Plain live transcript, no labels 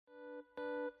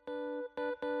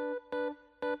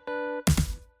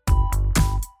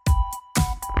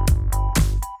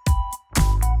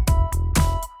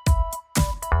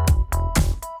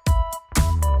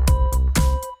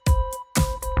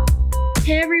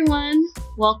Hey everyone,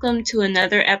 welcome to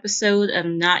another episode of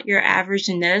Not Your Average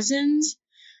Netizens.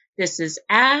 This is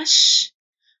Ash.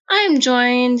 I am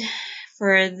joined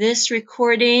for this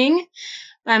recording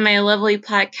by my lovely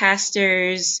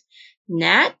podcasters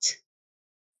Nat.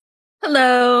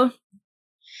 Hello.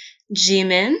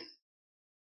 Jimin.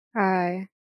 Hi.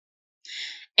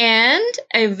 And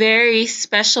a very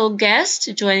special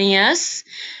guest joining us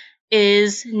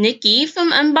is Nikki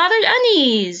from Unbothered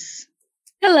Unnies.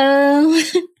 Hello.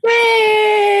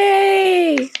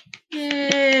 Yay!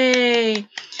 Yay!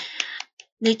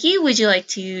 Nikki, would you like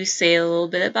to say a little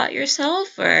bit about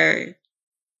yourself or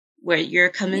where you're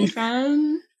coming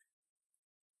from?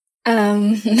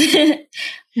 I'm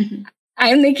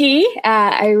Nikki.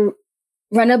 I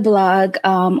run a blog,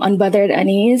 Unbothered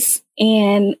Unnies,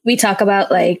 and we talk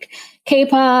about like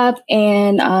K-pop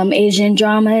and Asian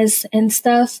dramas and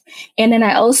stuff. And then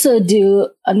I also do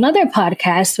another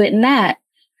podcast with Nat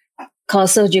called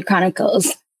Soju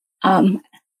Chronicles.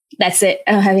 That's it.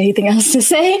 I don't have anything else to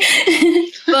say.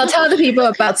 Well, tell the people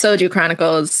about Soju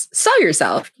Chronicles. Sell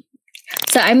yourself.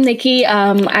 So I'm Nikki.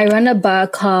 I run a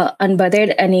blog called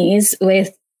Unbothered Unnies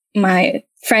with my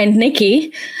friend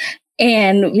Nikki.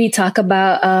 And we talk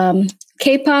about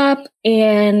K-pop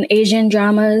and Asian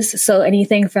dramas. So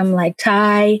anything from like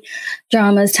Thai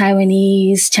dramas,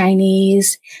 Taiwanese,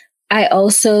 Chinese. I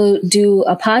also do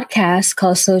a podcast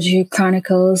called Soju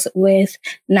Chronicles with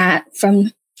Nat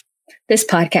from this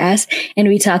podcast. And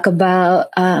we talk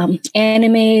about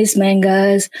animes,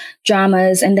 mangas,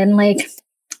 dramas, and then like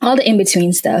all the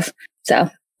in-between stuff. So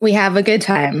we have a good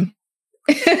time.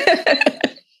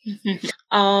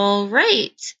 All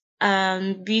right.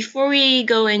 Before we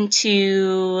go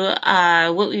into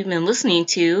what we've been listening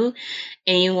to,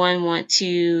 anyone want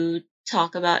to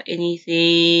talk about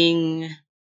anything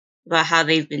about how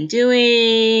they've been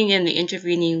doing in the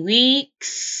intervening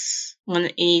weeks?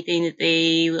 Want anything that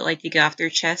they would like to get off their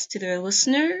chest to their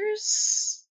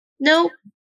listeners? Nope.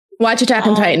 Watch Attack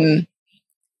on Titan.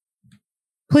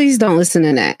 Please don't listen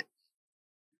to that.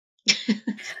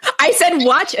 I said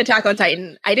watch Attack on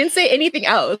Titan. I didn't say anything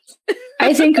else.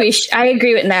 I think I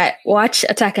agree with that. Watch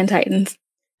Attack on Titans.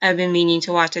 I've been meaning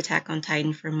to watch Attack on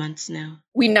Titan for months now.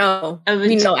 We know.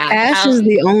 We know Ash. Ash is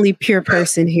the only pure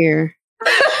person here.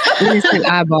 Innocent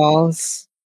eyeballs.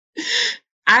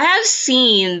 I have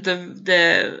seen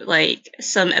the like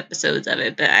some episodes of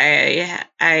it, but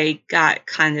I got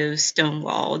kind of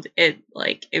stonewalled at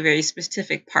like a very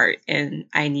specific part, and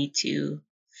I need to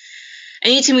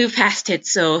move past it.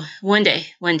 So one day.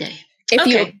 If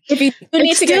you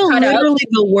need to get caught up, literally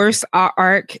the worst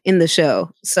arc in the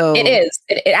show. So it is.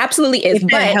 It absolutely is. If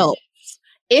that helps.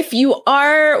 If you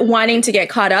are wanting to get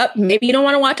caught up, maybe you don't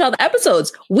want to watch all the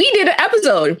episodes. We did an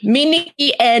episode, me,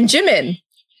 Nikki, and Jimin,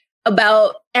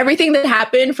 about everything that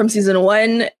happened from season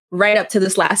 1 right up to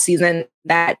this last season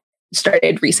that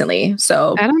started recently.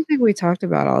 So I don't think we talked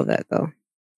about all that though.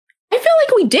 I feel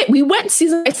like we did. We went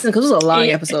season by season because it was a long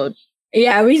episode.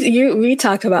 Yeah, we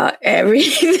talked about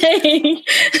everything.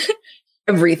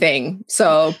 Everything.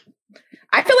 So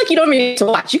I feel like you don't even need to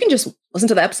watch. You can just listen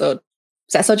to the episode.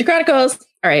 That's Soju Chronicles.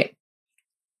 All right.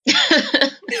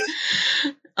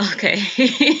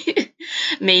 Okay.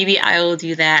 Maybe I will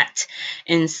do that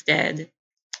instead.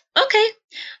 Okay.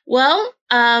 Well,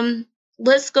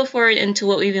 let's go forward into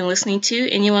what we've been listening to.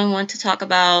 Anyone want to talk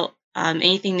about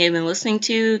anything they've been listening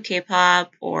to,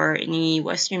 K-pop or any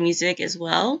Western music as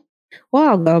well? Well,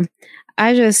 I'll go.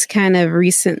 I just kind of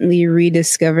recently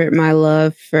rediscovered my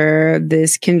love for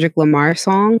this Kendrick Lamar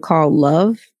song called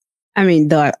Love. I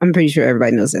mean, I'm pretty sure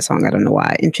everybody knows that song. I don't know why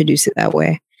I introduced it that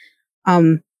way.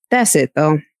 That's it,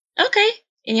 though. Okay.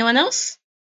 Anyone else?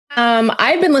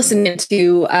 I've been listening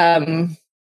to a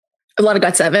lot of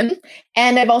GOT7,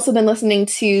 and I've also been listening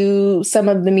to some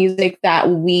of the music that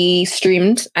we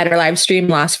streamed at our live stream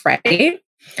last Friday,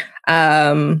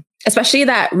 especially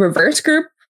that Reversa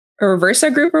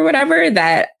group or whatever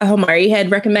that Homari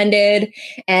had recommended,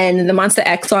 and the Monster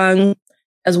X song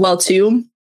as well too.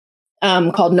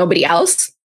 Called Nobody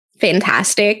Else.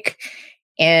 Fantastic.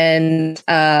 And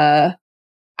I've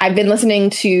been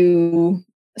listening to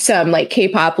some like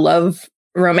K-pop love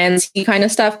romance kind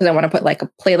of stuff because I want to put like a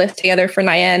playlist together for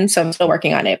Nyan. So I'm still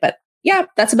working on it. But yeah,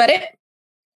 that's about it.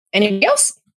 Anybody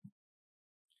else?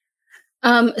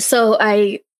 So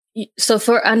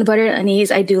for Unbuttered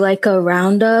Unnies, I do like a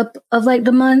roundup of like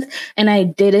the month, and I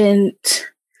didn't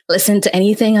listen to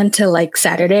anything until like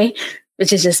Saturday,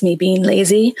 which is just me being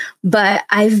lazy. But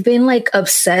I've been like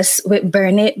obsessed with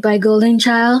Burn It by Golden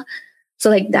Child. So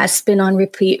like that's been on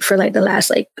repeat for like the last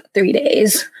like 3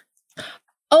 days.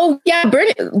 Oh yeah,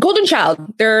 Golden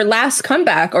Child, their last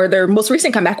comeback or their most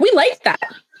recent comeback. We liked that.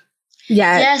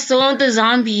 Yeah. Yes, the one with the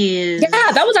zombies.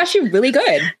 Yeah, that was actually really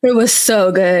good. It was so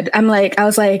good.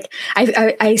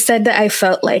 I said that I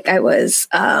felt like I was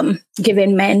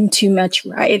giving men too much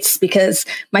rights because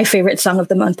my favorite song of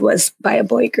the month was by a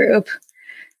boy group.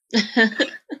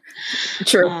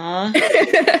 True.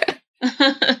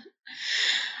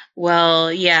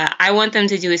 Well, yeah, I want them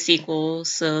to do a sequel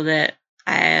so that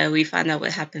we find out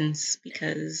what happens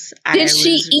because Did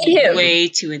she eat him? Way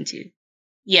too into.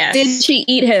 Yes. Did she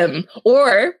eat him?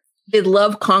 Or did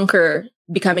love conquer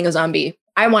becoming a zombie?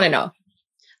 I want to know.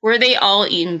 Were they all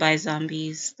eaten by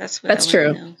zombies? That's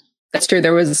true. Know. That's true.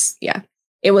 There was,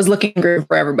 it was looking good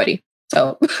for everybody.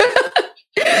 So,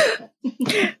 but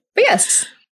yes.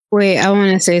 Wait, I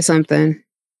want to say something.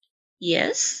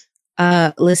 Yes.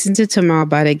 Listen to Tomorrow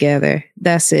by Together.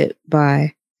 That's it.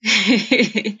 Bye.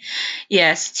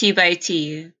 Yes, T by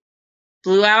T.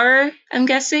 Blue Hour, I'm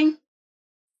guessing.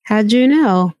 How'd you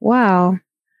know? Wow.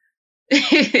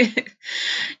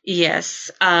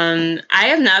 Yes. I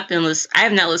have not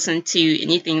listened to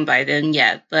anything by them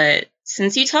yet, but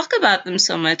since you talk about them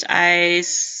so much, I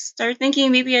start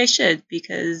thinking maybe I should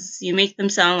because you make them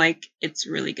sound like it's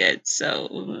really good.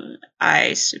 So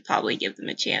I should probably give them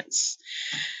a chance.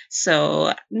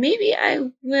 So maybe I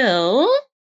will.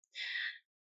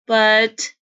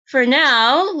 But for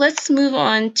now, let's move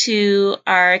on to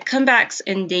our comebacks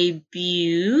and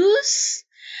debuts.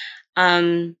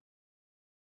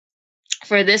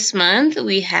 For this month,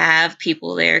 we have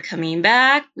people there coming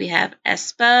back. We have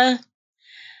aespa,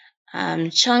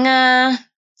 Chungha,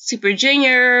 Super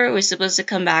Junior was supposed to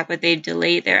come back, but they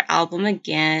delayed their album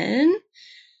again.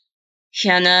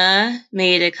 Hyuna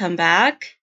made a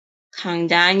comeback. Kang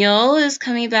Daniel is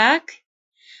coming back.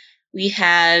 We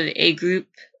have a group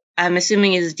I'm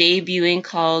assuming is debuting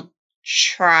called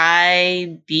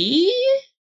Try.B.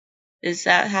 Is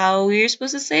that how we're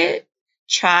supposed to say it?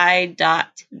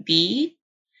 Try.B.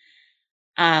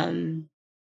 I'm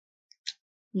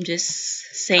just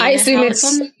saying. I assume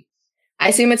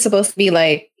it's supposed to be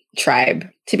like Tribe,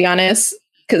 to be honest,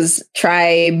 because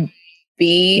Tribe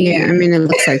B. Yeah, I mean it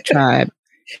looks like Tribe.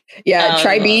 Yeah,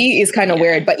 Tribe B is kind of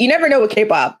weird, but you never know with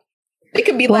K-pop. It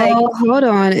could be hold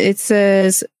on. It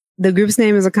says the group's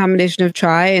name is a combination of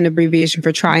tri, an abbreviation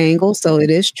for triangle, so it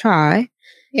is tri,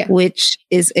 which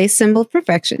is a symbol of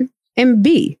perfection, and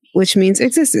B, which means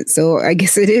existence. So I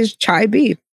guess it is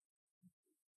Tri.B.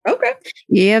 Okay.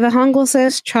 Yeah, the Hangul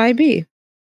says Tri.B.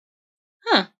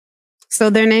 Huh. So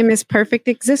their name is Perfect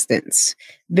Existence.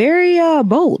 Very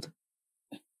bold.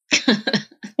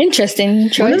 Interesting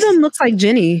choice. One of them looks like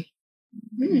Jenny.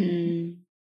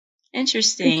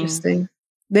 Interesting.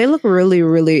 They look really,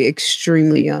 really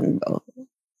extremely young, though.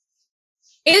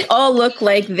 It all looked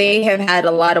like they have had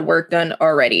a lot of work done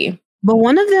already. But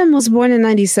one of them was born in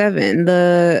 97.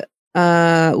 The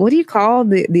what do you call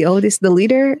the oldest, the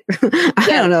leader? I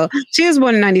don't know. She was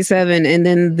born in 97, and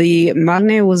then the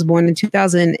Magne was born in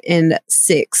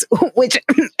 2006. Which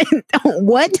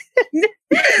what?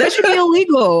 That should be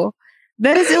illegal.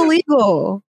 That is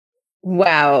illegal.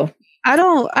 Wow. I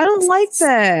don't like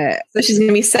that. So she's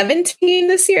gonna be 17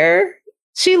 this year.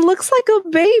 She looks like a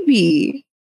baby.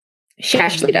 She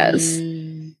actually does.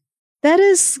 That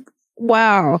is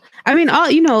wow. I mean,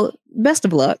 best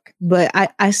of luck, but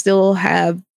I still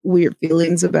have weird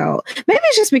feelings about. Maybe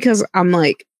it's just because I'm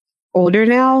like older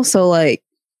now, so like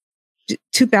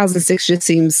 2006 just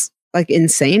seems like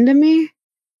insane to me.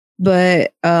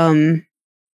 But because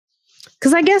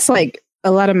I guess like a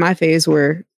lot of my faves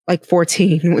were like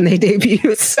 14 when they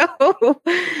debuted, so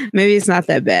maybe it's not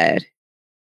that bad.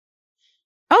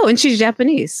 Oh, and she's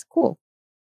Japanese. Cool.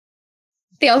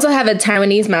 They also have a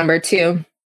Taiwanese member too.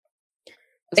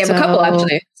 They have a couple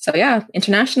actually. So yeah,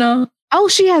 international. Oh,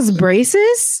 she has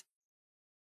braces?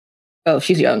 Oh,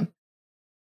 she's young.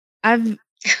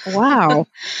 Wow.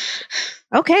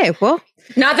 Okay, well.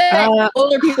 Not that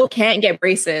older people can't get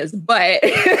braces, but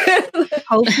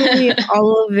hopefully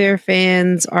all of their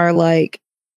fans are like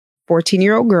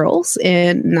 14-year-old girls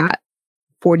and not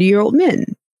 40-year-old men.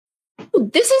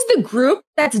 This is the group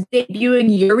that's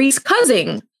debuting Yuri's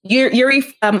cousin. Yuri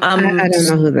from I don't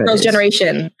know who that Girls' is.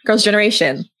 Generation. Girls'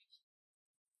 Generation.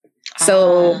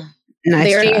 So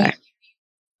nice try.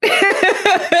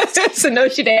 So no,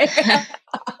 she did.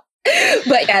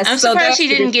 But yes, I'm surprised she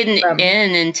didn't get an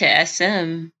N into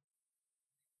SM.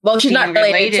 Well, she's not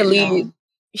related to Lee. No.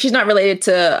 She's not related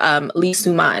to Lee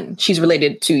Suman. She's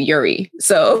related to Yuri.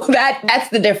 So that's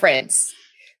the difference.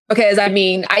 Because I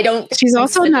mean, she's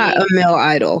also not a male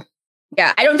idol.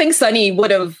 Yeah, I don't think Sunny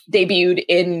would have debuted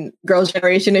in Girls'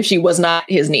 Generation if she was not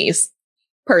his niece.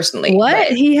 personally. What?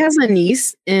 But He has a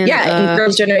niece in in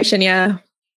Girls' Generation, yeah.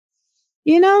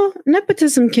 You know,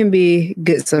 nepotism can be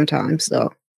good sometimes,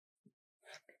 though.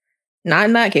 Not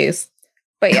in that case.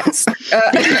 But yes.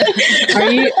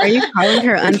 Are you calling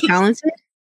her untalented?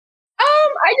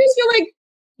 I just feel like,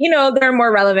 there are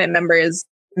more relevant members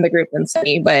in the group than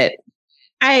Sunny, but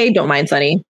I don't mind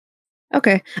Sunny.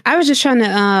 Okay. I was just trying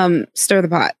to stir the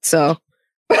pot, so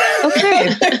okay.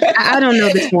 I don't know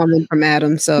this woman from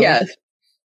Adam, so yeah.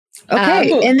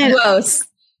 Okay. And then who else?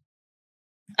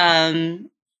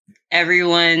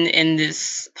 Everyone in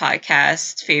this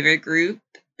podcast favorite group,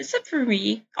 except for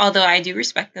me, although I do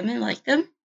respect them and like them,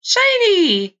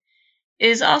 Shiny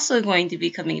is also going to be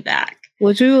coming back.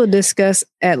 Which we will discuss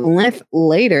at length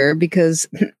later because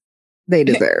they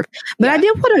deserve. But I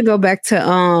did want to go back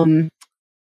to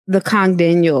the Kong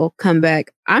Daniel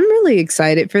comeback. I'm really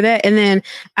excited for that. And then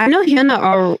I know Hannah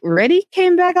already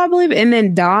came back, I believe, and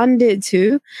then Dawn did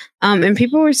too. And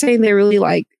people were saying they really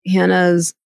like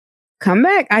Hannah's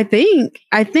comeback. I think,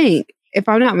 if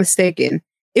I'm not mistaken,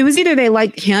 it was either they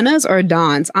liked Hannah's or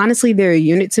Dawn's. Honestly, they're a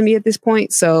unit to me at this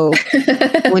point. So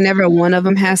whenever one of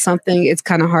them has something, it's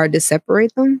kind of hard to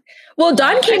separate them. Well,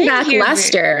 Dawn came back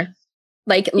last year.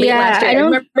 Like late last year. I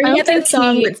remember he had that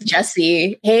song with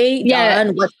Jessie. Hey,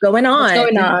 Dawn, what's going on? What's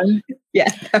going on?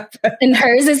 Yeah. And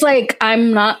hers is like,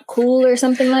 I'm not cool or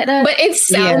something like that. But it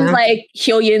sounds like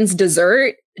Hyoyin's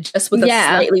Dessert, just with a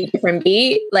slightly different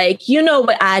beat. Like, you know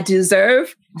what I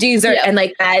deserve? Dessert. And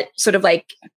like that sort of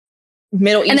like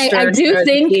Middle Eastern. And I do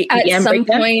think at some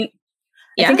point,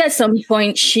 I think at some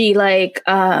point she like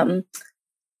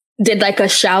did like a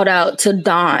shout out to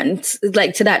Dawn,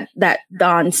 like to that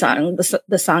Dawn song,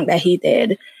 the song that he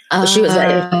did. She was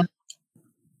like,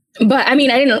 but I mean,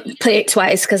 I didn't play it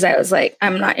twice because I was like,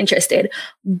 I'm not interested.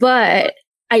 But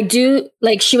I do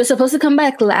like, she was supposed to come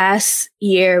back last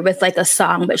year with like a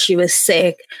song, but she was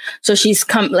sick. So she's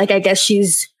I guess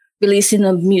she's releasing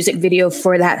a music video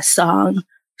for that song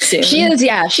soon. She is,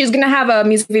 she's gonna have a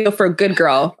music video for Good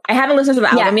Girl. I haven't listened to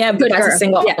the album yet, but that's a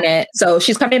single on it. So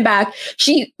she's coming back.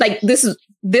 She like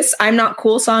this I'm Not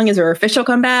Cool song is her official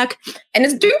comeback, and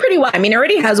it's doing pretty well. I mean, it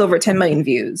already has over 10 million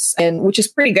views, and which is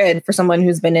pretty good for someone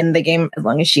who's been in the game as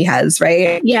long as she has,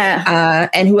 right? Yeah.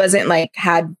 And who hasn't been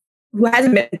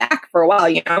back for a while,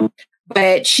 you know.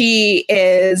 But she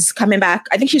is coming back.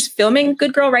 I think she's filming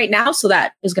Good Girl right now, so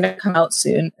that is going to come out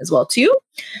soon as well too.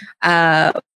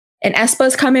 And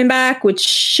aespa's coming back, which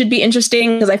should be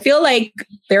interesting because I feel like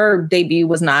their debut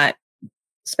was not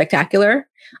spectacular.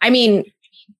 I mean,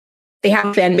 they have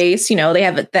a fan base, you know, they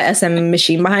have the SM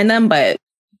machine behind them, but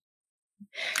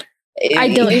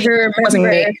I don't even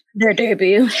remember their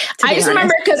debut. I just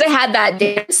remember because it had that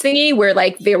dance thingy where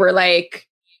like they were like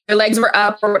their legs were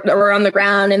up or on the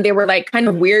ground and they were like kind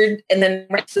of weird, and then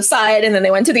went to the side and then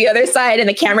they went to the other side, and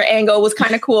the camera angle was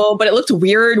kind of cool, but it looked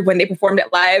weird when they performed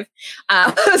it live.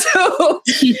 But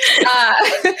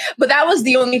that was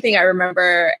the only thing I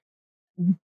remember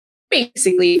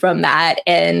basically from that.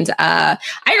 And I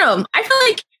don't know, I feel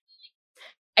like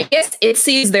I guess it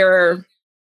sees their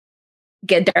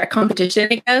direct competition,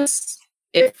 I guess,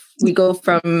 if we go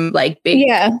from like big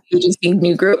agency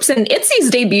new groups, and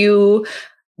ITZY's debut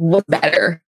was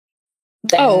better.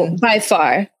 By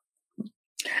far.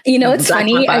 You know, it's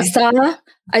funny. I saw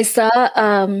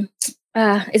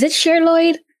is it Cher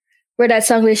Lloyd? Where that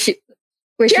song where she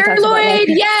Cher Lloyd,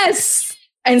 yes.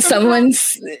 And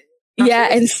someone's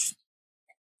and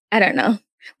I don't know.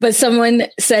 But someone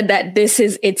said that this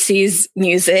is ITZY's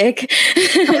music.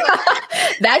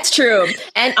 That's true.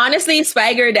 And honestly,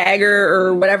 Swagger Dagger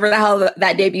or whatever the hell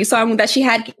that debut song that she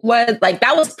had was, like,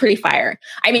 that was pretty fire.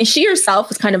 I mean, she herself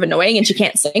was kind of annoying and she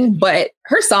can't sing, but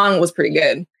her song was pretty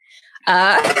good.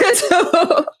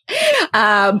 But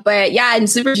yeah, in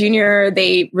Super Junior,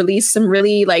 they released some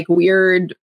really like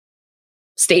weird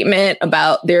statement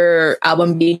about their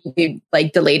album being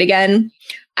like delayed again.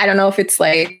 I don't know if it's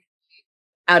like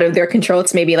out of their control.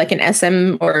 It's maybe like an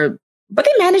SM but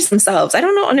they manage themselves. I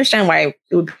don't understand why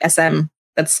it would be SM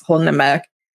that's holding them back.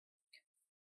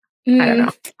 I don't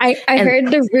know. I heard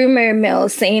the rumor mill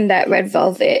saying that Red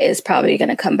Velvet is probably going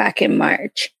to come back in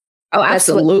March. Oh,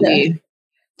 absolutely.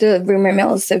 The rumor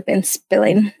mills have been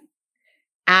spilling.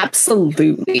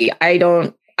 Absolutely. I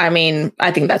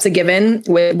think that's a given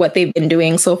with what they've been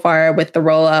doing so far with the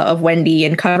role of Wendy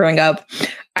and covering up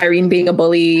Irene being a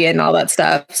bully and all that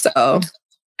stuff. So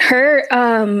her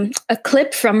a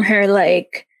clip from her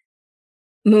like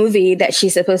movie that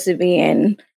she's supposed to be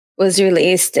in was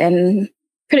released, and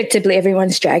predictably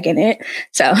everyone's dragging it.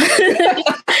 So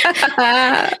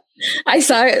I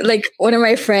saw like one of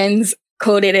my friends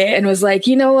quoted it and was like,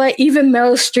 you know what? Even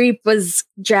Meryl Streep was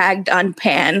dragged on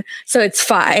Pan, so it's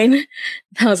fine.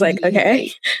 I was like,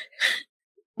 okay.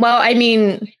 Well, I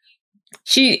mean,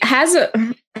 she has a.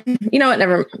 You know what?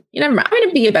 Never mind. I'm going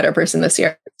to be a better person this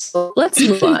year. So let's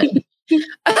move on.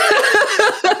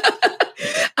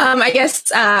 I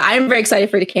guess I'm very excited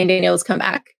for Kane Daniels'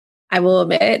 comeback. I will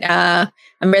admit, I'm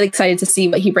really excited to see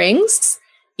what he brings.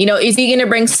 You know, is he going to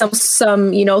bring some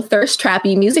thirst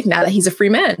trappy music now that he's a free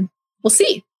man? We'll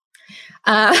see.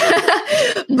 But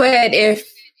if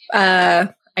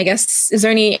I guess, is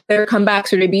there any other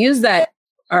comebacks or debuts that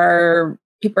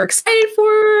people are excited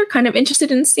for, kind of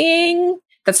interested in seeing?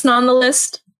 That's not on the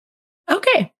list.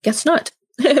 Okay, guess not.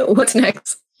 What's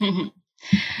next?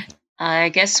 I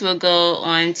guess we'll go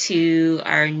on to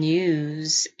our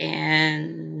news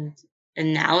and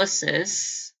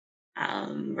analysis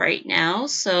right now.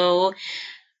 So,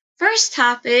 first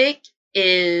topic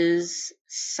is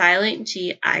Silent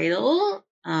G Idol.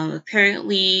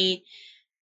 Apparently,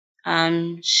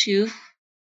 Shu,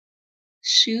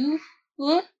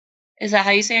 is that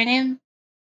how you say her name?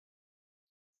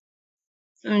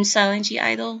 From Silent G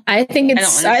Idol? I think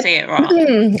it's. I don't want to say it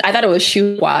wrong. I thought it was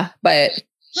Shua, but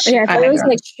yeah, I thought it was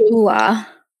like Shua.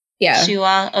 Yeah,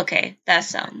 Shua. Okay, that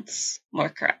sounds more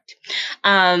correct.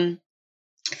 From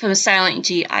Silent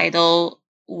G Idol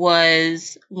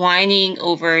was whining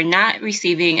over not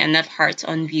receiving enough hearts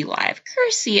on VLive,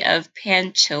 courtesy of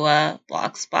Panchoa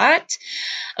Blogspot.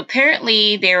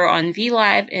 Apparently, they were on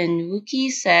VLive, and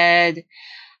Wookie said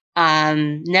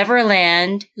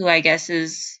Neverland, who I guess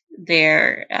is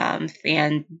their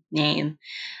fan name,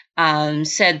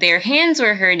 said their hands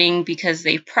were hurting because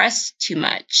they pressed too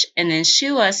much. And then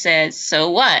Shua said, so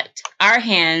what? Our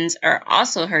hands are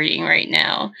also hurting right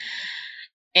now.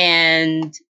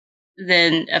 And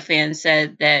then a fan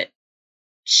said that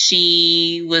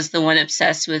she was the one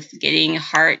obsessed with getting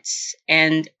hearts.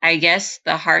 And I guess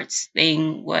the hearts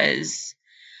thing was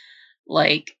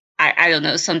like, I don't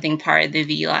know, something part of the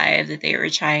VLive that they were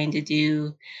trying to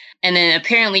do. And then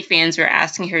apparently fans were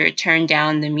asking her to turn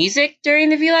down the music during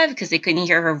the VLive because they couldn't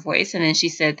hear her voice. And then she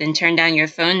said, then turn down your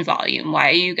phone volume. Why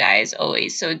are you guys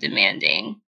always so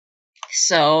demanding?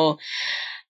 So,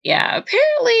 yeah,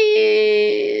 apparently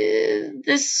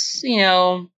this,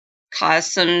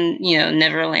 caused some,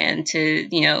 Neverland to,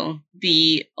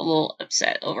 be a little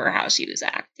upset over how she was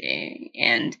acting.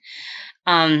 And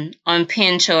on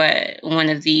Panchoa, one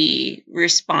of the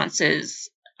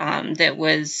responses that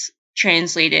was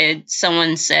translated,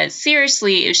 someone said,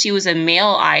 seriously, if she was a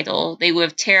male idol, they would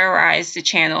have terrorized the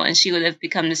channel and she would have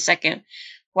become the second.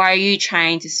 Why are you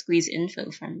trying to squeeze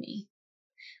info from me?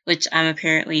 Which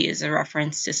apparently is a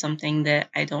reference to something that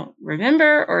I don't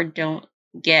remember or don't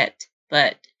get.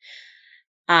 But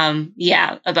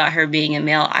about her being a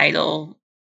male idol,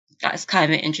 that's kind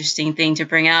of an interesting thing to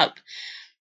bring up.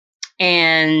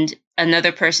 And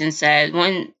another person said,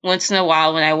 once in a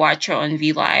while when I watch her on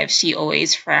VLive, she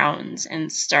always frowns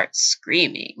and starts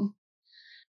screaming.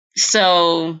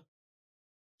 So,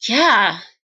 yeah,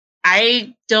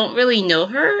 I don't really know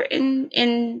her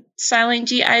in Silent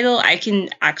G Idol. I can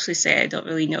actually say I don't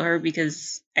really know her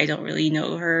because I don't really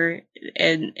know her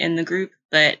in the group.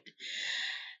 But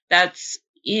that's,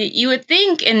 you would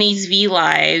think in these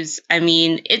VLives, I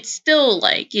mean, it's still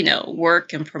like,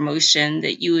 work and promotion,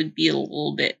 that you would be a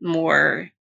little bit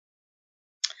more,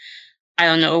 I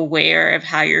don't know, aware of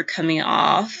how you're coming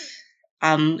off,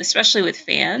 especially with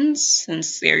fans,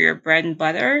 since they're your bread and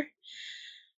butter.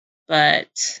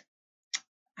 But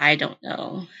I don't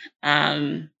know.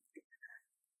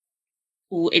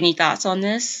 Any thoughts on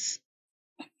this?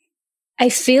 I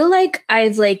feel like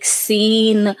I've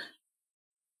seen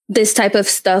this type of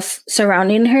stuff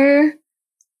surrounding her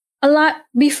a lot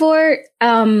before.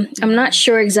 I'm not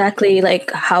sure exactly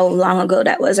how long ago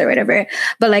that was or whatever,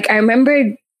 but I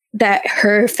remember that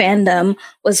her fandom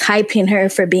was hyping her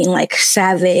for being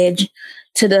savage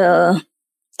to the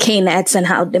K-Nets and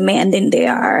how demanding they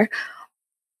are.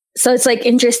 So it's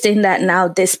interesting that now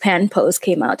this Pan post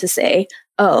came out to say,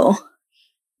 oh,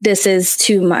 this is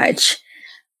too much.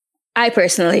 I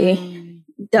personally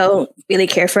don't really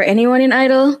care for anyone in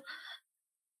Idol.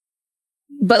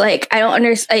 But I don't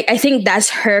understand. I think that's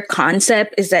her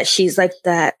concept, is that she's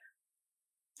that,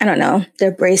 I don't know, the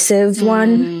abrasive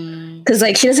one. Because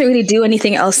she doesn't really do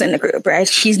anything else in the group, right?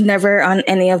 She's never on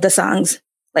any of the songs.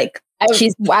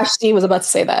 She's actually was about to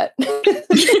say that.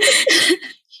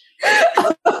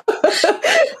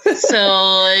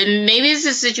 So maybe it's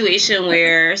a situation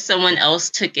where someone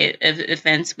else took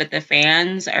offense, but the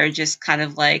fans are just kind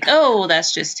of like, oh,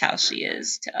 that's just how she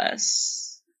is to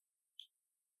us.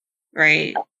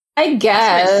 Right. I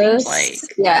That's what it seems guess.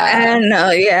 like. Yeah. I don't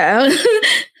know. Yeah.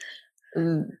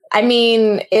 I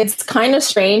mean, it's kind of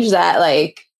strange that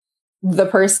like the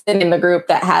person in the group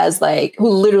that has like who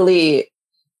literally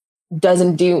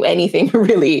doesn't do anything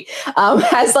really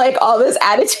has like all this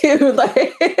attitude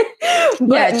like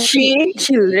Yeah, she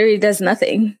literally does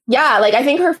nothing like I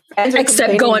think her fans are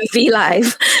except go on V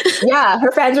Live. Yeah,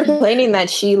 her fans are complaining that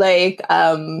she like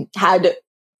had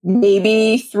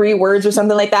maybe 3 words or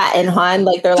something like that, and Han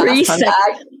like their last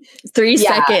contact. 3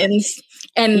 seconds,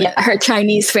 and her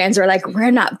Chinese fans were like,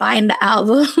 "We're not buying the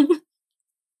album."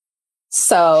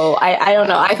 So I don't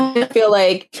know. I kind of feel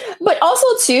like, but also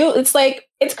too, it's like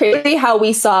it's crazy how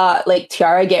we saw like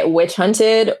Tiara get witch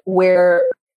hunted,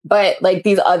 but like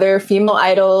these other female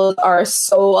idols are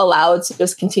so allowed to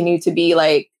just continue to be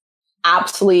like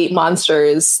absolute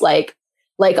monsters, like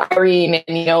Irene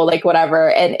and like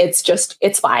whatever, and it's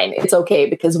fine, it's okay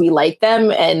because we like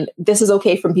them, and this is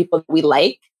okay from people that we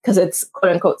like because it's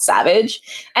quote unquote savage.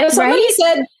 And if somebody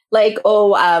said like,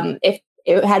 oh, if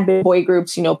it had been boy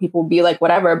groups, people would be like,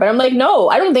 whatever. But I'm like, no,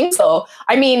 I don't think so.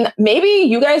 I mean, maybe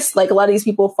you guys, like a lot of these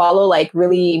people follow like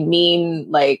really mean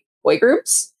like boy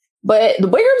groups, but the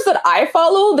boy groups that I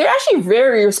follow, they're actually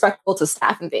very respectful to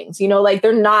staff and things, like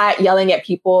they're not yelling at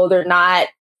people. They're not,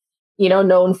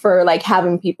 known for like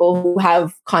having people who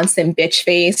have constant bitch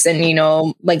face and,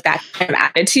 like that kind of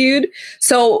attitude.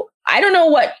 So I don't know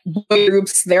what boy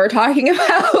groups they're talking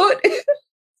about.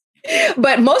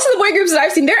 But most of the boy groups that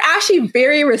I've seen, they're actually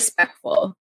very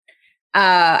respectful.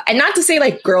 And not to say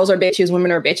like girls are bitches,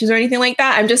 women are bitches or anything like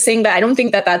that. I'm just saying that I don't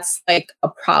think that that's like a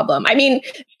problem. I mean,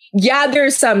 yeah,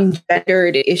 there's some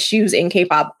gendered issues in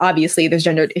K-pop. Obviously, there's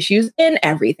gendered issues in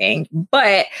everything.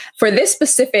 But for this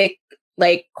specific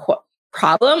like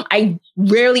problem, I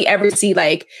rarely ever see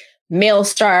like a male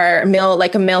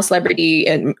celebrity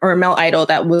or a male idol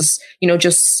that was,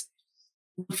 just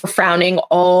frowning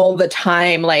all the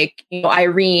time, like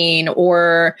Irene,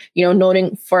 or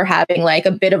noting for having like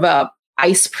a bit of a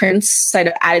ice prince side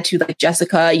of attitude like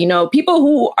Jessica, people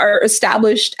who are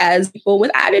established as people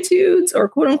with attitudes or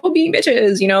quote unquote being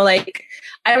bitches, like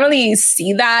I don't really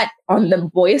see that on the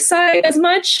boy side as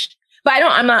much. But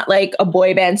I'm not like a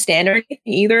boy band stan or anything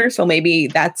either, so maybe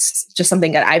that's just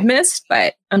something that I've missed.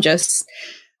 But I don't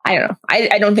know,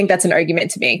 I don't think that's an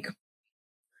argument to make.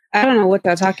 I don't know what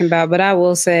they're talking about, but I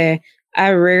will say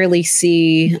I rarely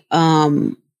see,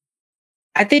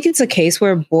 I think it's a case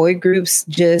where boy groups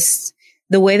just,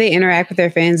 the way they interact with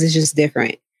their fans is just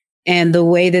different. And the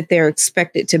way that they're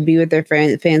expected to be with their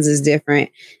fans is different.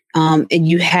 And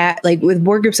you have, like with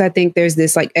boy groups, I think there's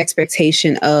this like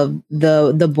expectation of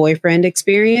the boyfriend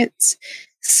experience.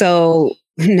 So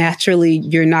naturally,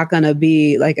 you're not going to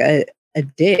be like a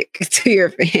dick to your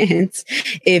fans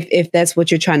if that's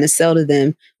what you're trying to sell to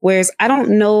them. Whereas I don't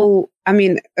know, I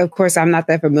mean, of course, I'm not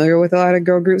that familiar with a lot of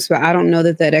girl groups, but I don't know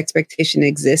that expectation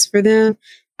exists for them.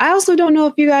 I also don't know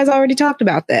if you guys already talked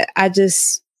about that. I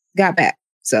just got back.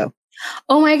 So.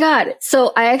 Oh my God.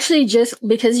 So I actually just,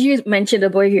 because you mentioned a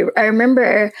boy group, I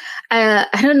remember, I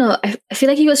don't know, I feel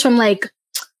like he was from like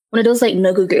one of those like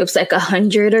Nogu groups, like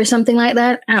 100 or something like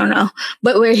that. I don't know.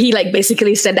 But where he like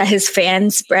basically said that his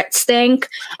fans breath stank.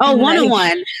 Oh,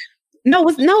 101. No,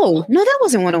 that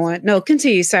wasn't 101. No,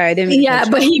 continue. Sorry, I didn't mean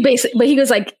but he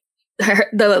was like,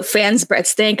 the fans breath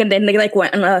stink, and then they like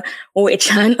went on a witch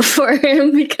hunt for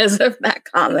him because of that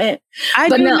comment. I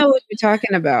don't know what you're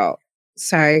talking about.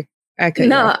 Sorry.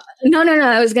 No.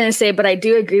 I was going to say, but I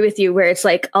do agree with you where it's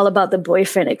like all about the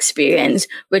boyfriend experience,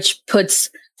 which puts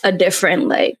a different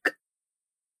like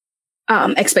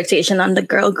expectation on the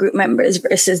girl group members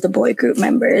versus the boy group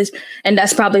members. And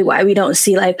that's probably why we don't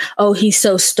see like, oh, he's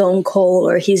so stone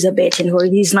cold or he's a bitch and or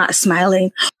he's not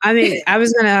smiling. I mean, I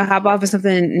was going to hop off of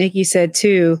something Nikki said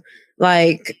too,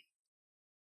 like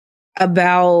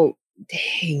about,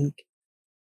 dang,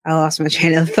 I lost my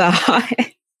train of thought.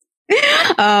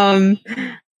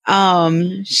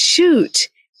 Shoot,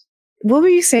 what were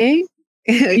you saying?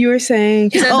 You were saying,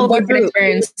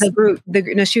 the group.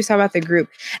 No, she was talking about the group.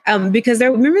 Because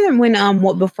remember that when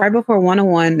right before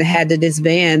 101 had to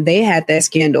disband, they had that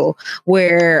scandal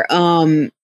where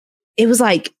it was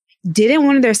like, didn't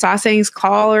one of their sasaengs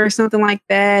call or something like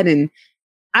that, and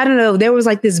I don't know, there was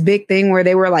like this big thing where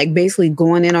they were like basically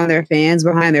going in on their fans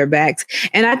behind their backs.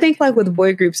 And I think like with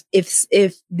boy groups,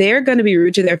 if they're going to be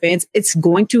rude to their fans, it's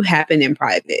going to happen in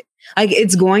private. Like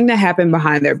it's going to happen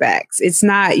behind their backs. It's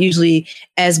not usually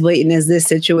as blatant as this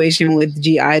situation with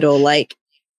G Idol. Like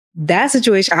that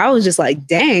situation, I was just like,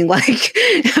 dang, like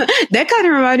that kind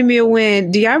of reminded me of when,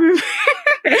 do y'all remember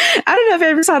I don't know if you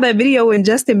ever saw that video when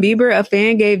Justin Bieber, a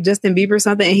fan gave Justin Bieber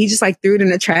something and he just like threw it in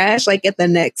the trash, like at the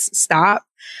next stop.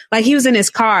 Like he was in his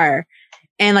car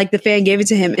and like the fan gave it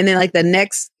to him. And then like the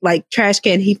next like trash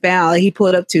can he found, like he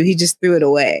pulled up to, he just threw it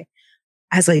away.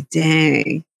 I was like,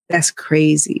 dang, that's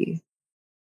crazy.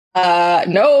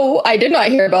 No, I did not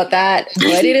hear about that,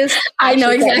 but it is. I know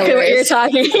exactly what you're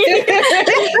talking.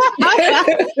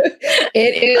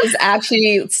 It is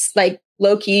actually like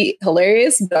low key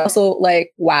hilarious, but also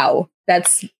like, wow,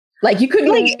 that's like you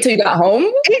couldn't wait till you got home.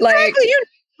 Exactly. Like, You're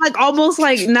like almost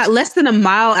like not less than a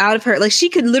mile out of her. Like she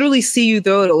could literally see you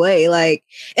throw it away. Like,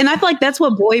 and I feel like that's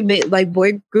what boy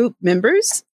group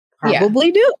members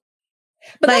probably do.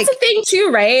 But like, that's the thing too,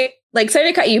 right? Like, sorry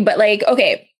to cut you, but like,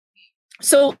 okay.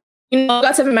 So, you know,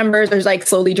 got 7 members, there's like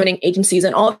slowly joining agencies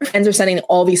and all their friends are sending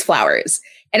all these flowers.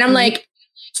 And I'm like,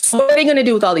 so what are they going to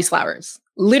do with all these flowers?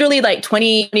 Literally like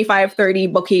 20, 25, 30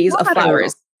 bouquets of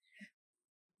flowers.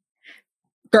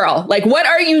 Girl, like, what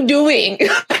are you doing?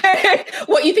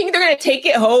 What, you think they're going to take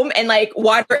it home and like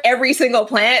water every single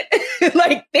plant?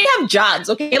 Like, they have jobs,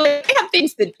 okay? Like, they have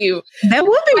things to do. That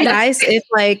would be nice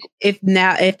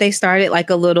if they started like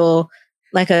a little,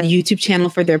 like a YouTube channel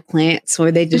for their plants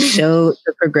where they just show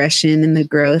the progression and the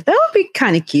growth. That would be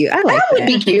kind of cute. I like that. That would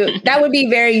be cute. That would be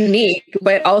very unique.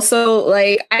 But also,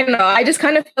 like, I don't know. I just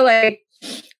kind of feel like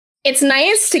it's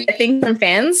nice to get things from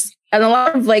fans. And a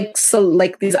lot of like, so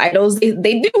like these idols, they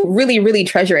do really, really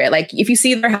treasure it. Like if you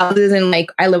see their houses and like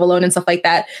I Live Alone and stuff like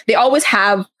that, they always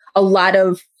have a lot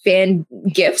of fan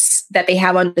gifts that they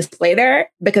have on display there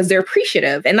because they're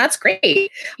appreciative. And that's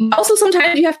great. But also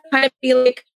sometimes you have to kind of be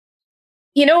like,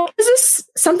 you know, is this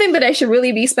something that I should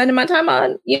really be spending my time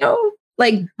on? You know,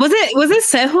 like was it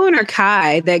Sehun or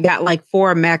Kai that got like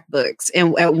 4 MacBooks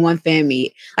at one fan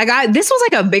meet? Like this was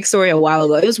like a big story a while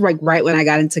ago. It was like right when I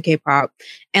got into K-pop,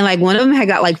 and like one of them had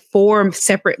got like 4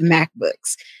 separate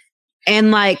MacBooks,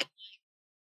 and like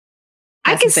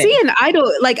I can see an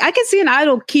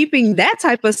idol keeping that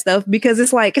type of stuff because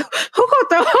it's like who gonna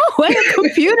throw away a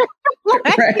computer?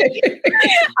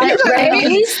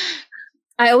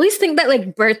 I always think that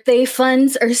like birthday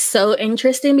funds are so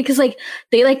interesting because like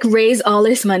they like raise all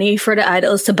this money for the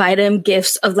idols to buy them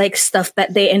gifts of like stuff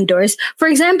that they endorse. For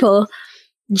example,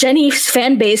 Jennie's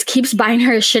fan base keeps buying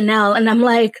her Chanel, and I'm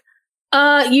like,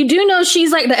 you do know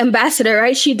she's like the ambassador,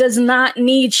 right? She does not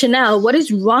need Chanel. What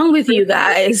is wrong with you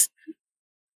guys?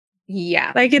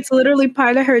 Yeah. Like it's literally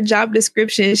part of her job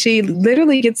description. She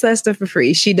literally gets that stuff for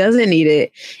free. She doesn't need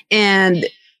it. And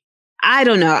I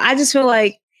don't know. I just feel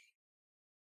like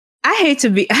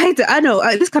I know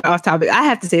this is kind of off topic. I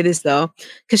have to say this though,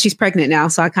 because she's pregnant now.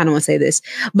 So I kind of want to say this,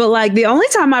 but like the only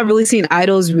time I've really seen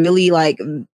idols really like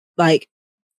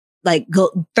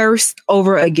go thirst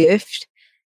over a gift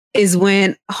is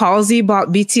when Halsey bought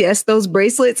BTS those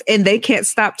bracelets and they can't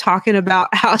stop talking about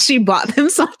how she bought them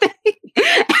something. And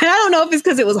I don't know if it's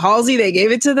because it was Halsey that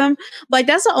gave it to them. Like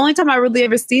that's the only time I really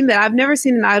ever seen that. I've never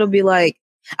seen an idol be like,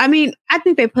 I mean, I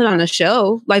think they put on a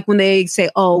show, like when they say,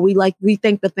 "Oh, we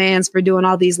thank the fans for doing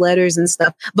all these letters and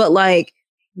stuff." But like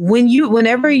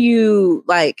whenever you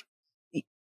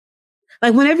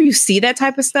see that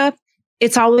type of stuff,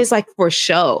 it's always like for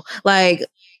show. Like,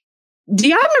 do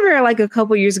y'all remember like a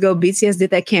couple years ago, BTS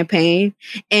did that campaign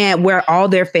and where all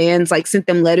their fans like sent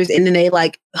them letters and then they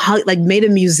like made a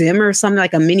museum or something,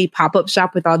 like a mini pop-up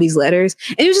shop with all these letters.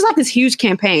 And it was just like this huge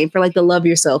campaign for like the Love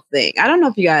Yourself thing. I don't know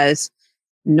if you guys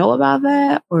know about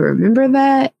that or remember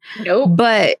that. Nope.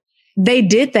 But they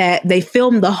did that. They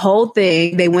filmed the whole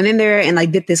thing. They went in there and like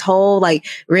did this whole like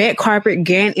red carpet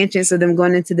grand entrance of them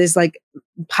going into this like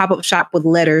pop-up shop with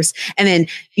letters and then,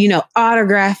 you know,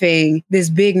 autographing this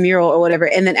big mural or whatever.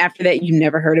 And then after that, you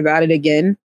never heard about it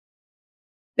again.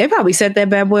 They probably set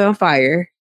that bad boy on fire.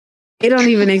 It don't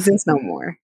even exist no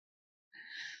more.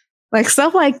 Like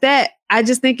stuff like that. I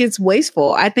just think it's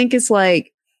wasteful. I think it's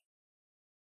like,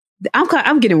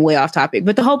 I'm getting way off topic,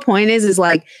 but the whole point is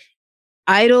like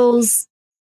idols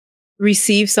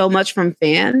receive so much from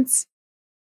fans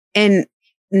and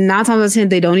 9 times out of 10,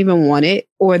 they don't even want it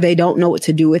or they don't know what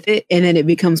to do with it. And then it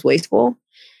becomes wasteful.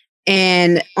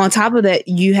 And on top of that,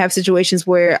 you have situations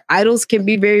where idols can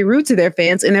be very rude to their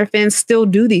fans and their fans still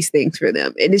do these things for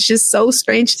them. And it's just so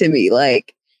strange to me.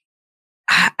 Like,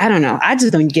 I don't know. I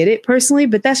just don't get it personally,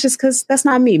 but that's just because that's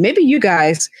not me. Maybe you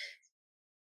guys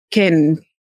can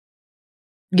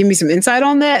give me some insight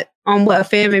on that, on what a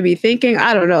fan may be thinking.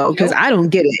 I don't know, because I don't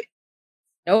get it.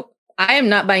 Nope. I am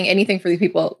not buying anything for these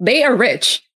people. They are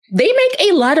rich. They make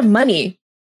a lot of money.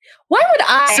 Why would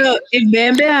I? So if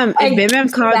Bam Bam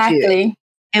called you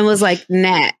and was like,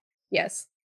 Nat. Yes.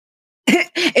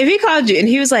 if he called you and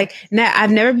he was like, "Nah,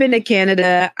 I've never been to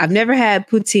Canada. I've never had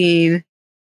poutine.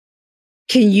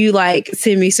 Can you like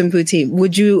send me some poutine?"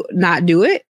 Would you not do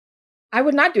it? I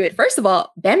would not do it. First of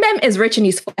all, Bam Bam is rich and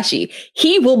he's flashy.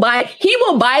 He will buy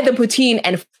the poutine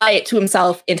and fly it to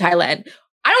himself in Thailand.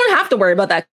 I don't have to worry about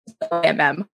that, Bam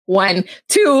Bam. 1,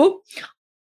 2.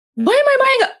 Why am I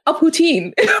buying a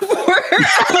poutine for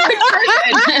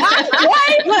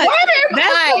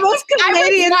That's the most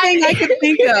Canadian thing I could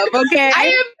think of. Okay,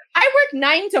 I work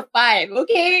 9 to 5.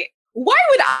 Okay, why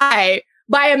would I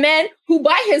buy a man who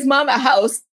buy his mom a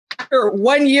house after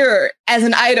 1 year as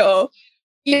an idol?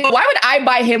 You know, why would I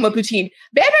buy him a poutine?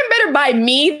 Bam Bam better buy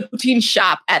me the poutine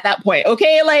shop at that point.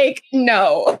 Okay, like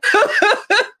no,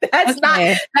 that's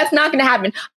not gonna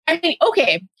happen. I mean,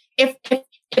 okay, if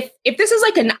this is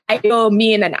like an idol,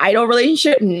 me and an idol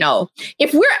relationship, no.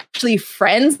 If we're actually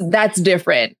friends, that's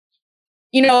different.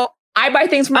 You know, I buy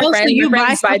things for my friends. So you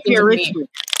buy things for me.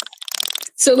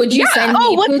 So would you send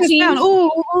me poutine?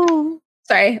 Ooh.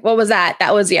 Sorry, what was that?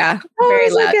 That was very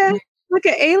loud. Like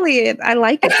an alien. I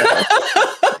like it. I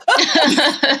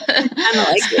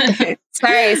like it.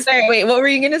 Sorry. Wait, what were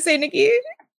you gonna say, Nikki?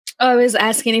 I was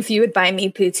asking if you would buy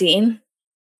me poutine.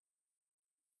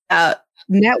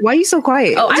 Nat, why are you so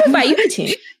quiet? Oh, I would buy you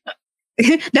poutine.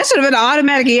 That should have been an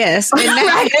automatic yes. And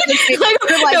that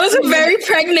was a very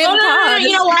pregnant pause.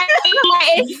 You know why?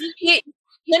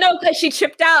 Because she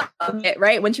tripped out a bit,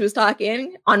 right? When she was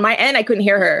talking. On my end, I couldn't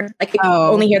hear her. I could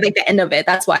only hear like the end of it.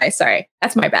 That's why. Sorry.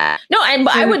 That's my bad. No,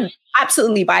 but I would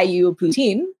absolutely buy you a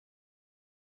poutine.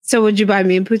 So would you buy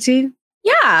me a poutine?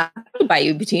 Yeah, I would buy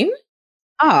you a poutine.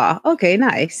 Oh, okay,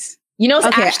 nice. You know, it's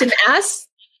Ashton Ass?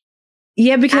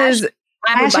 Yeah, because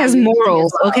Ash has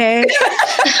morals, well. Okay?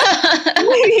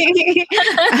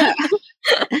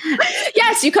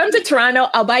 Yes, you come to Toronto,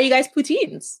 I'll buy you guys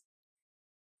poutines.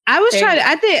 I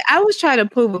was trying to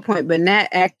prove a point, but Nat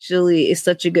actually is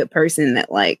such a good person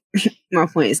that like my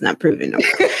point is not proven.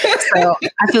 So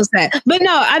I feel sad. But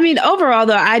no, I mean, overall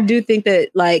though, I do think that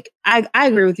like, I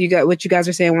agree with you guys, what you guys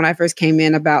were saying when I first came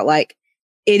in about like,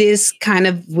 it is kind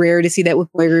of rare to see that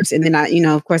with boy groups. And then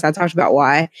of course I talked about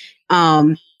why.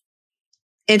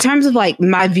 In terms of like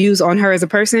my views on her as a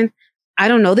person, I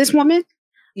don't know this woman.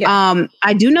 Yeah.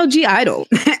 I do know G Idol.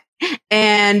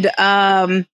 And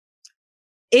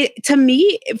it to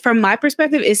me, from my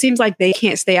perspective, it seems like they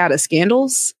can't stay out of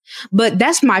scandals. But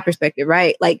that's my perspective,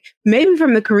 right? Like maybe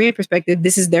from the Korean perspective,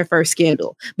 this is their first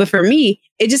scandal. But for me,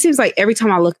 it just seems like every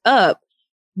time I look up,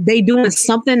 they doing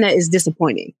something that is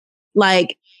disappointing.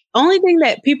 Like only thing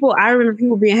that I remember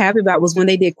people being happy about was when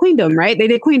they did Queendom, right? They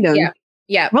did Queendom.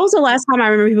 Yeah. What was the last time I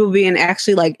remember people being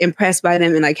actually like impressed by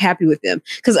them and like happy with them?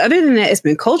 Because other than that, it's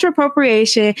been culture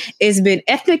appropriation. It's been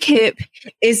ethnic hip.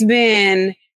 It's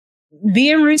been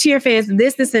being rude to your fans,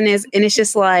 this, and this. And it's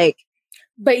just like,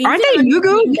 but aren't they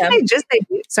Yugu?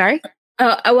 Sorry?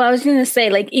 Well, I was going to say,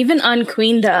 like, even on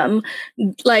Queendom,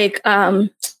 like,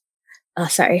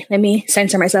 sorry, let me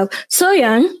censor myself.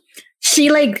 Soyoung,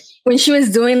 she like, when she was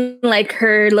doing like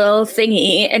her little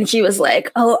thingy and she was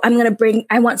like, oh,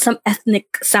 I want some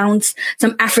ethnic sounds,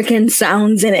 some African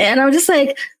sounds in it. And I was just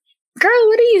like, girl,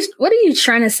 what are you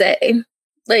trying to say?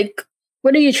 Like,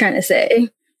 what are you trying to say?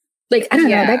 Like, I don't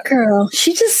know, that girl,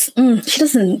 she just, she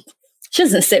doesn't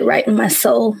sit right in my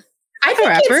soul. I think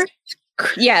rapper.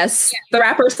 Yes, the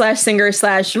rapper / singer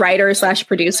 / writer /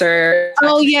 producer.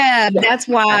 Oh yeah, that's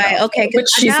why. Okay, but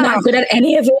she's not good at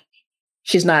any of it.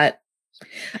 She's not.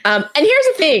 And here's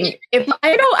the thing: if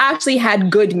Idol actually had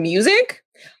good music,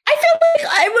 I feel like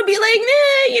I would be like,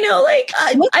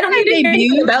 I don't need to hear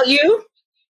anything about you.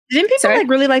 Didn't people like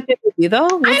really like their debut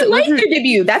though? I like their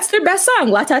debut. That's their best song,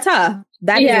 La Ta Ta.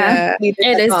 That it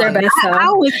is their best song. I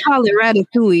always call it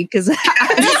Ratatouille because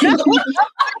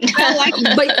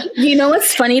But you know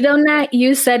what's funny though, Nat?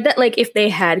 You said that like if they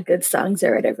had good songs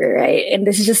or whatever, right? And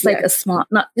this is just like a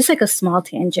small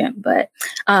tangent, but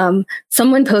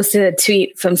someone posted a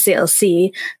tweet from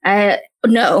CLC.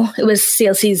 No, it was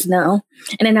CLC's No.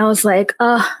 And then I was like,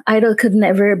 oh, Idol could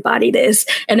never embody this.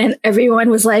 And then everyone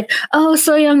was like, oh,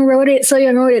 Soyoung wrote it.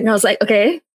 And I was like,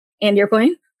 okay, and your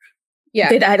point? Yeah.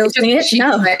 Did Idol sing it?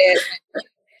 No.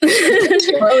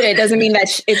 She wrote it doesn't mean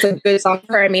that it's a good song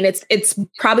for her. I mean, it's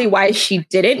probably why she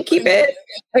didn't keep it.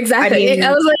 Exactly. I mean,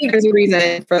 I was like, there's a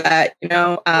reason for that, you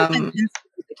know. The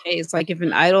case, like if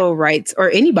an idol writes,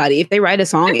 or anybody, if they write a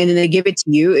song and then they give it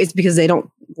to you, it's because they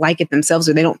don't like it themselves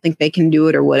or they don't think they can do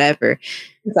it or whatever.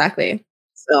 Exactly.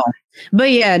 So,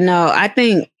 but yeah, no, I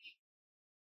think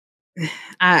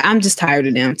I'm just tired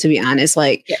of them, to be honest.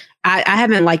 Like, I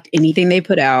haven't liked anything they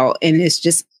put out, and it's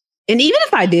just, and even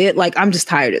if I did, like, I'm just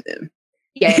tired of them.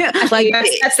 Yeah, like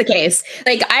that's the case.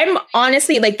 Like, I'm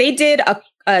honestly like, they did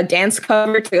a dance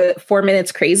cover to 4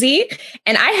 Minutes Crazy,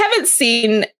 and I haven't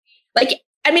seen like,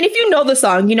 I mean, if you know the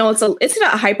song, you know it's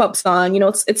not a hype up song, you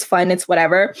know, it's fun, it's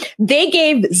whatever. They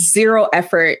gave zero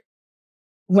effort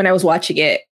when I was watching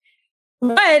it.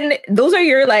 One, those are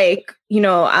your like, you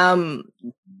know,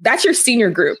 that's your senior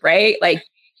group, right? Like,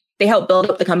 they help build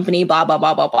up the company, blah, blah,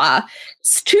 blah, blah, blah.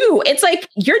 Two, it's like,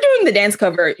 you're doing the dance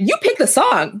cover. You pick the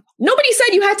song. Nobody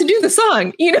said you had to do the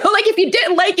song. You know, like, if you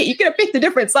didn't like it, you could have picked a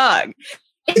different song.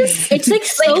 It's like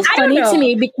so funny to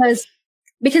me because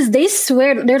they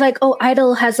swear, they're like, oh,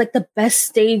 Idol has like the best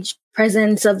stage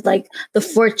presence of like the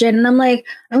fourth gen. And I'm like,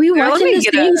 are we watching the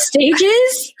same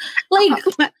stages? Like,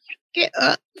 get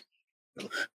up.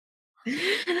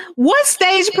 What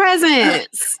stage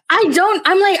presence?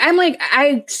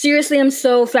 I seriously am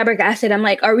so flabbergasted. I'm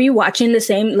like, are we watching the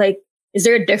same? Like, is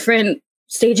there different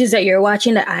stages that you're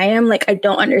watching that I am? Like, I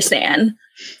don't understand.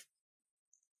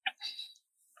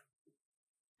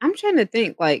 I'm trying to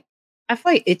think. Like, I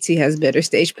feel like ITZY has better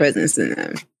stage presence than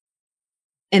them,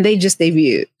 and they just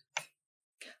debuted.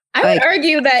 I would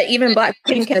argue that even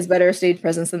Blackpink has better stage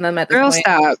presence than them at this point.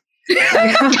 Stop.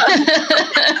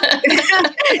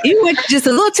 You went just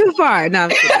a little too far. No,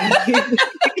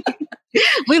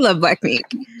 we love Blackpink.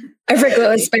 Everglow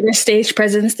has better stage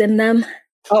presence than them.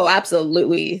 Oh,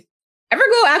 absolutely.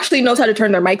 Everglow actually knows how to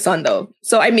turn their mics on, though.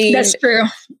 So I mean, that's true.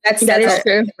 That is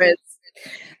true.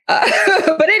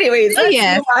 But anyways,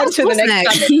 let's move on to the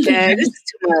next topic. Yeah, this is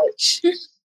too much.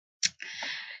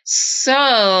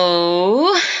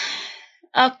 So,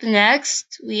 up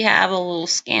next, we have a little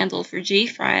scandal for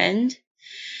GFriend.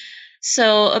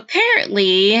 So,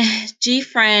 apparently,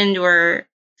 GFriend were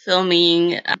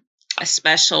filming a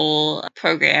special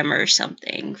program or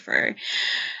something for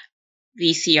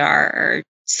VCR or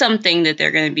something that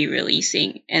they're going to be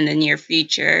releasing in the near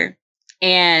future.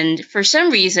 And for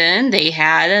some reason, they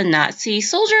had a Nazi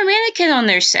soldier mannequin on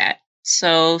their set.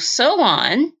 So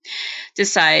Sowon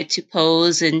decided to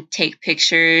pose and take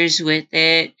pictures with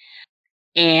it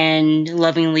and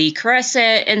lovingly caress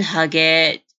it and hug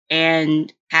it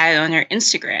and had it on her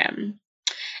Instagram.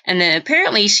 And then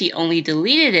apparently she only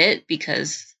deleted it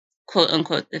because, quote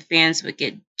unquote, the fans would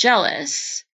get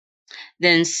jealous.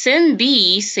 Then Sin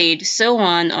B saved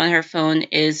Sowon on her phone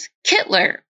is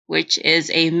Kitler, which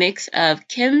is a mix of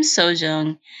Kim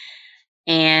Sojung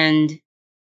and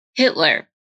Hitler.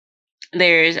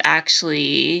 There's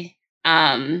actually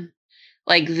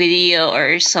like video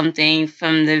or something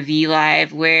from the V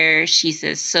Live where she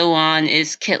says Sowon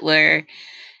is Kitler,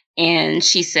 and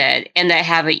she said, and I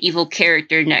have an evil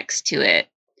character next to it.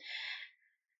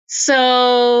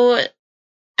 So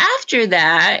after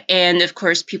that, and of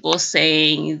course people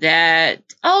saying that,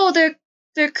 oh, they're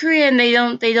Korean, they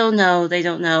don't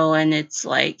know, and it's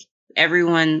like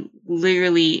everyone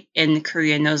literally in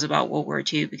Korea knows about World War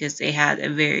II because they had a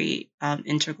very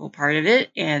integral part of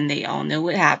it, and they all know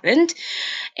what happened.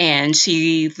 And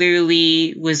she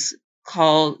literally was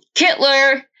called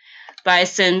Kitler by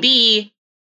Sin B.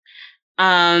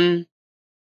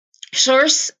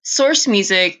 Source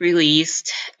Music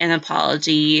released an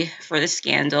apology for the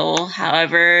scandal.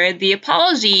 However, the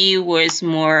apology was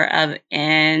more of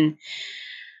an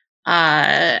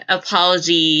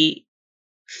apology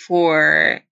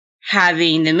for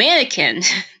having the mannequin.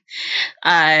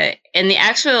 In the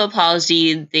actual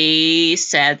apology, they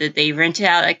said that they rented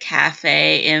out a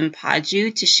cafe in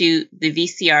Paju to shoot the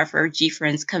VCR for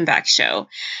GFriend's comeback show.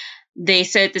 They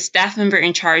said the staff member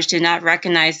in charge did not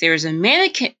recognize there was an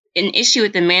issue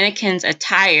with the mannequin's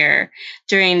attire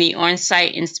during the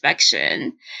on-site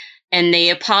inspection. And they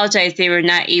apologized they were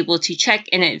not able to check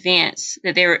in advance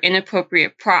that there were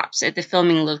inappropriate props at the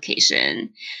filming location.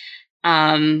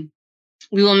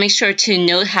 We will make sure to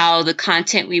note how the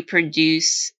content we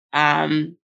produce.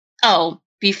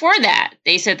 Before that,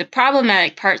 they said the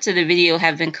problematic parts of the video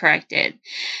have been corrected.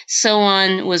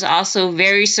 Sowon was also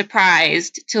very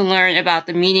surprised to learn about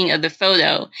the meaning of the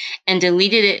photo and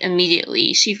deleted it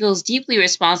immediately. She feels deeply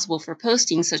responsible for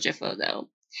posting such a photo.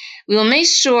 We will make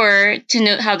sure to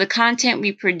note how the content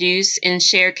we produce and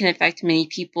share can affect many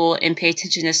people and pay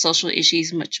attention to social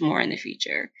issues much more in the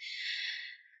future.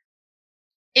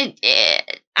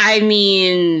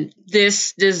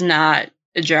 This does not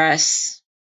address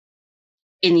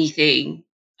anything,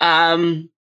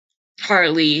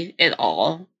 hardly at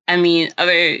all.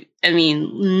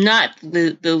 Not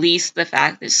the least the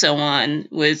fact that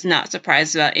Sowon was not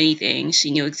surprised about anything.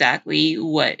 She knew exactly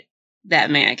what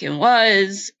that mannequin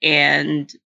was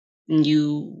and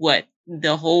knew what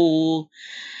the whole...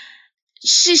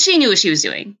 She knew what she was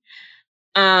doing.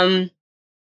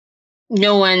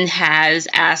 no one has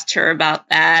asked her about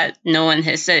that. No one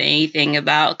has said anything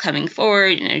about coming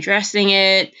forward and addressing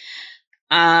it.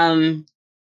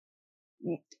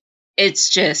 It's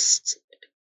just,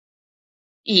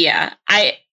 yeah,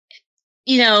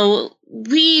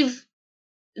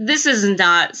 this is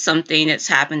not something that's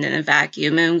happened in a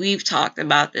vacuum. And we've talked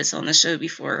about this on the show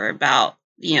before about,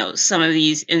 some of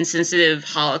these insensitive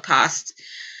Holocaust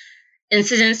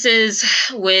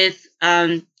incidences with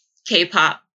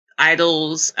K-pop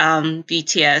idols,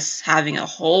 BTS having a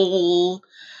whole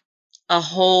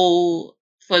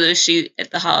photo shoot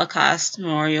at the Holocaust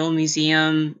Memorial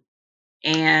Museum,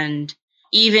 and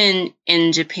even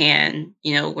in Japan,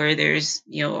 where there's,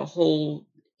 a whole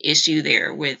issue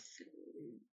there with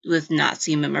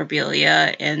Nazi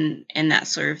memorabilia and that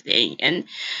sort of thing. And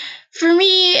for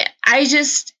me,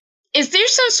 is there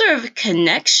some sort of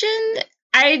connection?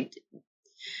 I'm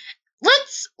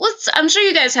sure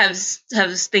you guys have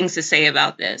things to say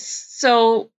about this.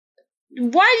 So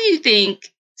why do you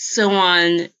think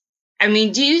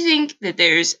do you think that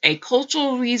there's a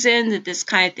cultural reason that this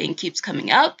kind of thing keeps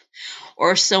coming up,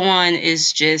 or someone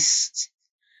is just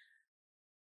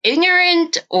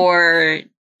ignorant, or,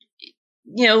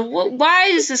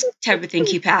 why does this type of thing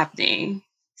keep happening?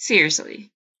 Seriously.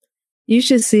 You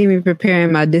should see me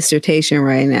preparing my dissertation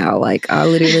right now. Like, I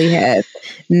literally have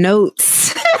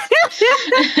notes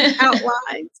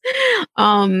outlines.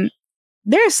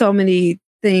 There are so many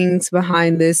things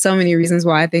behind this, so many reasons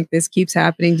why I think this keeps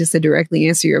happening. Just to directly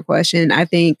answer your question, I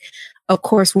think, of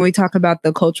course, when we talk about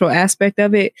the cultural aspect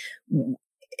of it,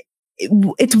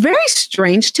 it's very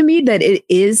strange to me that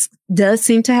does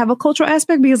seem to have a cultural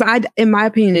aspect, because in my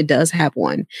opinion, it does have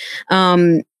one.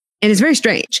 And it's very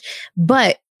strange.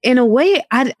 But in a way,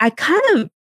 I kind of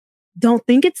don't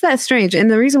think it's that strange. And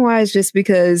the reason why is just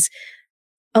because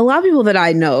a lot of people that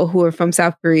I know who are from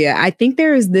South Korea, I think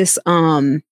there is this,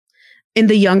 in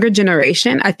the younger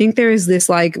generation, I think there is this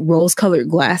like rose-colored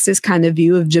glasses kind of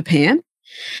view of Japan.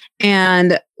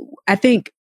 And I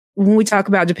think when we talk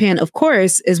about Japan, of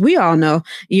course, as we all know,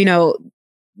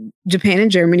 Japan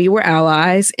and Germany were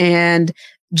allies, and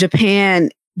Japan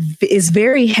is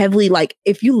very heavily, like,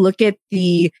 if you look at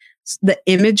the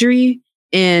imagery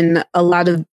in a lot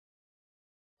of,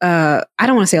 I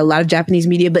don't want to say a lot of Japanese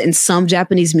media, but in some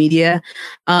Japanese media,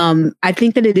 I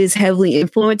think that it is heavily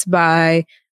influenced by,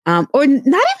 or not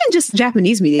even just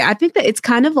Japanese media. I think that it's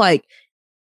kind of like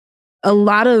a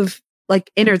lot of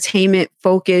like entertainment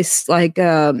focused, like,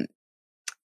 how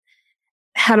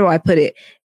do I put it?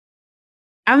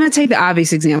 I'm going to take the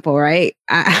obvious example, right?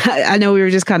 I know we were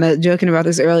just kind of joking about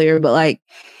this earlier, but like,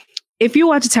 if you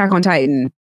watch Attack on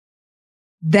Titan,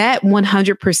 that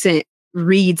 100%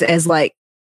 reads as like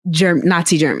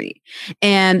Nazi Germany,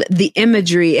 and the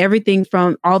imagery, everything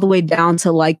from all the way down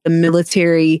to like the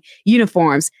military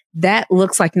uniforms, that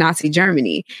looks like Nazi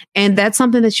Germany. And that's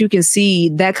something that you can see,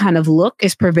 that kind of look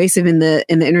is pervasive in the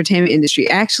entertainment industry.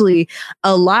 Actually,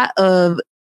 a lot of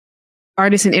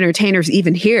artists and entertainers,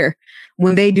 even here,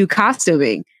 when they do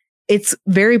costuming, it's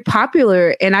very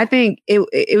popular. And I think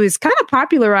it was kind of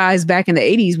popularized back in the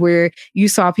 80s, where you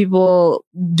saw people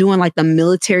doing like the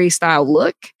military style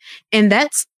look. And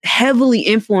that's heavily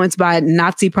influenced by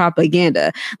Nazi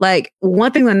propaganda. Like,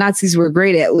 one thing the Nazis were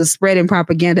great at was spreading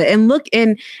propaganda. And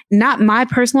not my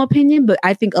personal opinion, but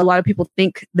I think a lot of people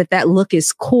think that look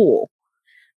is cool.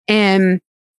 And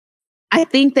I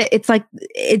think that it's like,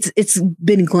 it's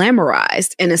been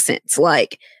glamorized in a sense,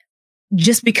 like,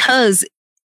 just because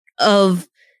of,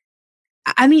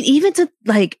 even to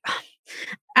like,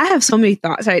 I have so many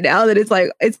thoughts right now that it's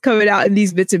like, it's coming out in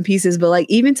these bits and pieces, but like,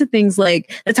 even to things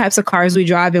like the types of cars we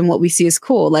drive and what we see is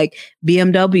cool, like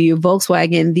BMW,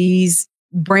 Volkswagen, these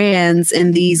brands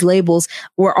and these labels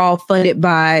were all funded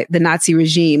by the Nazi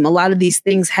regime. A lot of these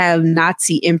things have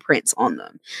Nazi imprints on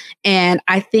them. And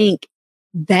I think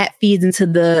that feeds into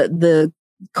the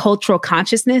cultural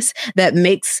consciousness that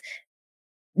makes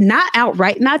not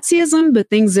outright Nazism, but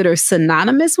things that are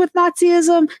synonymous with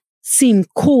Nazism seem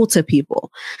cool to people.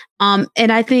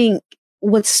 And I think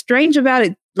what's strange about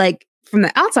it, like from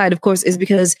the outside, of course, is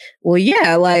because, well,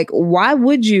 yeah, like, why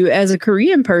would you as a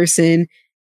Korean person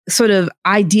sort of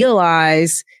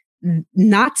idealize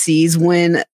Nazis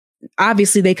when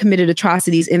obviously they committed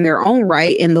atrocities in their own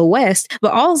right in the West,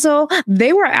 but also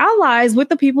they were allies with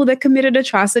the people that committed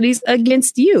atrocities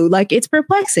against you? Like, it's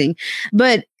perplexing.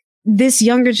 But this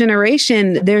younger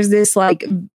generation, there's this like,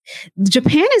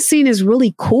 Japan is seen as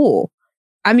really cool.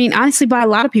 I mean, honestly, by a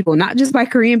lot of people, not just by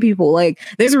Korean people. Like,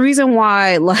 there's a reason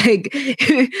why, like,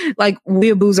 like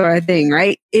weeaboos are a thing,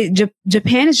 right?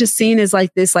 Japan is just seen as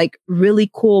like this, like,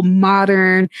 really cool,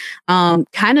 modern,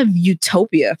 kind of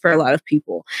utopia for a lot of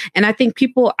people. And I think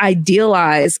people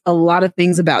idealize a lot of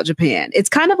things about Japan. It's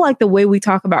kind of like the way we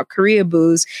talk about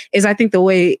Koreaboos is, I think, the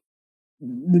way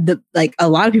like a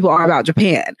lot of people are about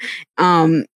Japan.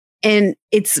 And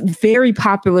it's very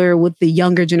popular with the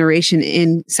younger generation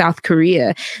in South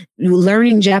Korea.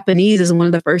 Learning Japanese is one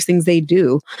of the first things they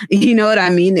do. You know what I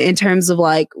mean? In terms of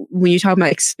like, when you're talking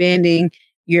about expanding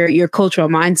your cultural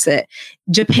mindset,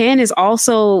 Japan is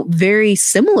also very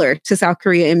similar to South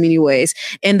Korea in many ways.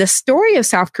 And the story of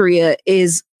South Korea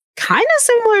is kind of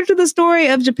similar to the story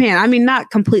of Japan. I mean, not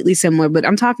completely similar, but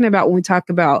I'm talking about when we talk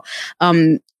about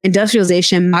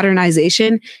industrialization,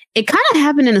 modernization, it kind of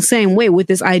happened in the same way with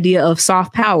this idea of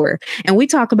soft power. And we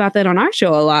talk about that on our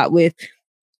show a lot with,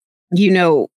 you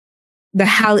know, the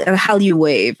Hallyu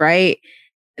wave, right?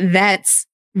 That's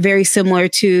very similar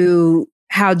to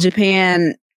how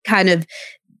Japan kind of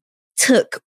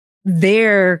took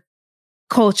their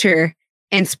culture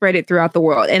and spread it throughout the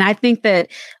world. And I think that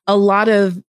a lot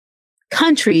of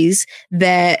countries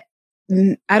that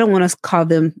I don't want to call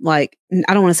them like,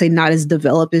 I don't want to say not as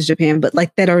developed as Japan, but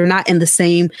like that are not in the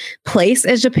same place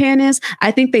as Japan is.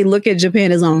 I think they look at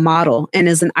Japan as a model and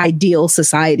as an ideal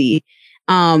society,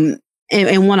 and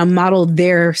want to model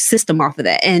their system off of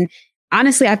that. And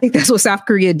honestly, I think that's what South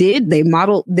Korea did. They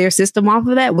modeled their system off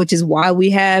of that, which is why we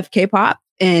have K-pop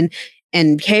and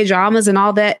K-dramas and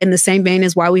all that, in the same vein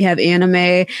as why we have anime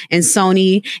and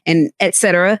Sony and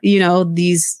etc. You know,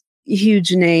 these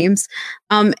huge names.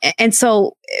 And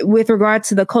so with regard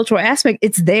to the cultural aspect,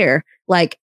 it's there.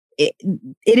 Like it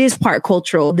is part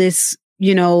cultural. This,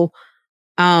 you know,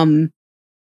 kind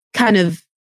of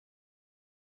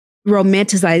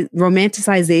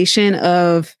romanticization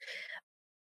of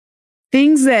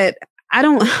things that I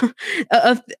don't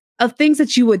of things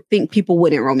that you would think people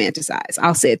wouldn't romanticize.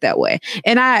 I'll say it that way.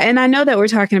 And I know that we're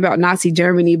talking about Nazi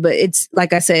Germany, but it's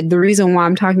like I said, the reason why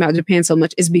I'm talking about Japan so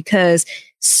much is because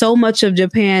so much of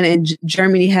Japan and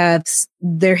Germany have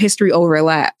their history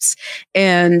overlaps,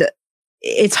 and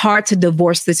it's hard to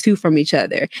divorce the two from each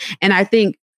other. And I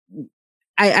think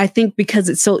because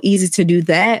it's so easy to do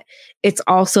that, it's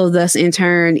also thus in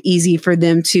turn easy for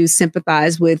them to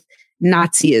sympathize with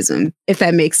Nazism, if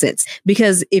that makes sense.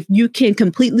 Because if you can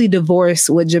completely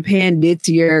divorce what Japan did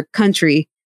to your country,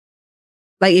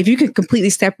 like if you can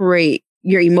completely separate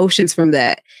your emotions from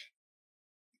that,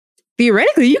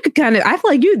 theoretically, you could kind of, I feel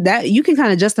like you can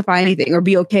kind of justify anything or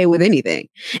be okay with anything.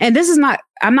 And this is not,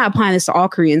 I'm not applying this to all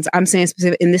Koreans. I'm saying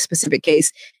in this specific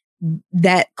case,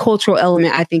 that cultural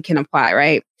element I think can apply,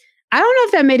 right? I don't know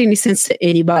if that made any sense to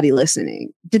anybody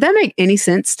listening. Did that make any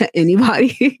sense to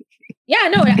anybody?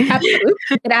 Yeah, no,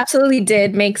 it absolutely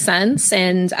did make sense.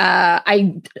 And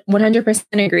I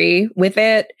 100% agree with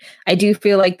it. I do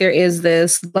feel like there is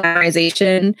this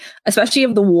glamorization, especially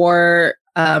of the war,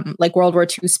 like World War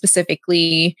II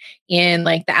specifically, in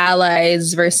like the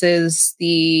Allies versus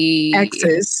the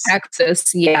Axis,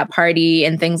 party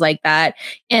and things like that.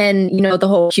 And, you know, the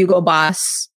whole Hugo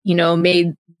Boss, you know,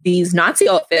 made these Nazi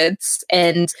outfits,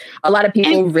 and a lot of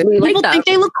people really like them. People think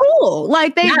they look cool.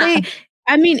 Like they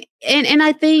I mean, and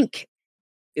I think,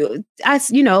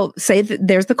 you know, say that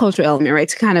there's the cultural element, right?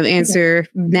 To kind of answer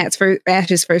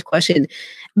Ash's first question.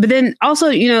 But then also,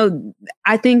 you know,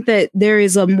 I think that there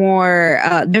is a more,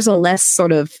 there's a less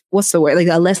sort of, what's the word? Like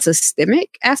a less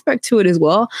systemic aspect to it as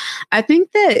well. I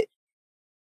think that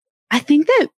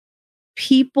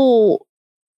people,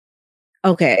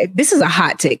 okay, this is a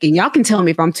hot take, and y'all can tell me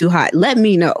if I'm too hot. Let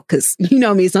me know, because you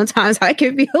know me, sometimes I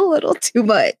can be a little too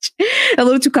much, a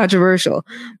little too controversial.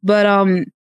 But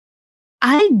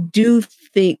I do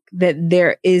think that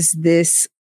there is this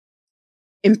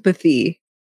empathy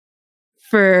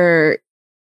for,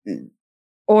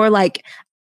 or like,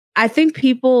 I think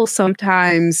people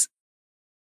sometimes,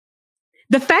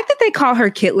 the fact that they call her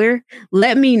Kitler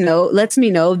lets me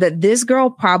know that this girl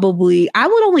probably, I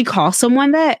would only call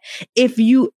someone that if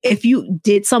you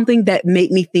did something that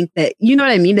made me think that, you know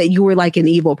what I mean, that you were like an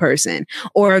evil person,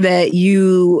 or that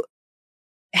you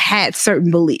had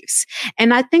certain beliefs.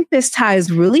 And I think this ties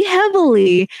really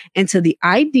heavily into the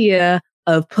idea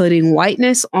of putting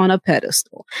whiteness on a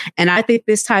pedestal. And I think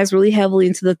this ties really heavily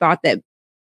into the thought that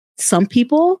some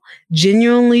people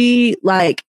genuinely,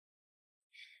 like,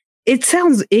 it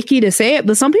sounds icky to say it,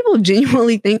 but some people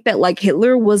genuinely think that like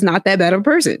Hitler was not that bad of a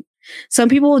person. Some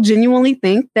people genuinely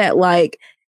think that like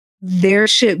there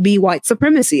should be white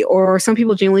supremacy, or some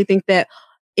people genuinely think that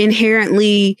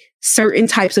inherently certain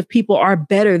types of people are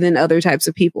better than other types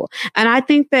of people. And I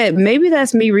think that maybe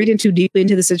that's me reading too deeply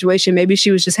into the situation. Maybe she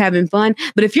was just having fun.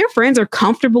 But if your friends are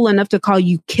comfortable enough to call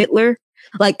you Kitler,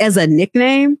 like as a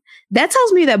nickname, that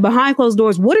tells me that behind closed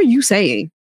doors, what are you saying?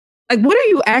 Like, what are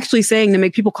you actually saying to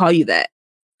make people call you that?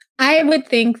 I would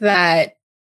think that,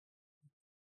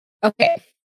 okay,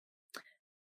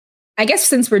 I guess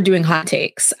since we're doing hot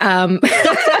takes, I'm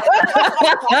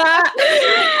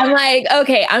like,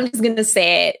 okay, I'm just going to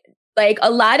say it. Like,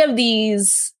 a lot of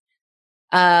these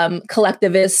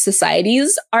collectivist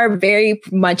societies are very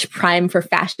much primed for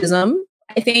fascism,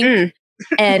 I think.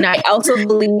 And I also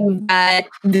believe that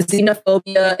the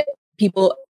xenophobia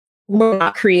people who are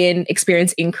not Korean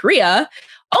experience in Korea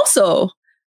also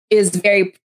is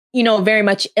very, very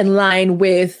much in line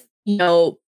with,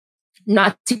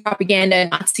 Nazi propaganda,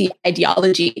 Nazi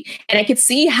ideology. And I could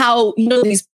see how,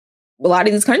 a lot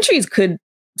of these countries could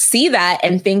see that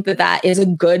and think that that is a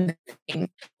good thing.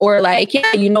 Or like,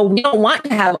 yeah, we don't want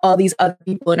to have all these other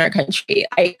people in our country.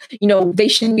 They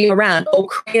shouldn't be around. Oh,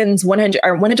 Koreans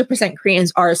 100%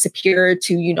 Koreans are superior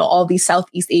to, all these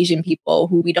Southeast Asian people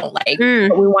who we don't like,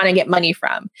 but we want to get money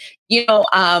from. There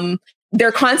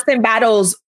are constant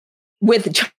battles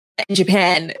with China and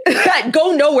Japan that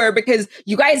go nowhere because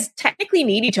you guys technically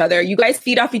need each other. You guys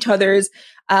feed off each other's,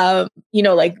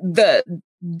 like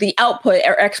the output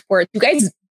or export. You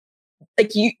guys,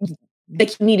 like you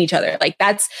need each other. Like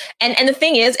that's, and the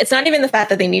thing is, it's not even the fact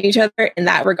that they need each other in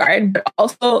that regard, but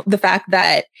also the fact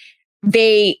that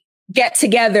they get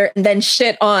together and then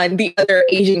shit on the other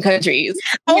Asian countries.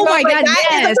 Oh my God, that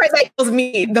yes. is the part that kills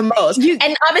me the most.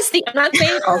 And obviously, I'm not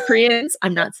saying all Koreans.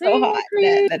 I'm not saying all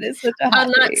Koreans. That is such a hot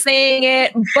I'm not saying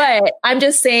it, but I'm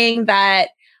just saying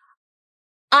that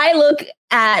I look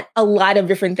at a lot of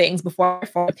different things before I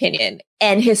form an opinion.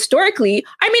 And historically,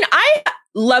 I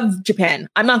love Japan.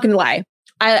 I'm not going to lie.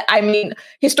 I mean,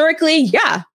 historically,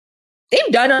 yeah, they've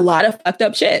done a lot of fucked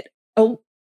up shit. Oh,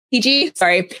 PG,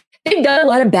 sorry. They've done a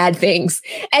lot of bad things.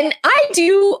 And I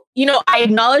do, I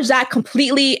acknowledge that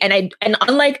completely. And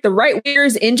unlike the right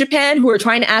wingers in Japan who are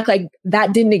trying to act like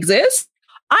that didn't exist,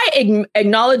 I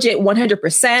acknowledge it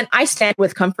 100%. I stand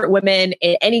with comfort women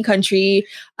in any country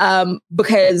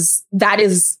because that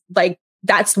is like,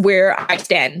 that's where I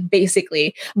stand,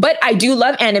 basically. But I do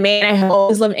love anime, and I have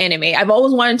always loved anime. I've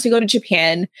always wanted to go to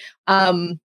Japan.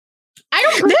 I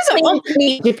don't really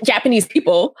Japanese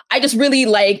people. I just really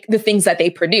like the things that they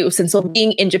produce. And so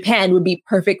being in Japan would be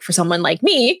perfect for someone like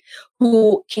me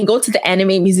who can go to the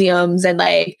anime museums and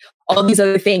like all these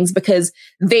other things because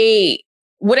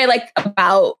what I like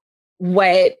about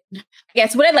what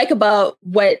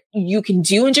you can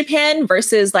do in Japan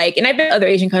versus like, and I've been to other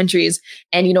Asian countries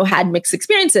and, had mixed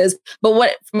experiences,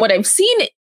 but from what I've seen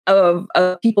of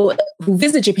people who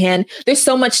visit Japan, there's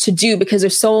so much to do because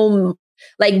there's so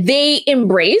like they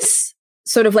embrace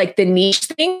sort of like the niche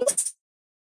things.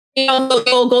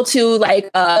 They'll go to like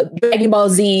a Dragon Ball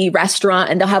Z restaurant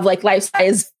and they'll have like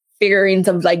life-size figurines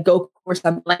of like Goku or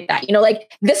something like that.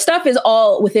 Like this stuff is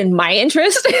all within my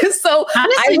interest. So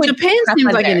honestly, Japan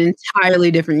seems like an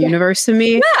entirely different universe to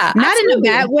me. Yeah, not absolutely. In a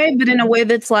bad way, but in a way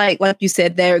that's like you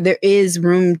said, there is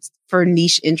room for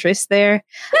niche interest there.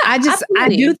 Yeah, I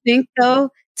do think though,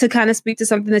 to kind of speak to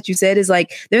something that you said is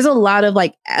like, there's a lot of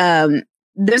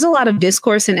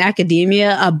discourse in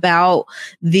academia about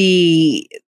the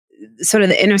sort of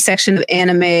the intersection of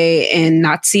anime and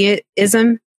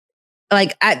Nazism.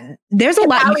 Like, there's a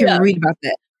lot you can read about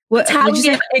that.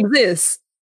 Italia exists.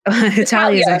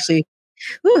 Italia is actually,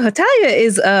 Italia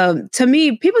is, to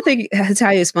me, people think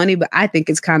Italia is funny, but I think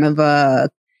it's kind of, I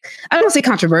don't say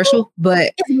controversial,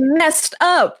 but it's messed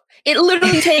up. It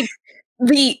literally takes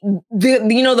the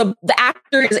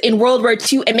actors in World War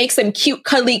II and makes them cute,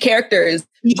 cuddly characters.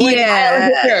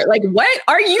 Yeah. Like, what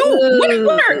are you? What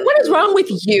is wrong with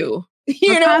you?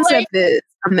 The concept is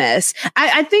a mess.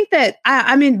 I think that,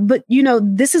 I mean, but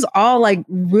this is all like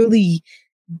really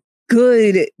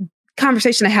good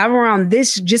conversation to have around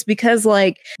this just because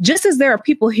like, just as there are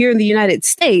people here in the United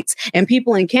States and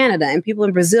people in Canada and people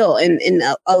in Brazil and in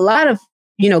a lot of,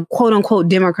 quote unquote,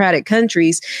 democratic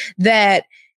countries that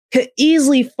could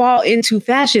easily fall into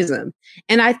fascism.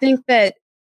 And I think that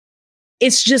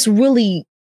it's just really,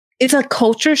 it's a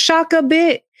culture shock a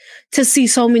bit to see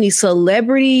so many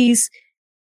celebrities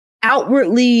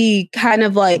outwardly kind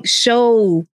of like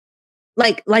show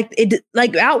like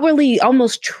outwardly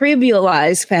almost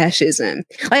trivialize fascism.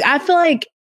 Like I feel like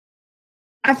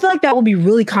that would be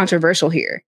really controversial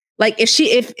here. Like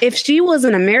if she was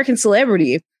an American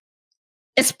celebrity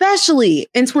especially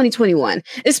in 2021,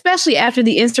 especially after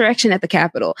the insurrection at the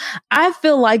Capitol. I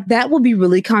feel like that will be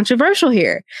really controversial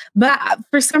here. But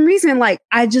for some reason, like,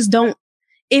 I just don't,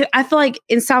 I feel like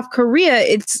in South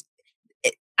Korea,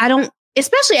 I don't,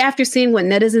 especially after seeing what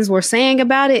netizens were saying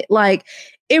about it, like,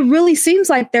 it really seems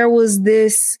like there was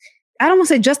this, I don't want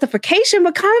to say justification,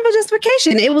 but kind of a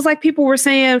justification. It was like people were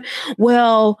saying,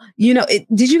 well, you know,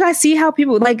 did you guys see how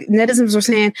people, like, netizens were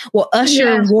saying, well,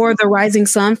 Usher wore the Rising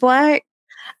Sun flag?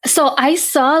 So I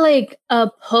saw like a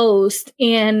post,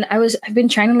 and I've been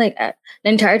trying to like the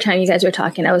entire time you guys were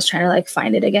talking, I was trying to like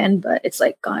find it again, but it's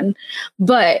like gone.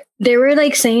 But they were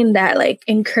like saying that like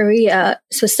in Korea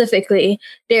specifically,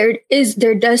 there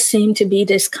does seem to be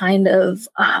this kind of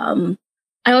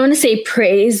I don't want to say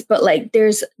praise, but like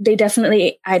they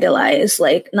definitely idolize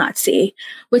like Nazi,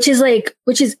 which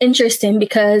is interesting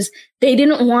because they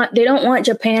don't want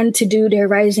Japan to do their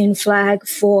rising flag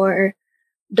for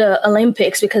the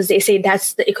Olympics because they say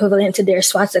that's the equivalent to their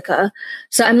swastika.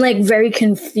 So I'm like very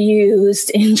confused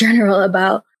in general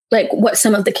about like what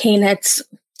some of the KNET's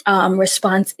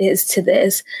response is to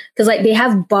this. Because like they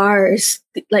have bars,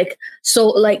 like so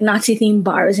like Nazi themed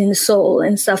bars in Seoul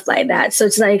and stuff like that. So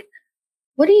it's like,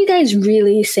 what are you guys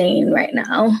really saying right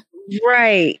now?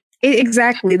 Right.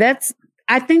 Exactly.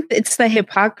 I think it's the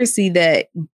hypocrisy that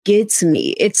gets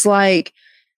me. It's like,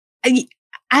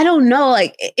 I don't know,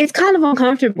 like, it's kind of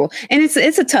uncomfortable. And it's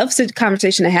a tough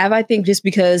conversation to have, I think, just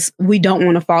because we don't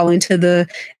want to fall into the,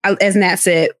 as Nat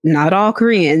said, not all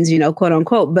Koreans, you know, quote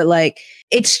unquote, but like,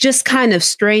 it's just kind of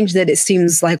strange that it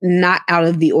seems like not out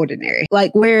of the ordinary.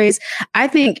 Like, whereas I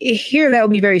think here that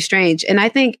would be very strange. And I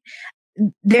think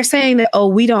they're saying that, oh,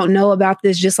 we don't know about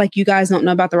this, just like you guys don't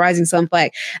know about the Rising Sun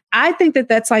flag. I think that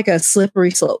that's like a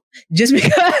slippery slope, just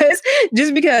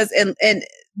because, and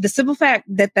the simple fact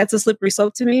that that's a slippery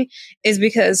slope to me is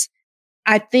because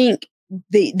I think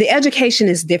the education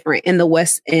is different in the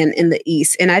West and in the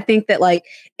East. And I think that like,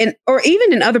 or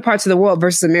even in other parts of the world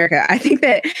versus America, I think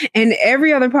that in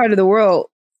every other part of the world,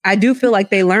 I do feel like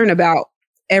they learn about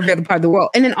every other part of the world.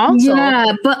 And then also,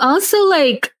 yeah, but also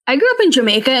like I grew up in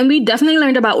Jamaica and we definitely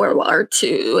learned about World War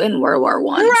II and World War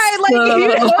I. Right. Like, so. You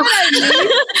know what I mean?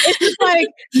 It's just like,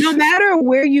 no matter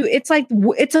where it's like,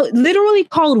 it's literally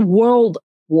called World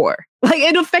War. Like,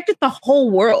 it affected the whole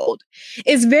world.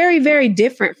 It's very, very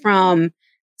different from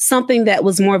something that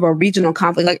was more of a regional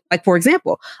conflict. Like for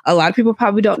example, a lot of people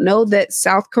probably don't know that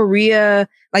South Korea,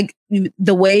 like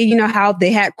the way, you know, how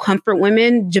they had comfort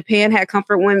women, Japan had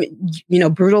comfort women, you know,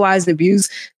 brutalized and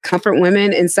abused comfort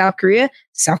women in South Korea.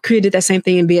 South Korea did that same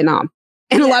thing in Vietnam.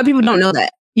 And a lot of people don't know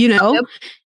that, you know. Yep.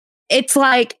 It's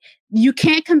like, you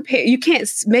can't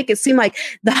make it seem like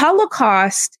the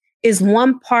Holocaust is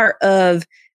one part of,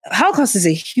 Holocaust is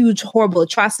a huge, horrible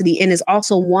atrocity and is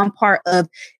also one part of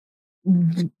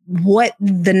what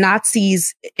the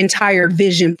Nazis' entire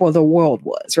vision for the world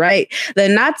was, right? The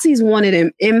Nazis wanted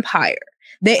an empire.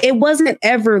 It wasn't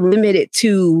ever limited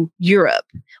to Europe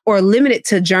or limited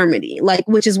to Germany, like,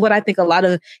 which is what I think a lot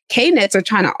of KNETs are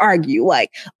trying to argue.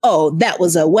 Like, oh, that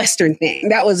was a Western thing.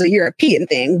 That was a European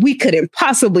thing. We couldn't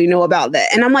possibly know about that.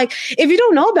 And I'm like, if you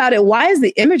don't know about it, why is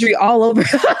the imagery all over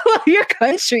your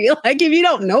country? Like, if you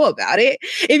don't know about it,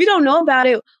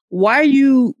 why are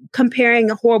you comparing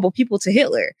horrible people to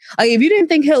Hitler? Like, if you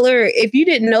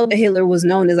didn't know that Hitler was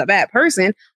known as a bad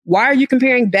person, why are you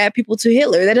comparing bad people to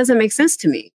Hitler? That doesn't make sense to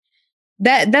me.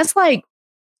 That's like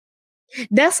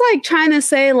trying to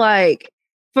say, like,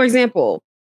 for example,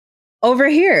 over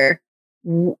here,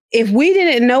 if we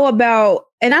didn't know about,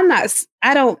 and I'm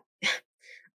trying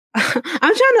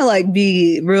to like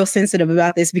be real sensitive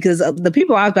about this because the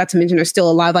people I was about to mention are still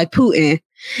alive, like Putin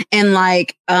and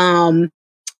like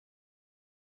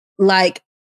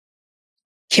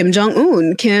Kim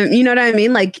Jong-un, you know what I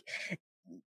mean? Like,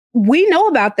 we know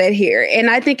about that here. And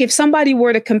I think if somebody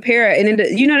were to compare it,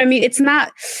 and you know what I mean? It's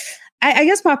not, I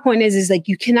guess my point is like,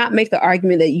 you cannot make the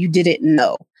argument that you didn't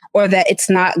know or that it's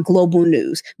not global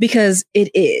news, because it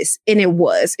is. And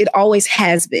it always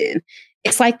has been.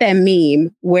 It's like that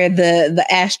meme where the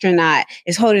astronaut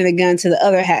is holding the gun to the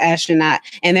other astronaut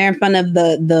and they're in front of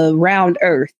the round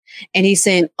Earth. And he's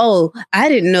saying, oh, I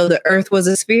didn't know the Earth was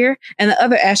a sphere. And the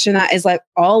other astronaut is like,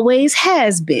 always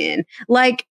has been.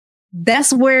 Like,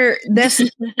 that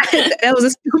was a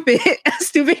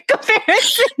stupid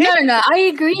comparison. No, I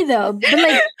agree though. But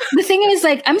like, the thing is,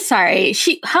 like, I'm sorry.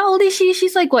 How old is she?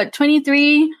 She's like, what,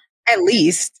 23? At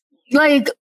least. Like,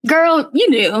 girl, you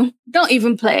knew. Don't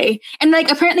even play. And like,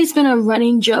 apparently it's been a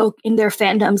running joke in their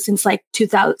fandom since like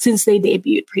 2000, since they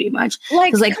debuted, pretty much.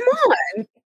 Like, come on.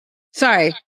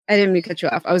 Sorry, I didn't mean to cut you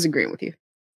off. I was agreeing with you.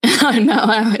 Oh no,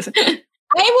 I was.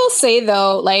 I will say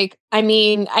though, like, I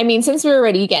mean, since we're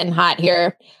already getting hot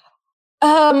here,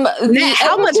 how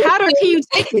much hotter can you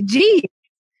take it? Gee.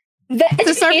 The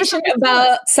education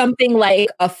about something like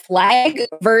a flag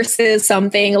versus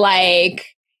something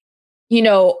like, you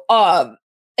know, an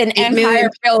empire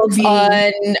built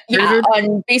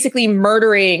on basically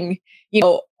murdering, you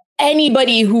know,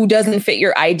 anybody who doesn't fit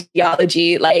your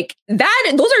ideology, like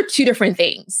that, those are two different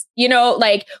things, you know,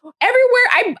 like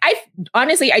everywhere. I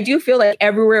honestly, I do feel like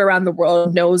everywhere around the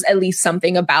world knows at least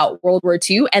something about World War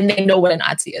II, and they know what a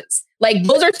Nazi is. Like,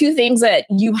 those are two things that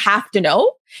you have to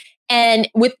know. And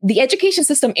with the education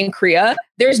system in Korea,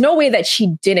 there's no way that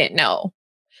she didn't know.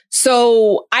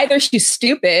 So either she's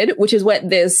stupid, which is what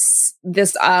this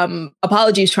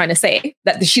apology is trying to say,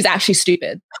 that she's actually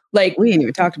stupid. Like, we ain't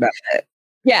even talked about that.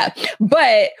 Yeah,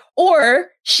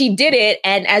 or she did it,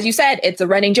 and as you said, it's a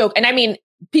running joke. And I mean,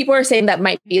 people are saying that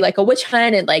might be like a witch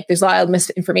hunt, and like there's a lot of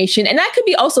misinformation, and that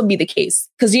could also be the case,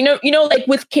 because you know, like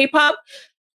with K-pop,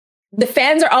 the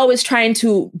fans are always trying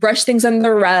to brush things under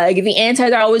the rug. The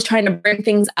antis are always trying to bring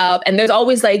things up. And there's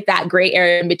always like that gray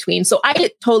area in between. So I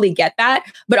totally get that.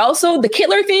 But also the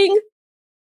Kitler thing,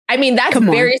 I mean, that's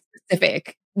very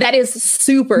specific. That is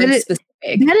super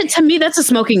specific. To me, that's a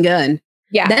smoking gun.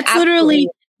 Yeah. That's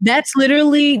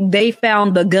literally, they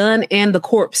found the gun and the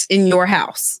corpse in your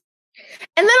house.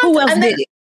 And then who else did it?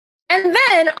 And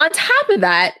then on top of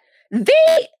that,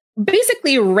 they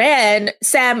basically ran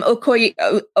Sam Okoye,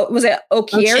 was it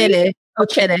Okieri?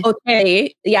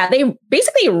 Okay. Yeah, they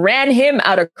basically ran him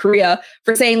out of Korea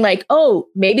for saying like, oh,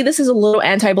 maybe this is a little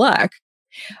anti-Black.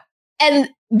 And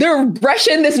they're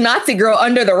brushing this Nazi girl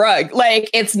under the rug. Like,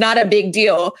 it's not a big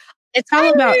deal. It's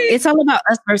all about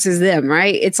us versus them,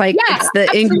 right? It's like, it's the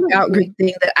in-group, out-group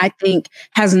thing that I think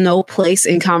has no place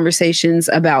in conversations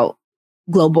about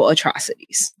global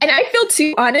atrocities. And I feel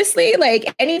too, honestly,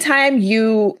 like anytime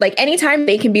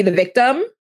they can be the victim,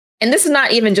 and this is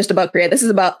not even just about Korea, this is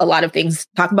about a lot of things,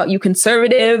 talking about you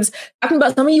conservatives, talking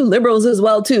about some of you liberals as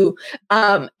well too.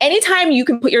 Anytime you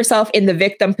can put yourself in the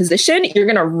victim position, you're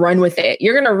going to run with it.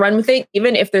 You're going to run with it,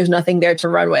 even if there's nothing there to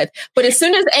run with. But as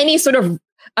soon as any sort of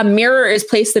a mirror is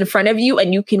placed in front of you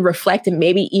and you can reflect and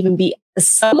maybe even be a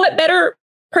somewhat better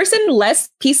person, less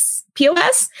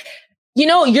POS, you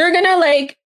know, you're going to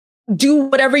like do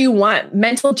whatever you want,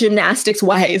 mental gymnastics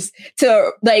wise,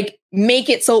 to like make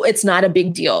it so it's not a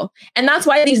big deal. And that's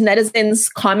why these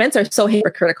netizens' comments are so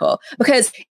hypocritical,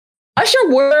 because Usher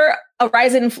wore a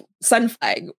rising sun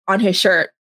flag on his shirt.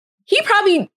 He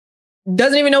probably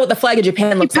doesn't even know what the flag of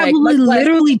Japan looks like. He probably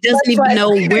literally doesn't even know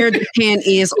where Japan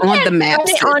is on the map.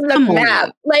 On the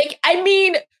map. Like, I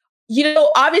mean, you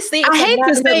know, obviously, I hate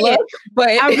to say it, but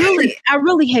I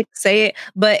really hate to say it,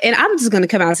 and I'm just going to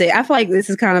come out and say it. I feel like this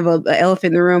is kind of an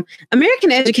elephant in the room.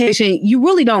 American education, you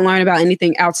really don't learn about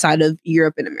anything outside of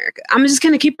Europe and America. I'm just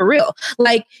going to keep it real.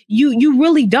 Like, you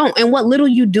really don't. And what little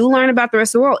you do learn about the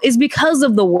rest of the world is because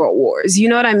of the world wars. You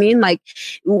know what I mean? Like,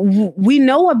 we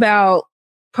know about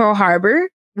Pearl Harbor.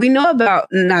 We know about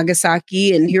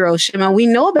Nagasaki and Hiroshima. We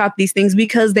know about these things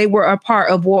because they were a part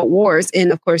of world wars, and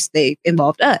of course, they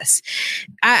involved us.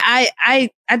 I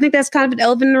think that's kind of an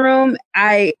elephant in the room.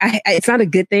 It's not a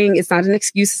good thing. It's not an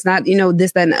excuse. It's not, you know,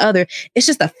 this, that, and the other. It's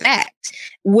just a fact.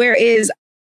 Whereas,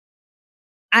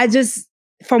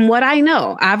 from what I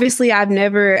know, obviously, I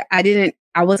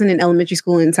wasn't in elementary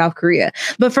school in South Korea,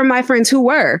 but from my friends who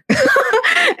were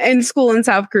in school in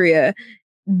South Korea,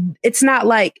 it's not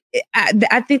like,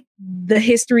 I think the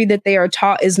history that they are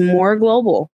taught is more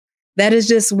global. That is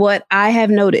just what I have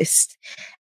noticed.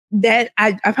 That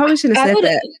I probably shouldn't have said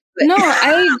that. No,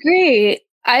 I agree.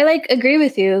 I agree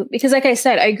with you, because like I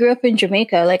said, I grew up in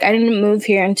Jamaica. Like, I didn't move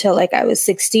here until like I was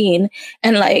 16.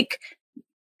 And like,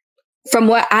 from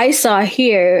what I saw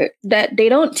here, that they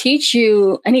don't teach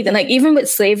you anything. Like, even with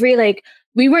slavery, like,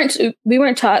 we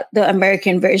weren't taught the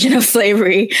American version of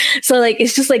slavery. So like,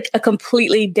 it's just like a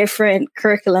completely different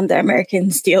curriculum that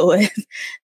Americans deal with.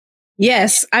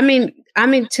 Yes. I mean,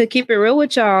 to keep it real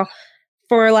with y'all,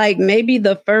 for like maybe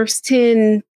the first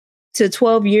 10 to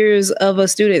 12 years of a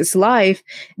student's life,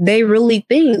 they really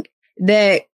think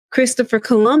that Christopher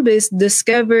Columbus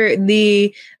discovered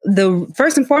the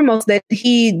first and foremost, that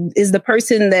he is the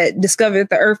person that discovered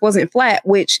the earth wasn't flat,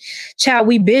 which, child,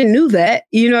 we been knew that,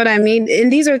 you know what I mean? And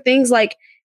these are things like,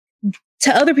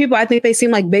 to other people, I think they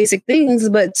seem like basic things,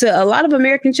 but to a lot of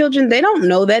American children, they don't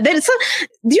know that.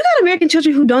 You got American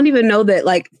children who don't even know that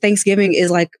like Thanksgiving is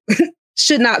like,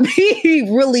 should not be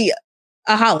really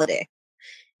a holiday.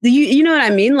 You know what I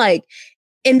mean? Like,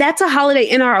 and that's a holiday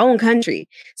in our own country.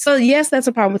 So yes, that's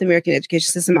a problem with the American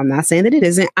education system. I'm not saying that it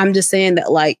isn't. I'm just saying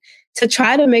that like to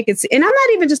try to make it, and I'm not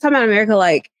even just talking about America,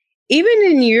 like even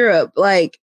in Europe,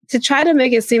 like to try to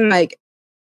make it seem like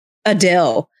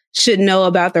Adele should know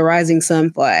about the rising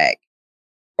sun flag.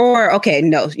 Or, okay,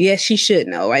 no, yes, she should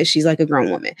know, right? She's like a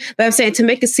grown woman. But I'm saying to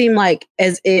make it seem like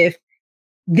as if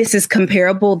this is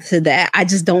comparable to that, I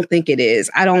just don't think it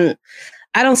is. I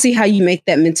don't see how you make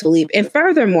that mental leap. And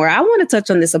furthermore, I want to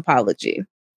touch on this apology,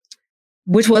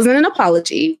 which wasn't an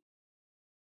apology,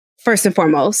 first and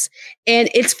foremost. And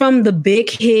it's from the big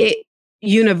hit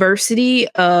university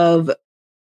of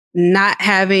not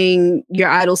having your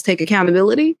idols take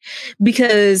accountability,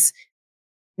 because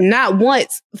not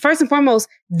once, first and foremost,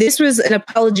 this was an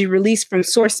apology released from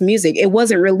Source Music. It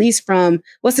wasn't released from,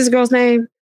 what's this girl's name?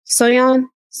 Soyeon?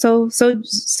 So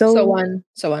on.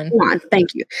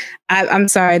 Thank you. I'm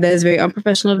sorry. That is very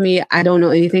unprofessional of me. I don't know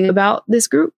anything about this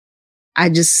group.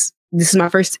 This is my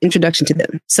first introduction to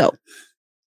them. So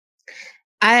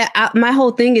my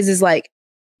whole thing is like,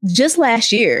 just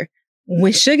last year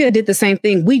when Suga did the same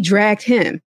thing, we dragged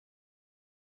him.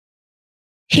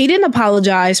 He didn't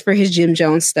apologize for his Jim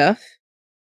Jones stuff.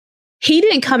 He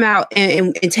didn't come out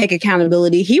and take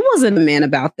accountability. He wasn't a man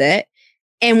about that.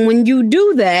 And when you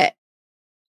do that,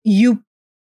 you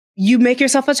make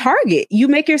yourself a target. You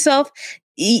make yourself,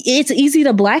 it's easy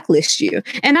to blacklist you.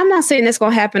 And I'm not saying that's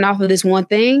going to happen off of this one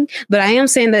thing, but I am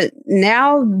saying that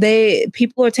now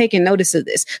people are taking notice of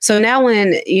this. So now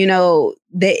when,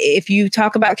 if you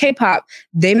talk about K-pop,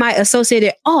 they might associate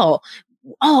it,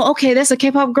 okay, that's a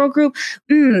K-pop girl group.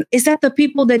 Is that the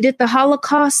people that did the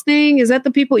Holocaust thing? Is that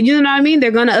the people, you know what I mean?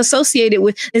 They're going to associate it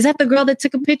with, is that the girl that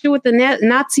took a picture with the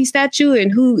Nazi statue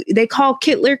and who they call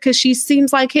Kitler because she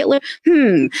seems like Hitler?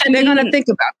 They're going to think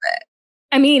about that.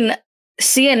 I mean,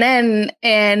 CNN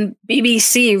and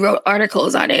BBC wrote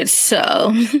articles on it,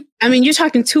 so. I mean, you're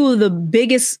talking two of the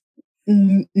biggest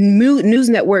news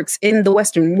networks in the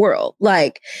Western world.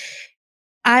 Like,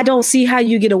 I don't see how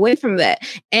you get away from that.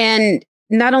 And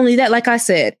not only that, like I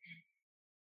said,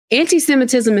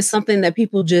 anti-Semitism is something that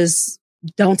people just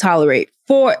don't tolerate,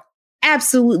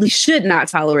 absolutely should not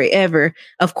tolerate ever,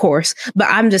 of course. But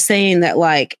I'm just saying that,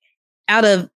 like, out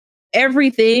of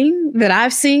everything that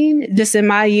I've seen just in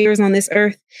my years on this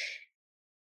earth,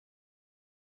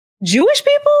 Jewish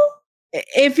people,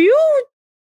 if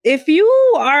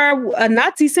you are a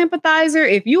Nazi sympathizer,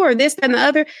 if you are this and the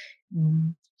other,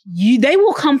 they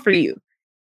will come for you.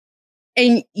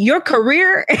 And your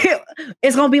career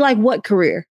is going to be like, what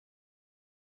career?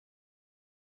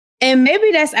 And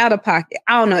maybe that's out of pocket.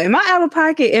 I don't know. Am I out of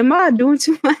pocket? Am I doing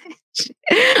too much?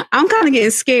 I'm kind of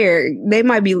getting scared. The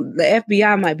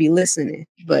FBI might be listening,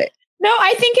 but. No,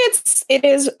 I think it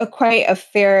is quite a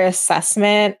fair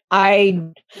assessment. I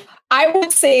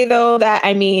would say, though, that,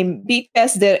 I mean,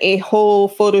 BTS did a whole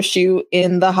photo shoot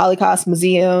in the Holocaust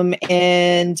Museum,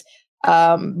 and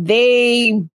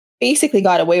they basically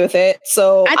got away with it.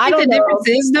 So I think the difference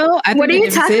is, though. What are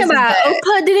you talking about?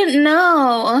 Opa didn't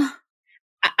know.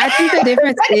 I think the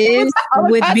difference is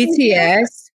with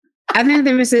BTS. I think the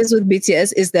difference is with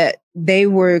BTS is that they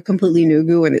were completely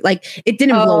new and like it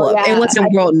didn't blow up. Yeah. It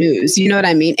wasn't world news. You know what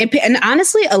I mean? And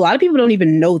honestly, a lot of people don't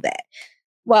even know that.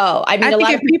 Well, I mean, I think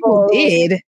if people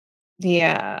did,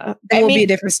 yeah, it would be a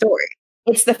different story.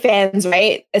 It's the fans,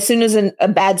 right? As soon as a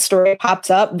bad story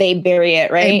pops up, they bury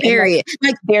it, right? They bury it.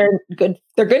 Like they're good.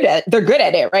 They're good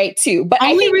at it, right? Too. But the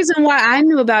only reason why I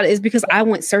knew about it is because I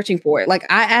went searching for it. Like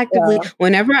I actively,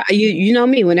 whenever you know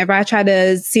me, whenever I try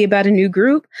to see about a new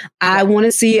group, I want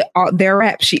to see their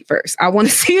rap sheet first. I want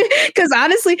to see it because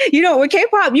honestly, with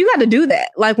K-pop, you got to do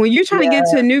that. Like when you're trying to get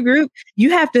to a new group,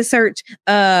 you have to search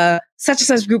such and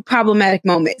such group problematic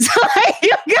moments.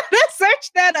 You gotta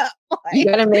search that up. You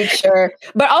gotta make sure.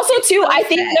 But also too, I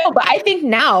think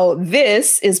now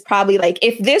this is probably like,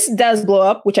 if this does blow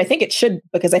up, which I think it should,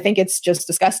 because I think it's just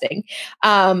disgusting.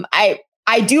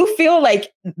 I do feel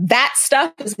like that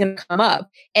stuff is going to come up,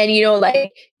 and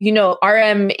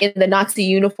RM in the Nazi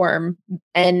uniform,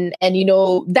 and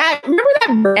remember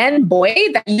that brand boy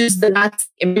that used the Nazi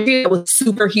imagery that was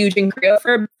super huge in Korea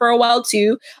for a while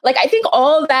too. Like I think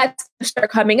all that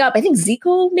start coming up. I think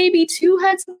Zico maybe too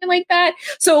had something like that.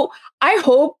 So I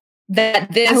hope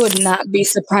that this. I would not be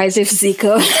surprised if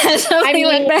Zico has something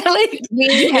like that. Like,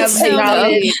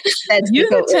 you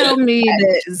could tell me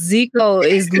that Zico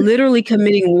is literally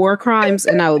committing war crimes,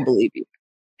 and I would believe you.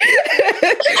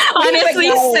 Honestly,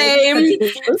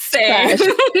 same.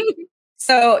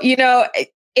 So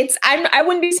I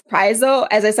wouldn't be surprised though.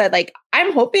 As I said, like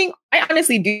I'm hoping. I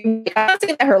honestly do. I'm not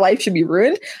saying that her life should be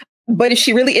ruined, but if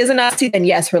she really is a Nazi, then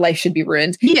yes, her life should be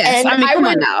ruined. Yes, and come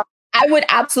on now. I would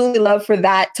absolutely love for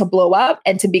that to blow up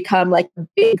and to become like a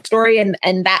big story,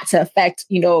 and that to affect,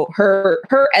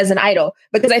 her as an idol.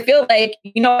 Because I feel like,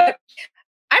 what?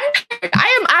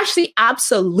 I am actually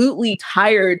absolutely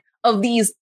tired of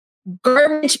these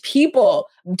garbage people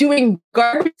doing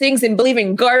garbage things and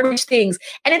believing garbage things.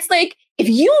 And it's like, if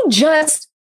you just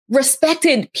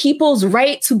respected people's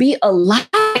right to be alive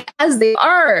as they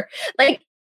are, like,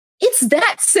 it's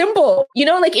that simple,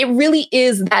 like it really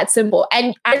is that simple.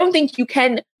 And I don't think you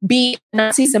can be a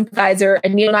Nazi sympathizer, a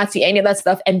neo-Nazi, any of that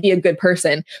stuff, and be a good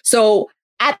person. So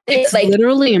it's like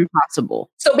literally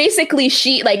impossible. So basically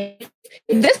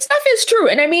this stuff is true.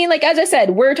 And I mean, like, as I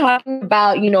said, we're talking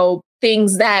about,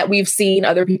 things that we've seen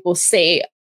other people say.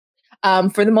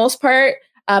 For the most part,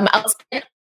 and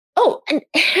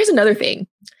here's another thing.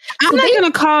 I'm not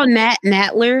going to call Nat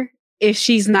Natler if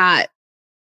she's not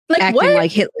acting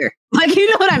like Hitler. Like, you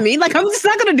know what I mean? Like, I'm just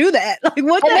not going to do that. Like,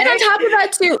 what? And then on top of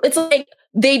that too, it's like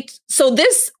so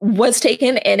this was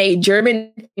taken in a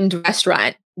German themed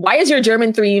restaurant. Why is your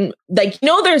German theme like,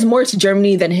 there's more to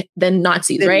Germany than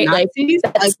Nazis, right? Nazis?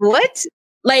 Like what?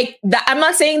 Like that, I'm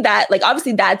not saying that, like,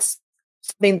 obviously that's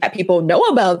something that people know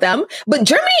about them, but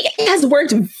Germany has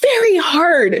worked very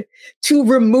hard to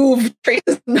remove traces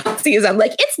of Nazism.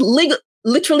 Like, it's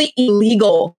literally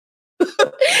illegal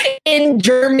in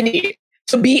Germany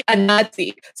to be a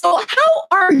Nazi. So how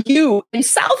are you in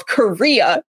South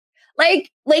Korea?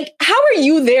 Like, how are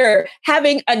you there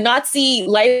having a Nazi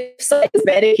life-size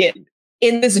mannequin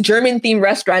in this German-themed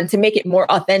restaurant to make it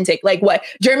more authentic? Like, what?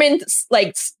 German,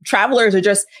 like, travelers are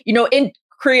just, in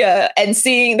Korea and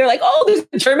seeing, they're like, oh, there's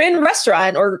a German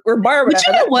restaurant or bar. But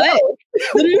you know what?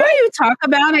 The more you talk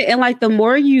about it and, like, the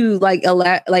more you, like,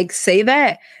 say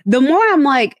that, the more I'm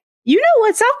like, you know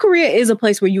what? South Korea is a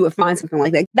place where you would find something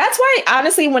like that. That's why,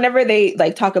 honestly, whenever they,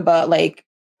 like, talk about, like,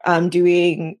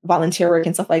 doing volunteer work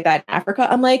and stuff like that in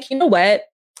Africa, I'm like, you know what?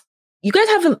 You guys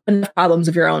have enough problems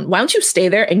of your own. Why don't you stay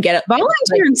there and get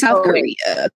volunteer in South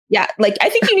Korea? Yeah, like, I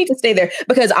think you need to stay there,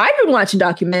 because I've been watching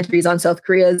documentaries on South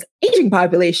Korea's aging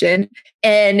population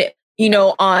and,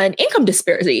 on income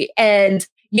disparity and,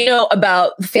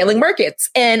 about failing markets.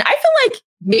 And I feel like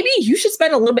maybe you should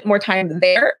spend a little bit more time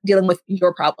there dealing with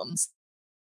your problems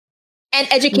and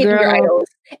educating your idols.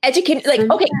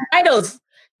 Okay, idols,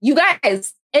 you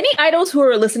guys, any idols who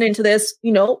are listening to this,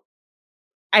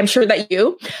 I'm sure that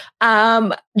you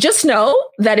just know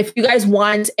that if you guys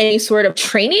want any sort of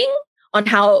training on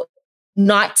how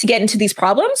not to get into these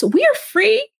problems, we are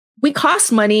free. We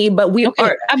cost money, but we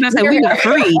are. I'm not saying we're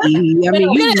free. I mean, I'm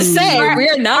going to say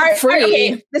we're not free.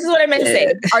 Okay, this is what I meant to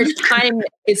say. Our time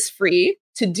is free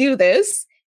to do this,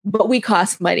 but we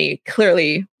cost money,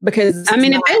 clearly, because I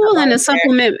mean, if they're willing to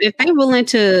supplement, if they're willing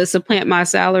to supplant my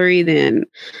salary, then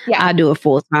I do it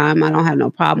full time. I don't have no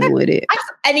problem with it.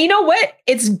 And you know what?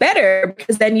 It's better,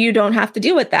 because then you don't have to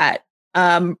deal with that.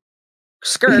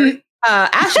 Skirt.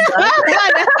 Ash.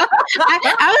 I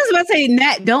was about to say,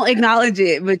 Nat, don't acknowledge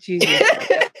it, but you.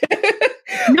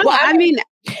 No, well, I mean,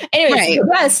 anyways, right.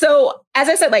 Yeah. So as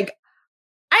I said, like,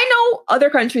 I know other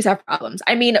countries have problems.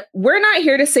 I mean, we're not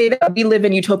here to say that we live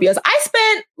in utopias. I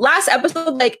spent last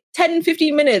episode like 10,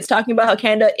 15 minutes talking about how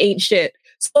Canada ain't shit.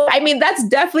 So, I mean, that's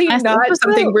definitely not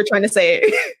something we're trying to say.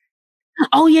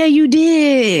 Oh, yeah, you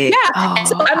did. Yeah. Oh,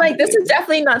 so I'm like, this is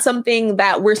definitely not something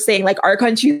that we're saying like our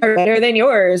countries are better than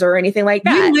yours or anything like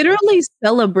that. We literally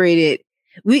celebrated.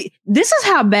 This is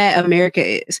how bad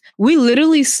America is. We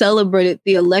literally celebrated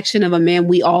the election of a man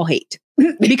we all hate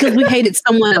because we hated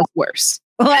someone else worse.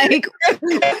 Like,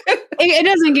 it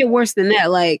doesn't get worse than that.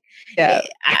 Like, yeah.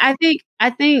 I think,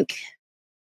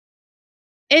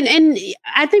 and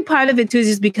I think part of it too is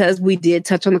just because we did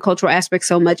touch on the cultural aspect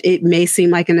so much, it may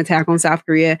seem like an attack on South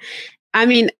Korea. I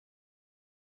mean,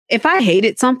 if I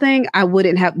hated something, I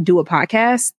wouldn't have do a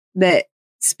podcast that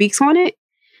speaks on it.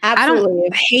 Absolutely. I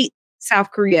don't hate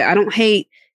South Korea. I don't hate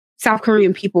South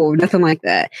Korean people or nothing like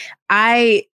that.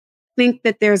 I think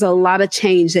that there's a lot of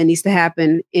change that needs to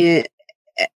happen in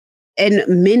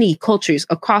many cultures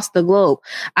across the globe.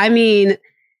 I mean,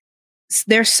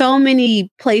 there's so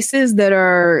many places that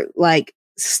are like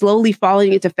slowly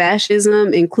falling into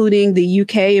fascism, including the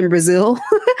UK and Brazil.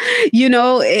 You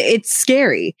know, it's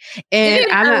scary.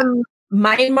 And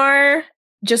Myanmar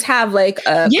just have like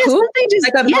a coup,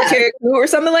 like a military coup or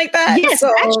something like that. Yes,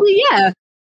 so. Actually,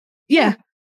 yeah.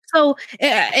 So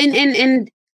and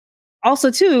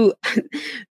also too,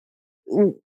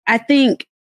 I think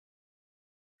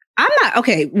I'm not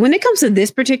okay when it comes to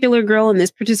this particular girl and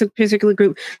this particular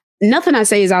group. Nothing I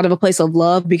say is out of a place of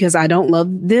love because I don't love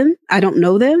them. I don't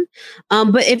know them.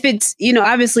 But if it's, you know,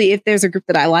 obviously if there's a group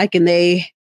that I like and they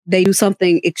they do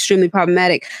something extremely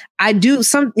problematic,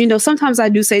 sometimes I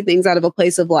do say things out of a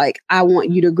place of like, I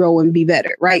want you to grow and be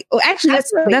better, right? Well, actually,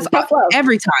 that's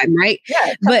every time, right?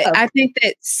 Yeah, but I think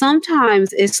that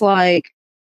sometimes it's like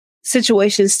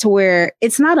situations to where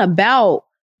it's not about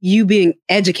you being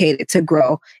educated to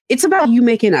grow. It's about you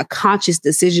making a conscious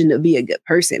decision to be a good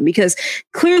person, because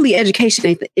clearly education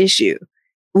ain't the issue.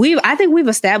 I think we've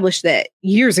established that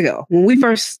years ago when we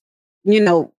first, me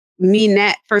and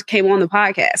Nat first came on the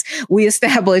podcast. We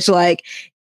established like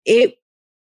it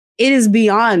is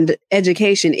beyond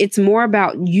education. It's more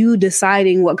about you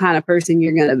deciding what kind of person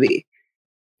you're going to be.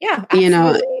 Yeah,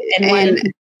 absolutely.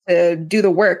 And to do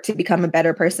the work to become a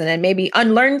better person, and maybe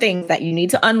unlearn things that you need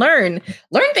to unlearn,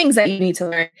 learn things that you need to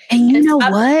learn. And you know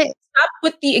what? Stop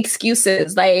with the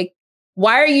excuses. Like,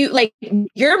 why are you like,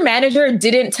 your manager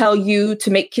didn't tell you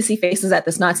to make kissy faces at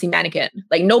this Nazi mannequin.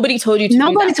 Like, nobody told you to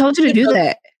do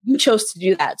that. You chose to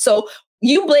do that. So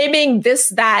you blaming this,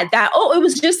 that, oh, it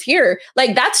was just here.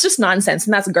 Like, that's just nonsense.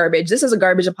 And that's garbage. This is a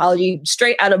garbage apology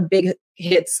straight out of Big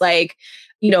Hits, like,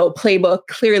 playbook,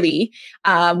 clearly,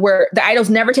 where the idols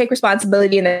never take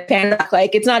responsibility and the fans act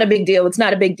like it's not a big deal. It's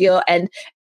not a big deal. And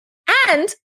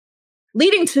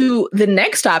leading to the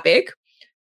next topic,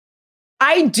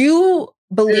 I do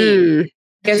believe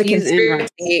there's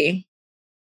a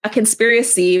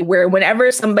conspiracy where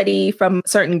whenever somebody from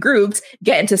certain groups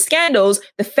get into scandals,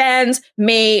 the fans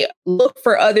may look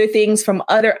for other things from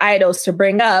other idols to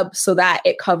bring up so that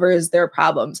it covers their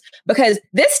problems. Because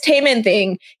this Taemin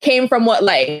thing came from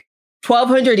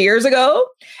 1,200 years ago.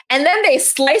 And then they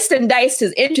sliced and diced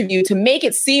his interview to make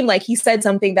it seem like he said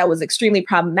something that was extremely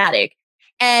problematic.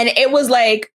 And it was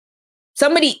like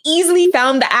somebody easily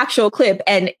found the actual clip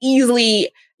and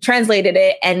easily translated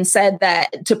it and said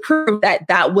that to prove that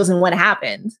that wasn't what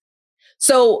happened.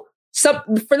 So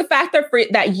for the fact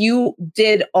that you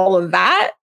did all of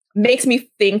that makes me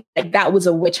think like that was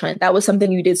a witch hunt. That was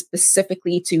something you did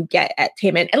specifically to get at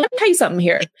Taemin. And let me tell you something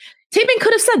here. Taemin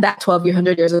could have said that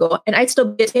 1,200 years ago, and I'd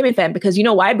still be a Taemin fan, because you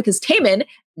know why? Because Taemin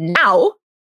now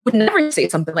would never say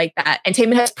something like that. And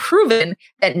Taemin has proven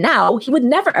that now he would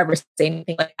never, ever say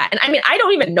anything like that. And I mean, I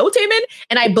don't even know Taemin,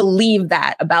 and I believe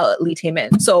that about Lee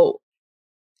Taemin. So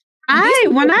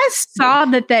when I saw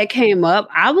that came up,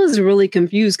 I was really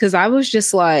confused, because I was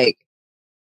just like,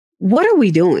 what are we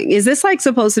doing? Is this like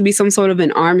supposed to be some sort of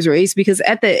an arms race? Because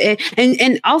at the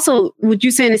and also, what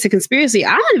you saying it's a conspiracy,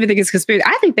 I don't even think it's a conspiracy.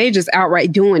 I think they just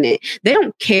outright doing it. They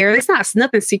don't care. It's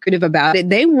nothing secretive about it.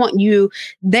 They want you.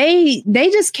 They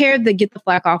just care to get the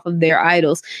flack off of their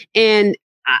idols. And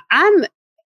I'm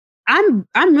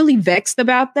really vexed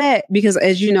about that, because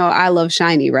as you know, I love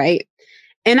Shiny, right?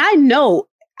 And I know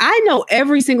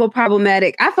every single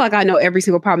problematic. I feel like I know every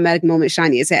single problematic moment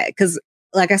Shiny has had, because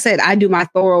like I said, I do my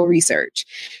thorough research.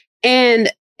 And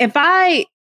if I'm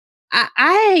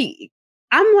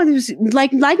one of those,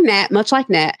 like Nat, much like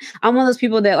Nat, I'm one of those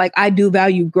people that like, I do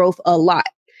value growth a lot.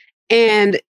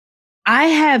 And I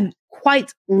have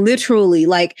quite literally,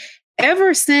 like,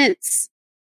 ever since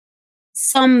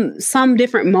some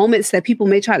different moments that people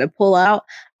may try to pull out,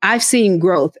 I've seen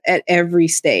growth at every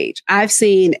stage. I've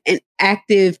seen an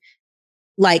actively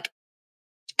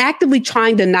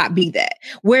trying to not be that.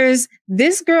 Whereas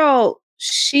this girl,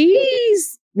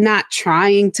 she's not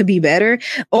trying to be better.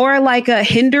 Or like a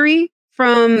Hendery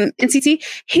from NCT,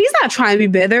 he's not trying to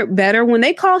be better. When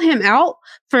they called him out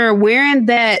for wearing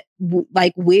that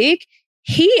like wig,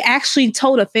 he actually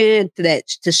told a fan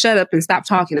to shut up and stop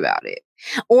talking about it.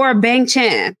 Or Bang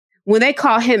Chan, when they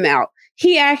call him out,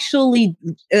 he actually,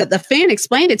 the fan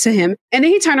explained it to him, and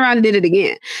then he turned around and did it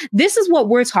again. This is what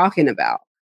we're talking about.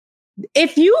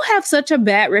 If you have such a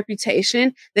bad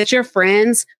reputation that your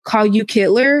friends call you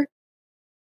Kitler,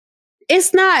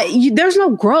 it's not, there's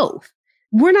no growth.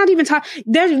 We're not even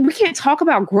talking, we can't talk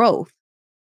about growth.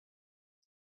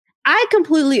 I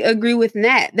completely agree with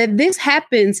Nat that this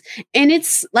happens, and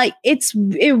it's like, it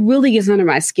really gets under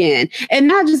my skin. And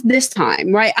not just this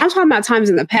time, right? I'm talking about times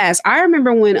in the past. I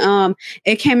remember when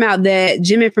it came out that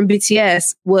Jimin from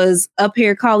BTS was up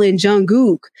here calling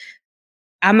Jungkook,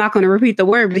 I'm not going to repeat the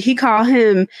word, but he called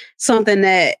him something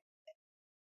that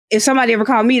if somebody ever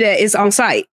called me that, it's on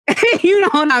site. You know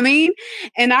what I mean?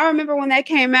 And I remember when that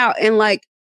came out, and like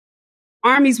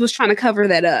Armies was trying to cover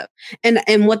that up.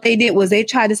 And what they did was they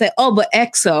tried to say, oh, but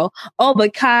EXO, oh,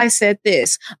 but Kai said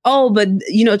this, oh, but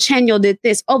Chanyeol did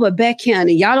this, oh, but Baekhyun,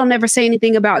 and y'all don't ever say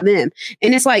anything about them.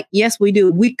 And it's like, yes, we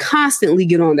do. We constantly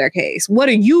get on their case. What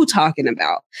are you talking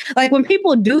about? Like, when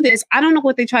people do this, I don't know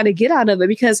what they try to get out of it,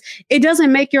 because it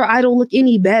doesn't make your idol look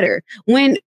any better.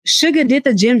 When Suga did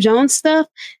the Jim Jones stuff,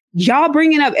 y'all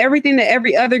bringing up everything that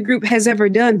every other group has ever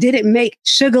done didn't make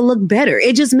Suga look better.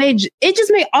 It just made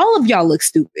all of y'all look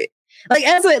stupid. Like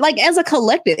as a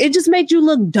collective, it just made you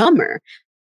look dumber.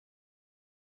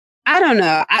 I don't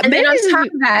know. And then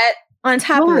on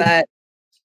top of that,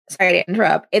 sorry to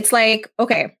interrupt. It's like,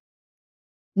 okay,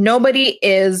 nobody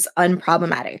is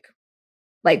unproblematic.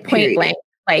 Like point blank.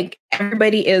 Like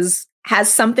everybody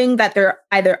has something that they're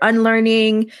either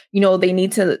unlearning, they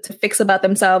need to fix about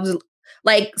themselves.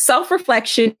 Like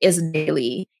self-reflection is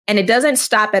daily and it doesn't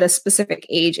stop at a specific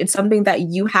age. It's something that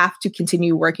you have to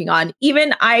continue working on.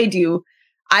 Even I do.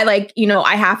 I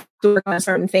I have to work on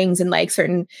certain things and like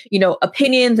certain,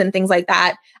 opinions and things like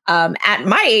that at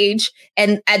my age.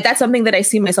 And that's something that I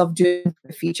see myself doing in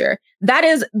the future.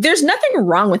 There's nothing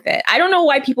wrong with it. I don't know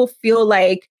why people feel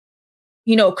like,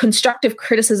 constructive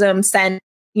criticism sent,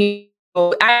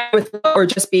 or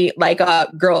just be like,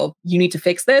 girl, you need to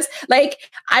fix this. Like,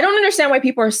 I don't understand why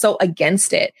people are so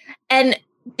against it. And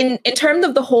in terms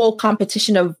of the whole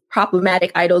competition of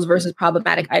problematic idols versus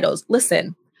problematic idols,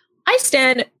 listen, I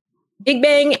stand Big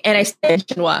Bang and I stand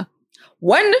Shinhwa.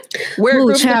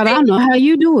 I don't know how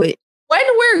you do it. One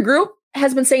weird group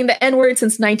has been saying the N-word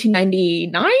since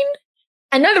 1999.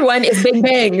 Another one is Big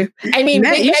Bang. I mean, Big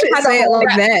Bang has a whole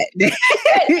that.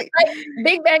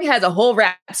 Big Bang has a whole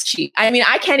rap sheet. I mean,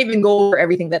 I can't even go over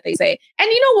everything that they say. And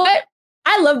you know what?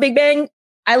 I love Big Bang.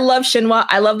 I love Shinhwa.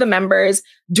 I love the members.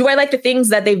 Do I like the things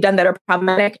that they've done that are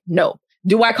problematic? No.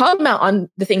 Do I call them out on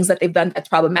the things that they've done that's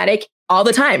problematic? All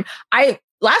the time.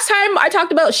 Last time I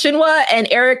talked about Shinhwa and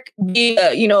Eric being,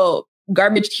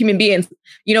 garbage human beings,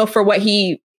 for what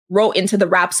he wrote into the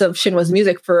raps of Shinhwa's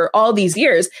music for all these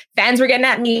years. Fans were getting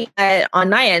at me on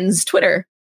Nyan's Twitter.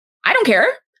 I don't care.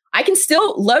 I can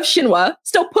still love Shinhwa,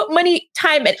 still put money,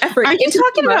 time, and effort. Are you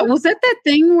talking about? Was that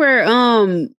thing where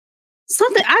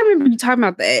something? I remember you talking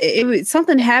about that.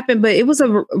 Something happened, but it was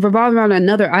revolving around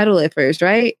another idol at first,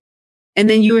 right? And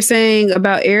then you were saying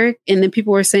about Eric, and then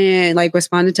people were saying, like,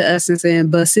 responding to us and saying,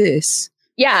 "But sis."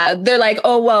 Yeah, they're like,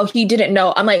 "Oh well, he didn't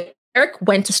know." I'm like, Eric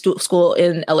went to school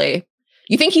in LA.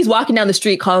 You think he's walking down the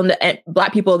street calling the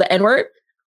Black people the N-word?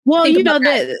 Well,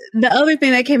 that the other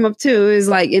thing that came up too is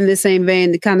like in the same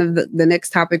vein, kind of the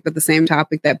next topic, but the same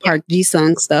topic, that Park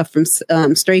Ji-sung stuff from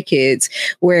Stray Kids,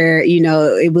 where,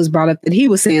 it was brought up that he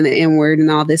was saying the N-word and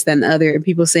all this, that, and the other, and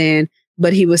people saying,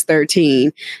 but he was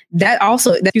 13. That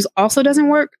also doesn't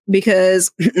work because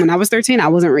when I was 13, I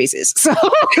wasn't racist. So, and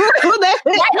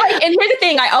here's the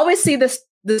thing. I always see this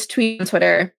tweet on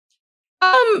Twitter.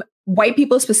 White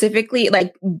people specifically,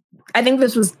 like, I think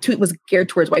this tweet was geared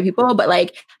towards white people, but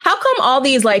like, how come all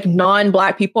these like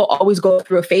non-Black people always go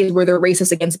through a phase where they're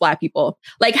racist against Black people?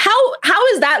 Like, how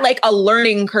is that like a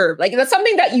learning curve? Like, that's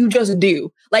something that you just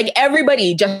do. Like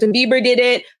everybody, Justin Bieber did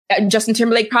it. Justin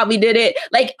Timberlake probably did it.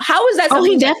 Like, how is that? Oh,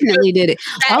 he definitely did it.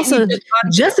 Also,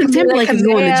 Justin Timberlake is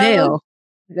going to jail.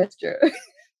 That's true.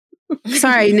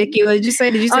 Sorry, Nikki. What did you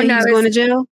say? Did you say he was going to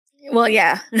jail? Well,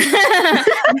 yeah. Yes.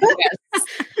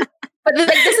 But like,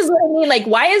 this is what I mean. Like,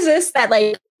 why is this that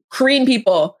like Korean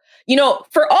people,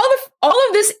 for all of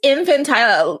this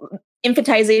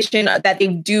infantization that they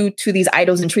do to these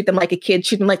idols and treat them like a kid,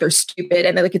 treat them like they're stupid,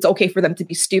 and like it's okay for them to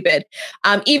be stupid.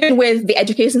 Even with the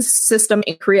education system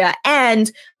in Korea,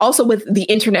 and also with the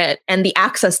internet and the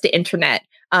access to internet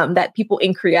that people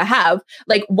in Korea have,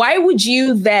 like, why would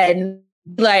you then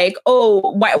like,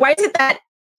 oh, why is it that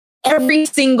every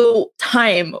single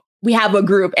time we have a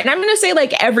group, and I'm going to say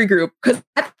like every group, because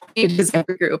it is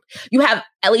every group, you have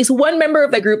at least one member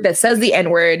of the group that says the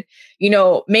N-word,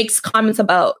 makes comments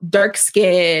about dark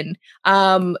skin,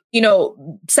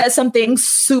 says something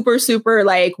super, super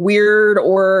like weird,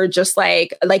 or just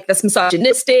like that's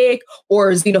misogynistic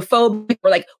or xenophobic, or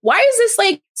like, why is this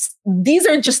like, these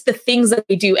are just the things that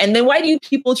they do. And then why do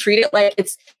people treat it like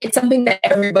it's something that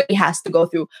everybody has to go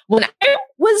through? When I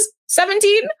was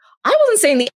 17, I wasn't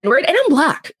saying the N-word, and I'm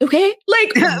Black, okay?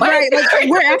 Like, right, like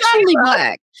we're actually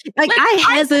Black. Like I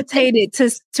hesitated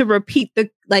to repeat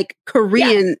the like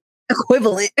Korean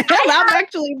equivalent. I'm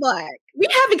actually Black. We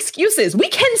have excuses. We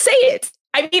can say it.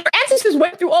 I mean, our ancestors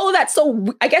went through all of that, so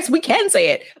I guess we can say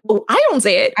it. Well, I don't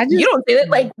say it. You don't say it.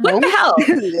 Like, what the hell?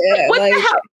 What the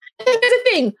hell? And here's the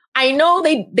thing. I know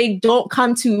they don't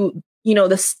come to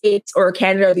the States or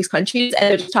Canada or these countries, and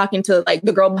they're just talking to like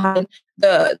the girl behind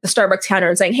the Starbucks counter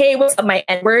and saying, "Hey, what's up, my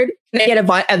N-word? Can I get a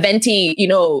venti,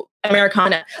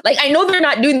 Americana?" Like, I know they're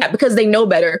not doing that because they know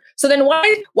better. So then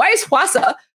why is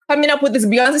Hwasa coming up with this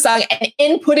Beyonce song and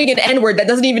inputting an N-word that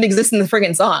doesn't even exist in the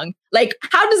friggin' song? Like,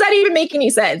 how does that even make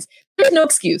any sense? There's no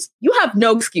excuse. You have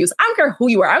no excuse. I don't care who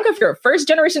you are. I don't care if you're a first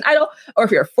generation idol or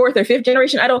if you're a fourth or fifth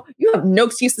generation idol. You have no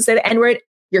excuse to say the N-word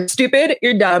You're stupid.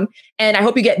 You're dumb. And I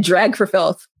hope you get dragged for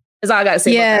filth. Is all I got to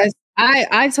say. Yes,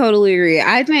 I totally agree.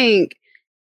 I think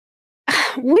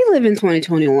we live in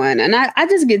 2021, and I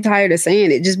just get tired of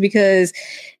saying it just because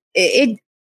I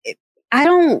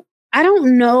don't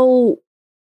know.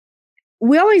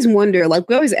 We always wonder, like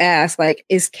we always ask, like,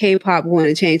 is K-pop going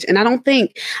to change? And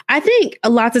I think a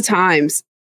lot of times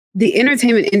the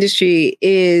entertainment industry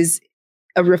is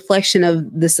a reflection of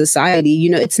the society.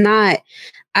 You know, it's not,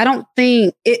 I don't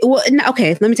think it, well,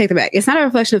 okay, let me take that back. It's not a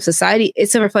reflection of society.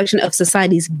 It's a reflection of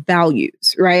society's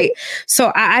values, right?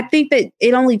 So I think that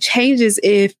it only changes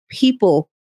if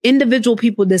individual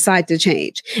people decide to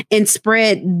change and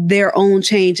spread their own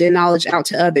change and knowledge out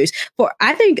to others. For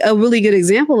I think a really good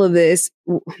example of this,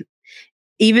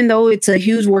 even though it's a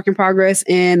huge work in progress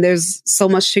and there's so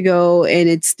much to go and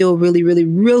it's still really, really,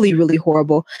 really, really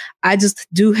horrible, I just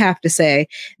do have to say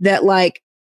that, like,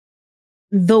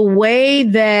 the way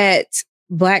that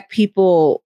Black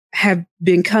people have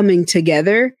been coming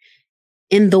together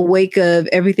in the wake of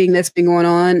everything that's been going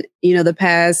on, you know, the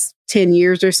past 10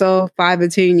 years or so, 5 or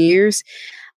 10 years,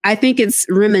 I think it's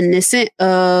reminiscent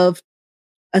of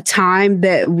a time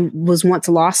that was once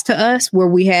lost to us, where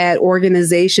we had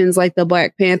organizations like the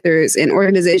Black Panthers and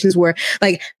organizations where,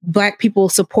 like, Black people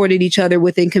supported each other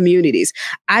within communities.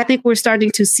 I think we're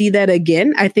starting to see that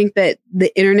again. I think that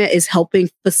the internet is helping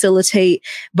facilitate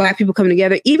Black people coming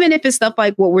together, even if it's stuff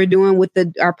like what we're doing with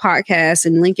our podcast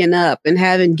and linking up and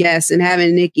having guests and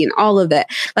having Nikki and all of that.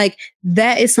 Like,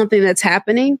 that is something that's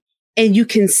happening. And you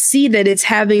can see that it's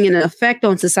having an effect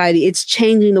on society. It's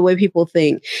changing the way people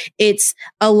think. It's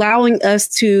allowing us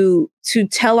to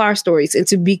tell our stories and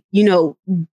to be, you know,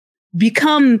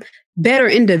 become better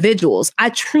individuals. I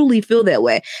truly feel that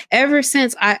way. Ever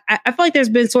since I feel like there's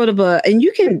been sort of and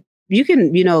you can,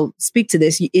 you know, speak to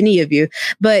this, any of you,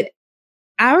 but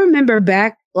I remember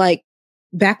back when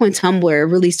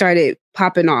Tumblr really started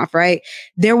popping off, right?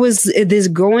 There was this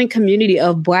growing community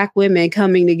of Black women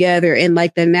coming together in,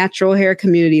 like, the natural hair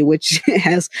community, which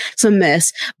has some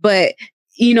mess, but,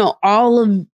 you know, all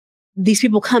of these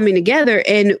people coming together.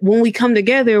 And when we come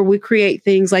together, we create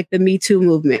things like the Me Too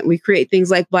movement. We create things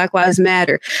like Black Lives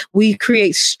Matter. We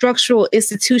create structural,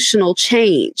 institutional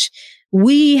change.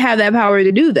 We have that power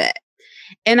to do that.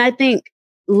 And I think,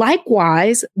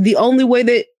 likewise, the only way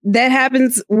that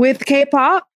happens with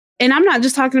K-pop, and I'm not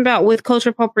just talking about with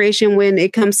cultural appropriation when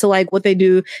it comes to, like, what they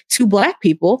do to Black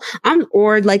people,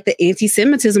 or like the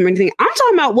anti-Semitism or anything. I'm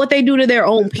talking about what they do to their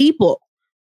own people.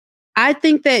 I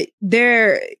think that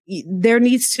there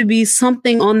needs to be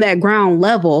something on that ground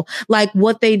level, like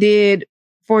what they did.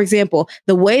 For example,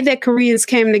 the way that Koreans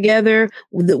came together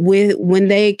when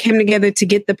they came together to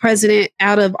get the president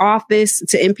out of office,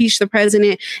 to impeach the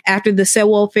president after the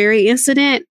Sewol Ferry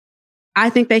incident, I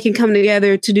think they can come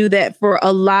together to do that for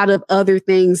a lot of other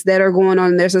things that are going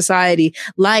on in their society.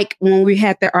 Like when we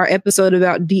had our episode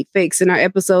about deep fakes and our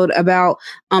episode about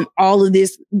all of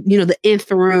this, you know, the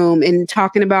nth room, and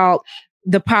talking about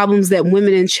the problems that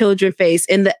women and children face,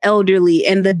 and the elderly,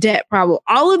 and the debt problem,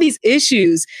 all of these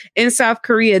issues in South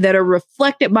Korea that are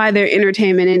reflected by their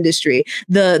entertainment industry,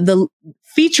 the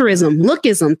featureism,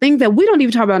 lookism, things that we don't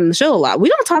even talk about in the show a lot. We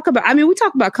don't talk about, I mean, we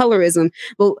talk about colorism,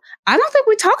 but I don't think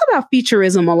we talk about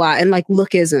featureism a lot, and like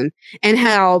lookism, and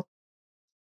how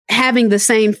having the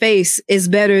same face is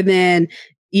better than,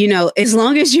 you know, as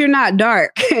long as you're not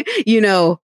dark, you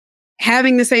know,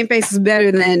 having the same face is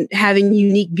better than having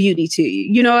unique beauty to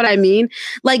you. You know what I mean?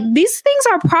 Like, these things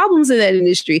are problems in that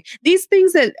industry. These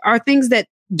things that are things that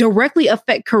directly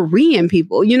affect Korean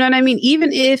people. You know what I mean?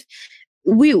 Even if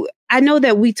I know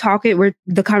that we talk it where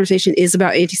the conversation is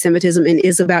about anti-Semitism and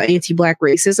is about anti-Black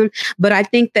racism, but I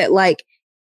think that, like,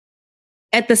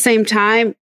 at the same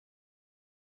time,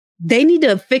 they need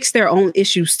to fix their own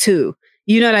issues too.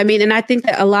 You know what I mean? And I think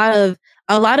that a lot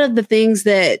of the things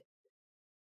that,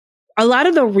 a lot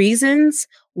of the reasons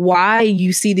why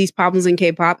you see these problems in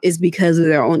K-pop is because of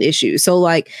their own issues. So,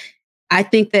 like, I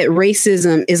think that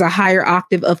racism is a higher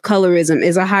octave of colorism,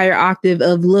 is a higher octave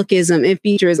of lookism and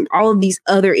featureism, all of these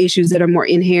other issues that are more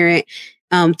inherent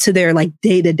to their, like,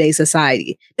 day-to-day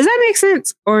society. Does that make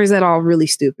sense? Or is that all really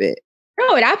stupid?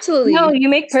 No, it absolutely. No, you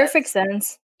make perfect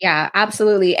sense. Yeah,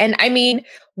 absolutely. And I mean,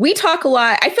 we talk a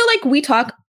lot. I feel like we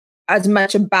talk as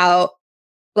much about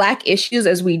Black issues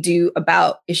as we do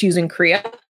about issues in Korea,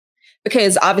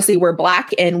 because obviously we're Black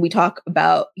and we talk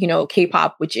about, you know,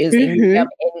 K-pop, which is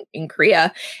in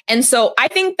Korea. And so I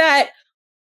think that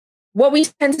what we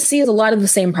tend to see is a lot of the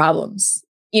same problems,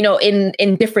 you know,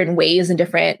 in different ways and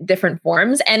different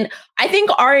forms. And I think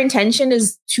our intention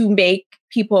is to make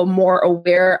people more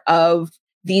aware of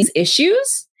these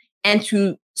issues and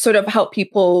to sort of help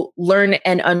people learn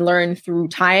and unlearn through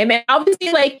time, and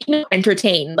obviously like, you know,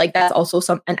 entertain. Like that's also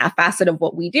a facet of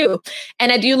what we do.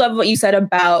 And I do love what you said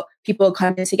about people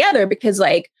coming together, because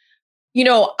like, you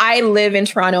know, I live in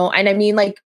Toronto, and I mean,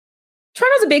 like,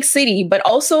 Toronto's a big city, but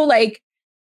also like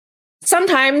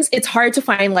sometimes it's hard to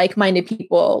find like-minded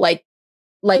people,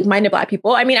 like-minded Black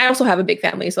people. I mean, I also have a big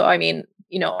family, so I mean,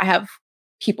 you know, I have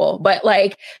people, but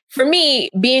like for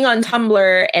me, being on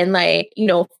Tumblr and like, you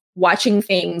know, watching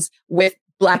things with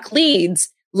Black leads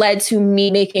led to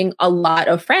me making a lot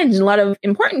of friends and a lot of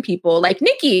important people like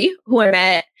Nikki, who I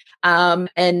met,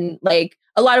 and like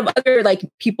a lot of other like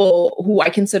people who I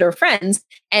consider friends.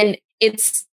 And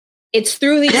it's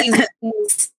through these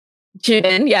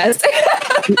Jimin, yes.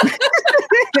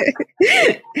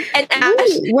 And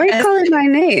Ash, why are you calling my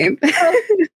name?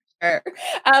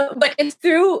 But it's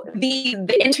through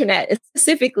the internet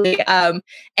specifically,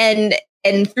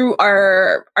 and through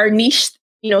our niche,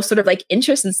 you know, sort of like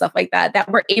interests and stuff like that,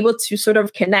 that we're able to sort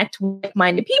of connect with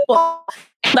like-minded people.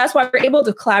 And that's why we're able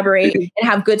to collaborate and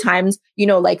have good times, you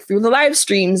know, like through the live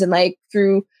streams and like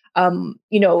through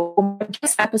you know,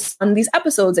 guest episodes on these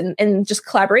episodes and just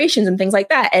collaborations and things like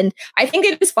that. And I think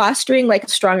it is fostering like a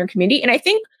stronger community. And I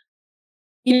think,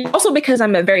 you know, also because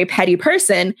I'm a very petty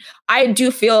person, I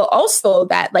do feel also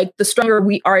that like the stronger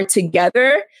we are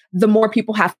together, the more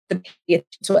people have to pay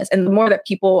attention to us, and the more that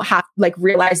people have like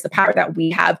realize the power that we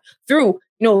have through,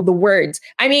 you know, the words.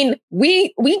 I mean,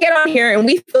 we get on here and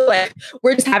we feel like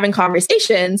we're just having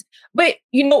conversations, but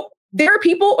you know, there are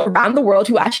people around the world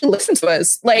who actually listen to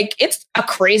us. Like it's a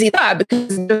crazy thought,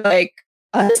 because like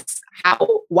us,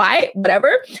 how, why,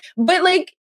 whatever. But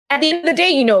like at the end of the day,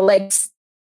 you know, like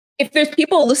if there's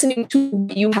people listening to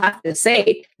what you have to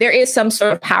say, there is some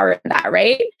sort of power in that,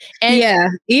 right? And yeah,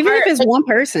 even if it's one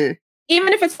person.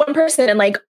 Even if it's one person, and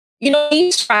like, you know,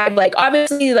 each tribe, like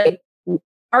obviously like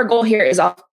our goal here is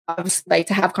obviously like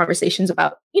to have conversations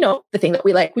about, you know, the thing that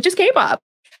we like, which is K-pop.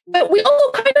 But we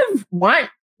also kind of want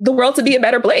the world to be a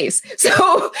better place. So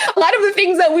a lot of the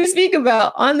things that we speak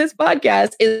about on this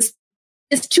podcast is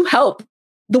to help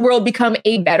the world become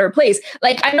a better place.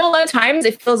 Like I know a lot of times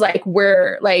it feels like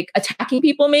we're like attacking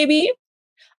people maybe.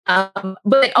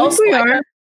 But also we are.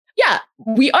 Yeah,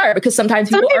 we are, because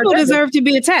sometimes some people are deserve to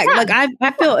be attacked. Yeah. Like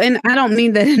I feel, and I don't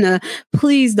mean that in a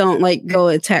please don't like go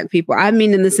attack people. I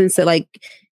mean in the sense that like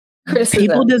criticism.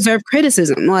 People deserve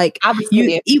criticism. Like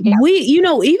we, you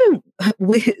know, even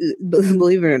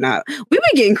believe it or not, we've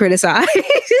been getting criticized.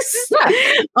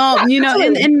 You know,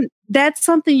 and that's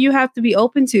something you have to be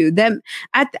open to. That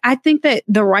I think that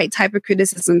the right type of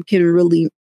criticism can really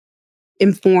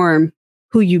inform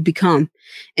who you become,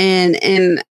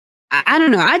 and I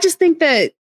don't know. I just think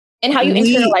that, and how you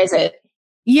internalize it.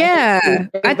 Yeah,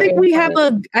 I think we have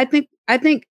a. I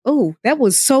think. Oh, that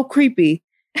was so creepy,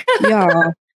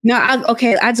 y'all. No, I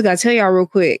just gotta tell y'all real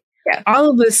quick. Yeah.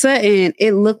 All of a sudden,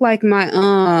 it looked like my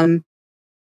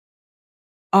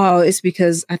Oh, it's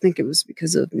because I think it was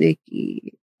because of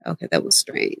Nikki. Okay, that was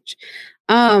strange.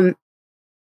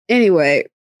 Anyway,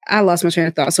 I lost my train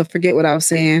of thought, so forget what I was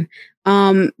saying.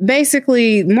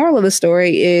 Basically, moral of the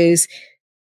story is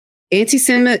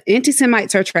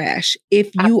anti-Semites are trash.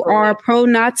 If you are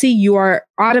pro-Nazi, you are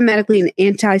automatically an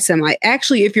anti-Semite.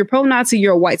 Actually, if you're pro-Nazi,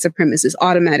 you're a white supremacist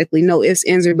automatically. No ifs,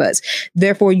 ands, or buts.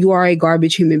 Therefore, you are a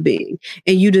garbage human being,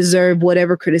 and you deserve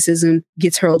whatever criticism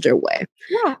gets hurled your way.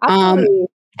 Yeah, absolutely.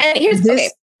 And here's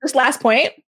this last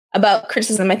point about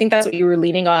criticism. I think that's what you were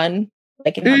leaning on,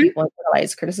 like in how people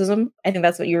internalize criticism. I think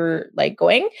that's what you're like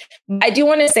going. I do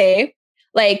want to say,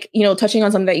 like, you know, touching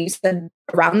on something that you said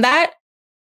around that.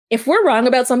 If we're wrong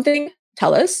about something,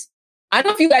 tell us. I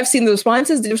don't know if you guys have seen the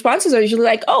responses. The responses are usually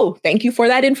like, oh, thank you for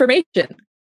that information.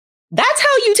 That's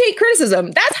how you take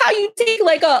criticism. That's how you take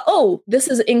like oh, this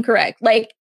is incorrect.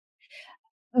 Like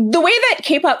the way that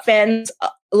K-pop fans,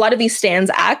 a lot of these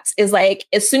stands act is like,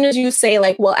 as soon as you say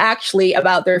like, well, actually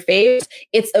about their faves,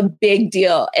 it's a big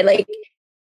deal. And like,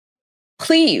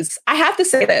 please, I have to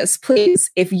say this, please,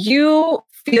 if you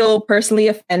feel personally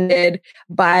offended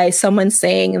by someone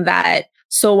saying that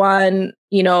Soan,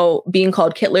 you know, being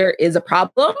called Kitler is a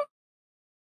problem,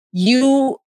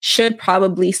 you should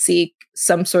probably seek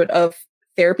some sort of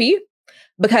therapy,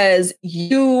 because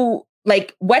you,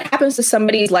 like, what happens to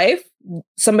somebody's life,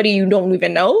 somebody you don't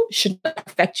even know, should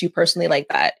affect you personally like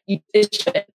that. It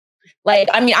shouldn't. Like,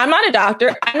 I mean, I'm not a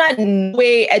doctor. I'm not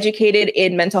way educated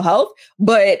in mental health,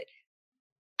 but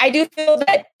I do feel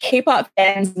that K-pop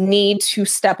fans need to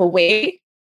step away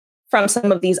from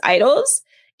some of these idols.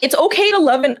 It's okay to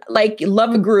love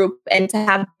a group and to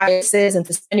have biases and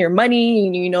to spend your money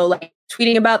and, you know, like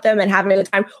tweeting about them and having a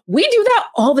good time. We do that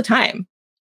all the time.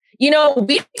 You know,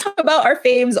 we talk about our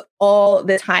faves all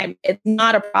the time. It's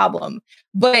not a problem.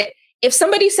 But if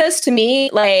somebody says to me,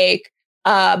 like,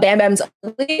 Bam Bam's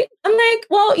ugly, I'm like,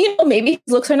 well, you know, maybe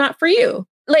his looks are not for you.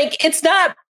 Like, it's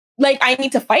not like I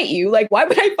need to fight you. Like, why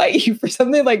would I fight you for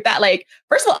something like that? Like,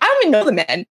 first of all, I don't even know the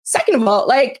man. Second of all,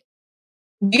 like,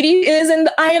 beauty is in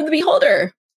the eye of the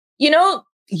beholder. You know,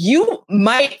 you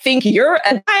might think you're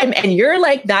a dime and you're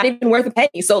like not even worth a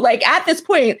penny. So like at this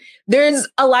point, there's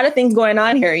a lot of things going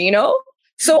on here, you know?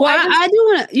 So well, I do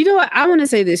want to, you know what? I want to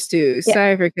say this too. Yeah.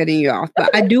 Sorry for cutting you off,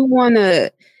 but I do want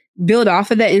to build off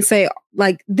of that and say,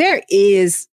 like, there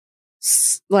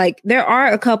are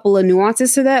a couple of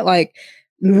nuances to that. Like,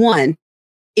 one,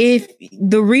 if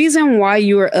the reason why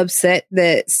you are upset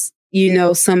that, you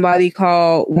know, somebody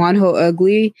called Wonho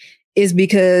ugly is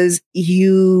because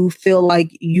you feel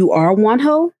like you are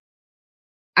Wonho,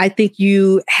 I think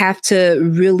you have to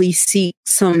really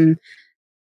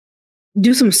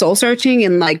do some soul searching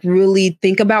and like really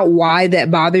think about why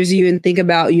that bothers you and think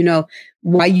about, you know,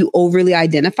 why you overly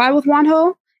identify with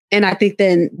Wonho. And I think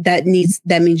then that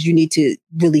means you need to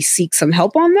really seek some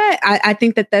help on that. I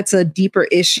think that that's a deeper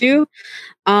issue.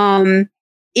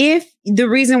 If the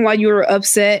reason why you're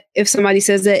upset, if somebody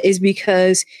says that, is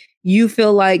because you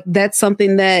feel like that's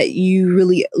something that you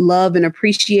really love and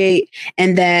appreciate,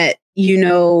 and that, you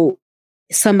know,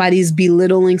 somebody's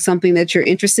belittling something that you're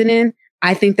interested in,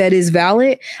 I think that is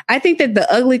valid. I think that the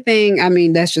ugly thing, I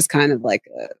mean, that's just kind of like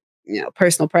a, you know,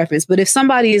 personal preference. But if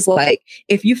somebody is like,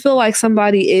 if you feel like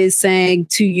somebody is saying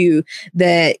to you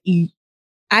that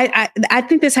I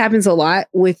think this happens a lot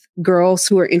with girls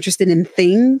who are interested in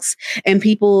things and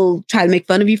people try to make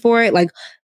fun of you for it. Like,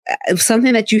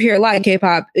 something that you hear a lot in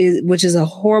K-pop, which is a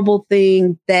horrible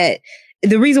thing, that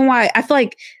the reason why I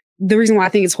think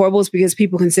it's horrible is because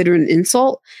people consider it an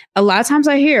insult. A lot of times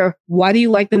I hear, why do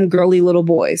you like them girly little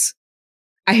boys?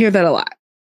 I hear that a lot.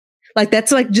 Like,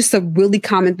 that's like just a really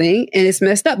common thing. And it's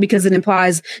messed up because it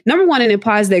implies, number one, it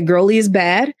implies that girly is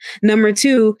bad. Number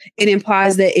two, it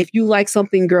implies that if you like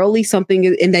something girly,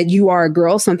 and that you are a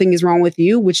girl, something is wrong with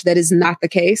you, which that is not the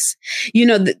case. You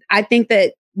know, I think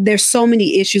that there's so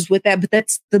many issues with that, but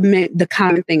that's the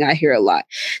common thing I hear a lot.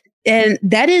 And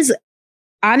that is,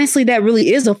 honestly, that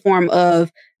really is a form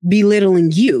of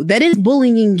belittling you. That is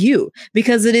bullying you,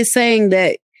 because it is saying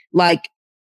that, like,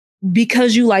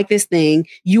 because you like this thing,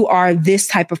 you are this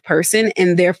type of person,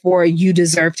 and therefore you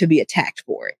deserve to be attacked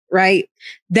for it. Right?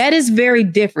 That is very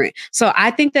different. So I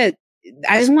think that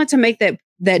I just want to make that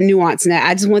nuance now.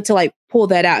 I just want to like pull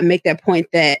that out and make that point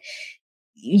that,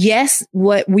 yes,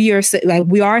 what we are like,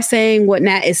 we are saying what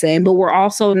Nat is saying, but we're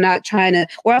also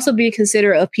we're also being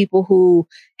considerate of people who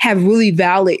have really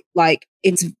valid, like,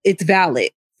 it's valid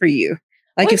for you.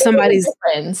 Like, well, if somebody's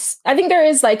difference, I think there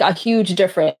is like a huge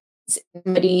difference.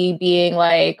 Somebody being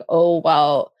like, oh,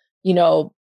 well, you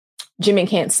know, Jimin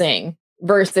can't sing,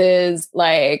 versus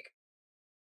like,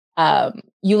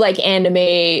 you like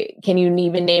anime, can you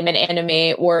even name an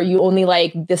anime? Or you only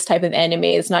like this type of anime,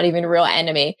 it's not even real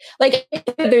anime. Like,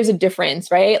 there's a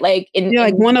difference, right? Like,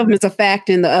 like one of them is a fact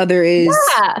and the other is,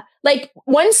 yeah, like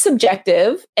one's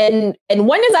subjective and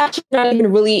one is actually not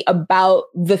even really about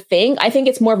the thing. I think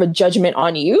it's more of a judgment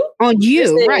on you,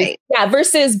 versus, right? Yeah,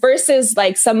 versus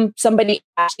like somebody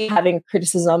actually having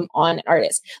criticism on an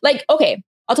artist. Like, okay,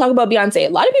 I'll talk about Beyonce. A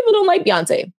lot of people don't like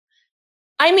Beyonce.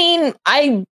 I mean,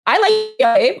 I like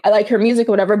Beyonce, I like her music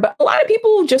or whatever, but a lot of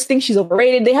people just think she's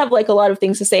overrated. They have like a lot of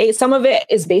things to say. Some of it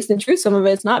is based in truth, some of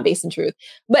it's not based in truth.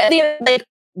 But at the end, like,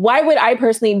 why would I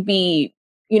personally be,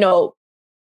 you know,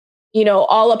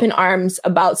 all up in arms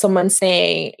about someone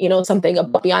saying, you know, something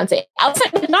about Beyonce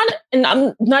outside, and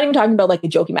I'm not even talking about like a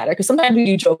joking matter, because sometimes we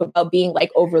do joke about being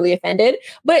like overly offended,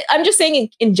 but I'm just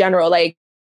saying in general, like,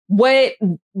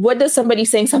 what does somebody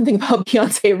saying something about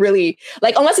Beyonce really,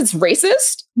 like, unless it's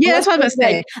racist? Yeah, that's what I'm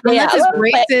saying. Unless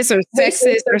it's racist or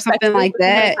sexist or something like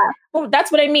that. Well,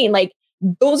 that's what I mean. Like,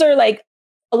 those are like,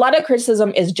 a lot of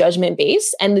criticism is judgment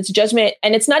based, and it's judgment,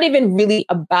 and it's not even really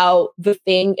about the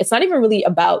thing. It's not even really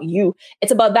about you.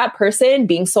 It's about that person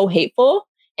being so hateful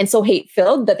and so hate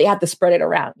filled that they have to spread it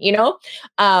around, you know?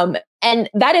 And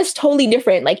that is totally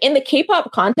different. Like, in the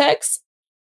K-pop context,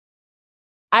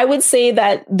 I would say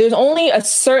that there's only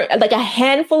a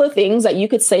handful of things that you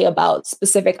could say about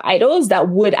specific idols that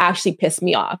would actually piss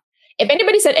me off. If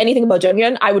anybody said anything about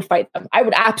Junghyun, I would fight them. I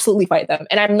would absolutely fight them.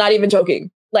 And I'm not even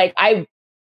joking. Like,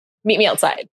 meet me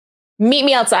outside. Meet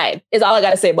me outside is all I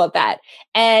got to say about that.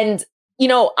 And, you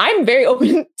know, I'm very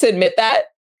open to admit that.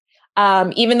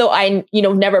 Even though I,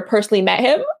 never personally met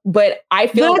him, but I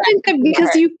feel. But I think that because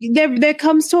there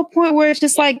comes to a point where it's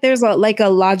just like there's a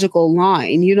logical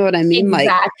line. You know what I mean?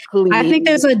 Exactly. Like I think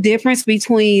there's a difference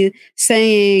between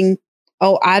saying,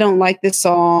 "Oh, I don't like this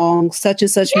song. Such and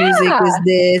such music is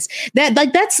this."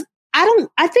 That's I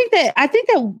think that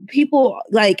people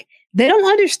like. They don't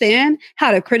understand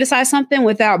how to criticize something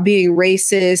without being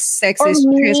racist, sexist,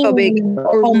 transphobic,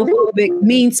 homophobic,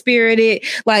 mean-spirited.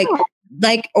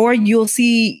 Or you'll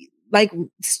see, like,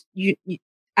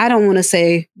 I don't want to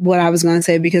say what I was going to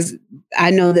say because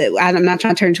I know that I'm not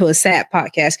trying to turn into a sad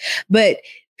podcast, but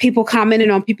people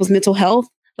commenting on people's mental health,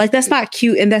 like, that's not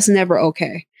cute and that's never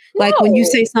okay. No. Like when you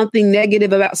say something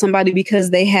negative about somebody because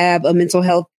they have a mental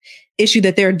health issue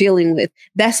that they're dealing with,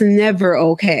 that's never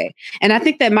okay. And I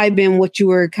think that might have been what you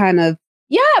were kind of.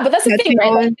 Yeah, but that's the thing,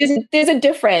 right? Like, there's a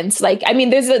difference. Like, I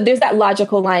mean, there's that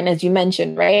logical line, as you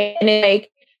mentioned, right? And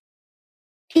like,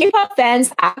 K-pop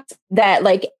fans act that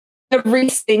like every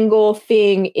single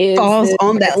thing is falls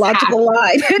on that logical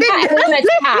line.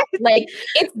 Like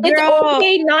it's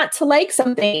okay not to like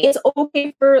something. It's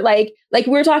okay for like we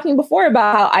were talking before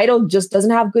about how Idol just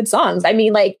doesn't have good songs. I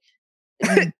mean, like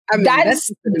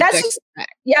that's just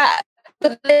yeah.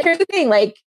 But here's the thing,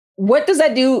 like, what does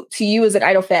that do to you as an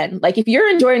Idol fan? Like, if you're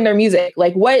enjoying their music,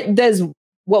 like, what does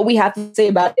what we have to say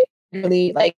about it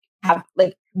really like have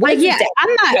like?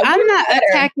 I'm not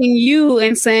attacking you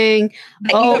and saying,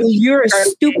 "Oh, you're a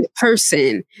stupid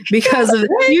person," because of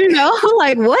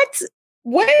like what?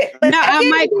 What? Now I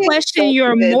might question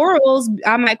your morals.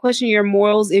 I might question your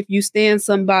morals if you stand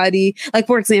somebody. Like,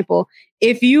 for example,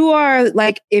 if you are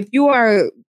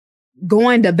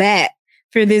going to bat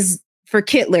for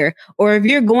Kitler, or if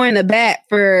you're going to bat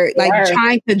for like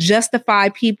trying to justify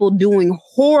people doing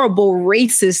horrible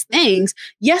racist things,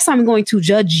 yes, I'm going to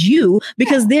judge you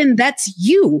because then that's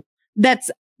you.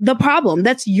 That's the problem.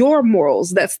 That's your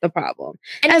morals. That's the problem.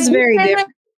 And that's very different.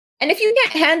 And if you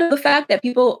can't handle the fact that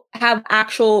people have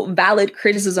actual valid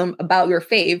criticism about your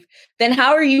fave, then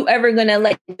how are you ever going to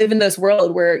like live in this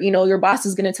world where, your boss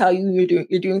is going to tell you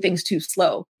you're doing things too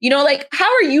slow? Like,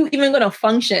 how are you even going to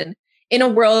function in a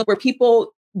world where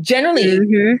people generally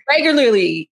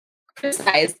regularly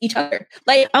criticize each other?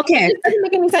 Like, okay, it doesn't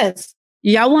make any sense.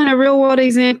 Y'all want a real world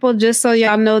example, just so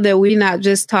y'all know that we not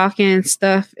just talking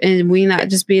stuff and we not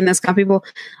just being this kind of people.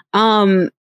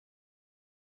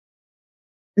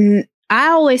 I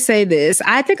always say this.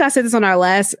 I think I said this on our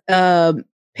last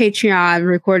Patreon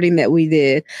recording that we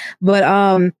did, but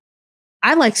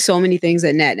I like so many things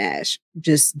that Nat Nash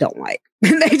just don't like.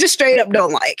 They just straight up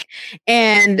don't like.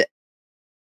 And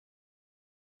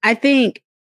I think,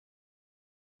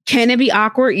 can it be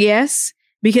awkward? Yes.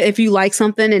 Because if you like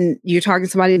something and you're talking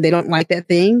to somebody and they don't like that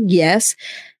thing, yes.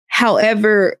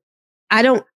 However, I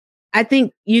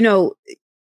think,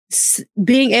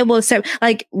 being able to say,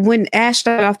 like when Ash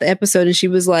started off the episode and she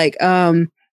was like,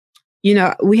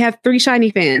 we have 3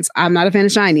 SHINee fans. I'm not a fan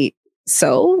of SHINee.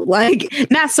 So like,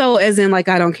 not so as in like,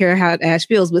 I don't care how Ash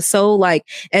feels, but so like,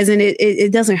 as in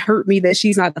it doesn't hurt me that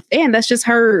she's not the fan. That's just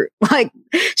her. Like,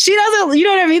 she doesn't, you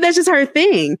know what I mean? That's just her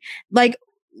thing. Like,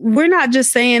 we're not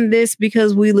just saying this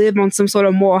because we live on some sort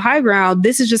of moral high ground.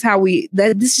 This is just how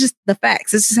this is just the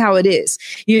facts. This is how it is.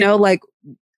 Like,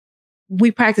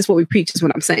 we practice what we preach is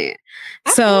what I'm saying.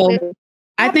 Absolutely. So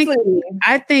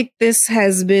I think this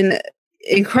has been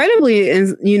incredibly,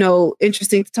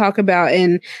 interesting to talk about.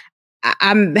 And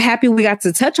I'm happy we got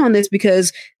to touch on this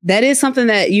because that is something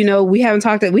that, we haven't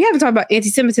talked about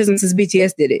anti-Semitism since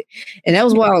BTS did it. And that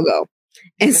was a while ago.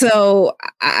 And so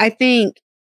I think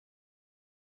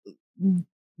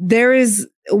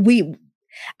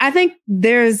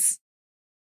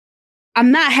I'm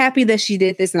not happy that she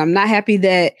did this, and I'm not happy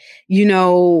that,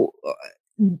 it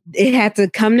had to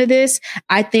come to this.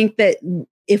 I think that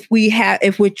if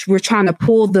we're trying to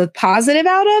pull the positive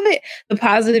out of it, the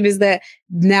positive is that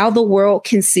now the world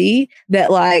can see that,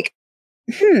 like,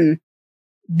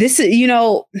 this is,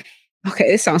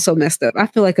 okay, it sounds so messed up. I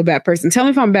feel like a bad person. Tell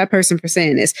me if I'm a bad person for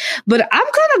saying this, but I'm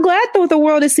kind of glad that the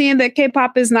world is seeing that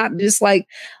K-pop is not just like,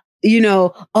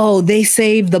 they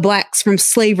saved the blacks from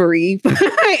slavery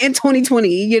in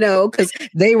 2020, because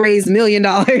they raised $1 million.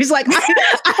 Like, you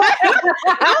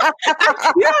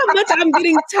know how much I'm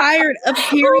getting tired of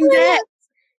hearing that?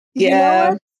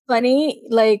 Yeah. Funny,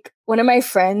 like one of my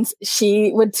friends,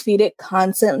 she would tweet it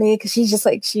constantly because she's just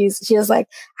like, she was like,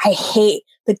 I hate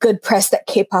the good press that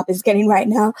K-pop is getting right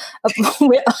now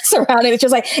with us around it. It's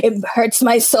just like, it hurts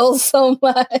my soul so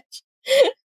much.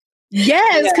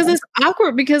 Yes, because it's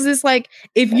awkward. Because it's like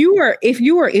if you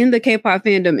are in the K-pop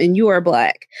fandom and you are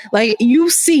Black, like you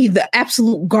see the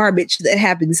absolute garbage that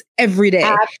happens every day,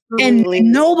 Absolutely.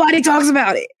 and nobody talks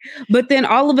about it. But then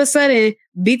all of a sudden,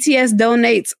 BTS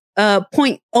donates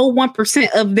 0.01%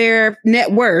 of their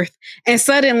net worth, and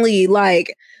suddenly,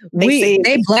 like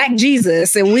they Black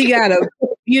Jesus, and we gotta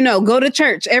go to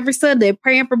church every Sunday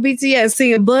praying for BTS,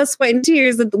 singing blood, sweat, and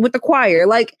tears with the choir.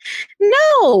 Like,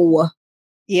 no.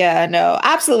 Yeah, no,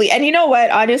 absolutely. And you know what?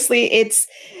 Honestly, it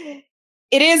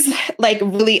is like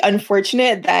really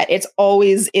unfortunate that it's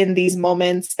always in these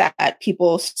moments that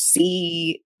people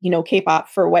see, K-pop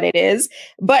for what it is.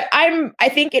 But I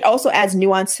think it also adds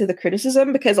nuance to the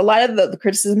criticism, because a lot of the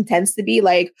criticism tends to be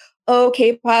like, oh,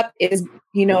 K-pop is,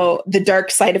 the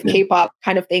dark side of K-pop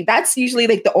kind of thing. That's usually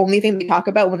like the only thing they talk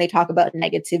about when they talk about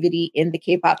negativity in the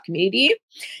K-pop community.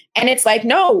 And it's like,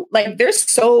 no, like there's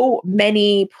so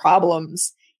many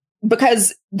problems,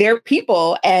 because they're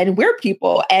people and we're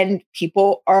people, and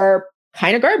people are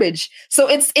kind of garbage. So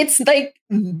it's like,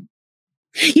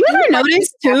 you ever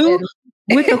notice too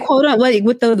with the quote on like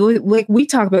like we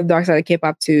talk about the dark side of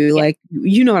K-pop too, like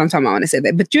you know what I'm talking about when I say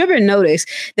that. But you ever notice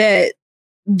that,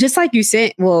 just like you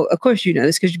said, well, of course you know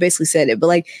this because you basically said it, but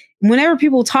like whenever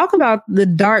people talk about the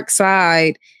dark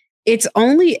side, it's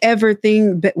only ever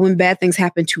when bad things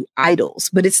happen to idols,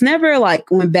 but it's never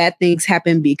like when bad things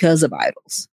happen because of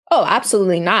idols. Oh,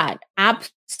 absolutely not.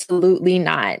 Absolutely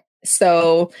not.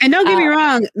 So, and don't get me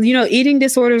wrong, eating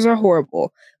disorders are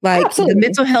horrible. Like absolutely. The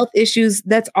mental health issues,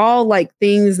 that's all like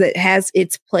things that has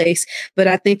its place. But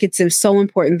I think it's so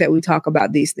important that we talk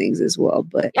about these things as well.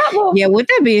 But yeah, with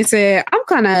that being said, I'm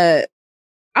kind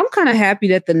of happy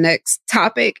that the next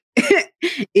topic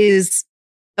is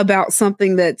about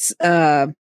something that's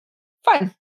fun,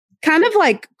 kind of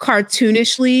like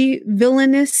cartoonishly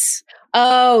villainous.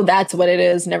 Oh, that's what it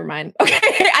is. Never mind. Okay,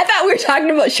 I thought we were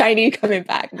talking about Shiny coming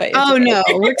back, but oh okay. No,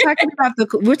 we're talking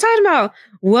about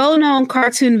well-known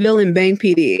cartoon villain Bang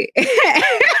PD.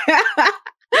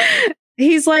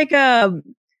 He's like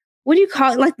what do you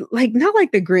call it? Like not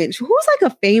like the Grinch. Who's like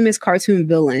a famous cartoon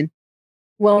villain?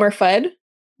 Wilmer Fudd.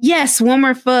 Yes,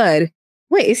 Wilmer Fudd.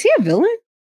 Wait, is he a villain?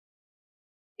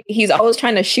 He's always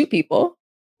trying to shoot people.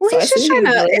 Well, so he's just trying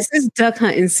to. It's this duck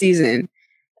hunting season.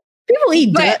 People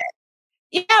eat duck.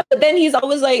 Yeah, but then he's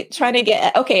always like trying to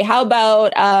get, okay, how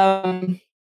about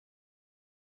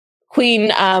Queen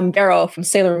Beryl from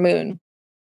Sailor Moon?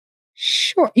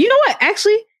 Sure. You know what?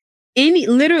 Actually,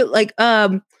 literally like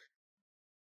Vegeta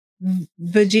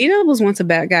was once a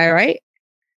bad guy, right?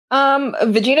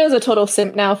 Vegeta is a total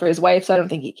simp now for his wife, so I don't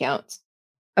think he counts.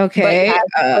 Okay.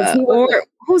 Or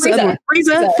who's the other one?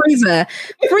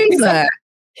 Frieza.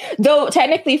 Though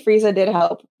technically Frieza did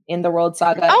help in the World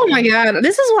Saga. Oh my god,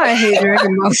 this is why I hate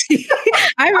Dragon Ball Z.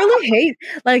 I really hate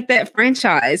like that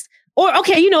franchise. Or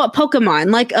okay, you know what,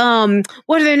 Pokemon. Like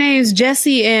what are their names?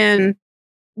 Jessie and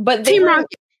Team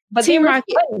Rocket. But Team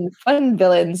Rocket, fun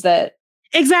villains that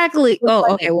exactly.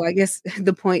 Oh, okay. Well, I guess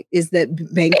the point is that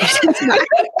Bang is not.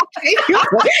 You know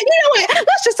what?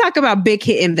 Let's just talk about Big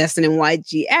Hit investing in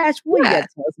YG. Ash, what do you got to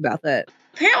tell us about that?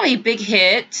 Apparently, Big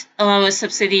Hit, along with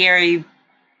subsidiary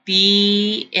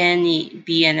BNX,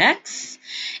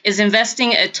 is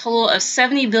investing a total of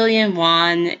 70 billion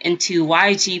won into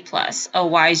YG Plus, a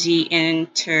YG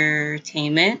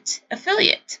Entertainment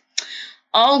affiliate.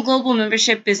 All global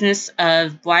membership business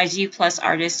of YG Plus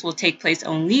artists will take place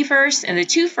on Weverse, and the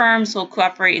two firms will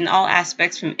cooperate in all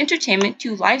aspects from entertainment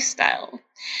to lifestyle.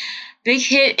 Big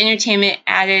Hit Entertainment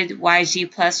added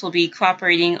YG Plus will be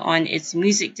cooperating on its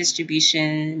music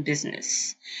distribution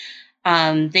business.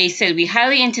 They said, we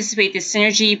highly anticipate the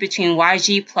synergy between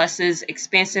YG Plus's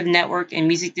expansive network and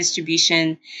music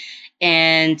distribution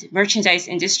and merchandise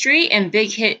industry, and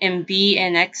Big Hit and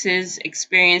BNX's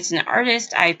experience in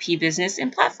artist, IP business,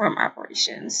 and platform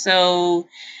operations. So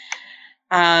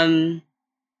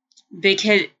Big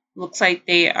Hit looks like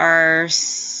they are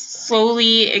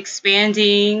slowly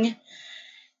expanding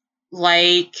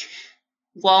like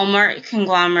Walmart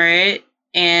conglomerate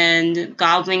and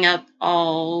gobbling up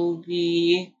all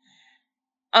the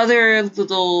other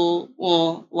little,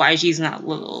 well, YG's not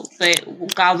little,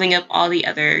 but gobbling up all the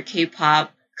other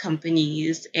K-pop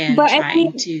companies and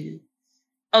trying to...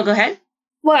 Oh, go ahead.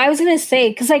 Well, I was going to say,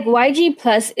 because like YG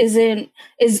Plus is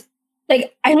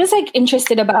like, I was like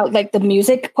interested about like the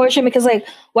music portion, because like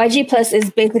YG Plus is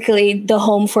basically the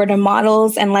home for the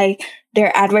models, and like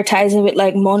they're advertising with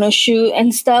like Monoshoot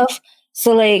and stuff.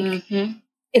 So like,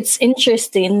 it's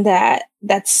interesting that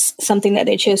that's something that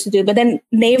they chose to do. But then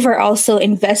Naver also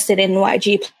invested in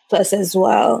YG Plus as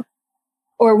well,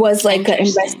 or was like an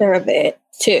investor of it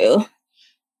too.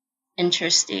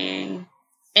 Interesting.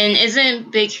 And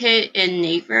isn't Big Hit in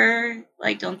Naver?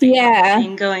 Like, don't they Yeah.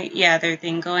 have their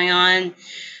thing going on.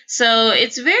 So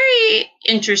it's very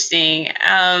interesting.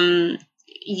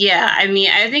 Yeah, I mean,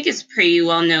 I think it's pretty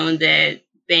well known that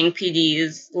Bang PD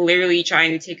is literally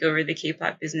trying to take over the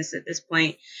K-pop business at this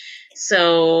point.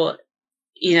 So,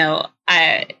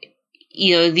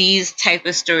 these type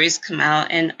of stories come out,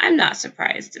 and I'm not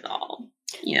surprised at all.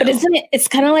 But isn't it? It's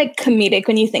kind of like comedic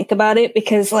when you think about it,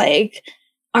 because like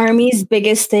ARMY's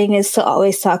biggest thing is to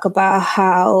always talk about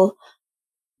how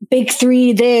Big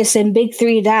Three this and Big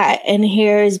Three that, and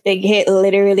here's Big Hit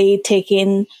literally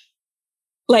taking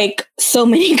like so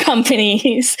many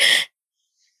companies.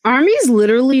 ARMY's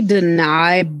literally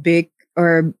deny big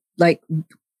or like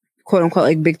quote unquote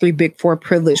like Big Three, Big Four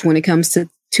privilege when it comes to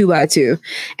 2x2,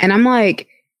 and I'm like,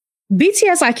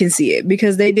 BTS, I can see it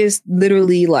because they just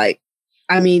literally like,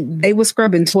 I mean, they were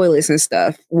scrubbing toilets and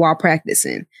stuff while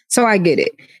practicing. So I get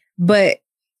it. But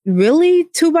really,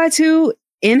 2x2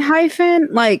 in hyphen,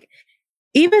 like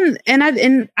even,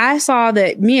 and I saw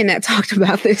that me and Nat talked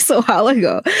about this a while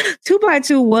ago.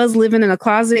 2x2 was living in a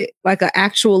closet, like an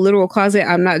actual literal closet.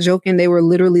 I'm not joking. They were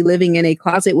literally living in a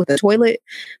closet with a toilet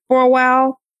for a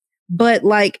while. But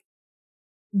like,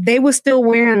 they were still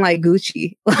wearing like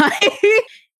Gucci. Like,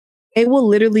 they will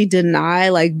literally deny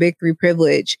like Big Three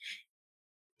privilege.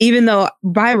 Even though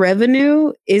by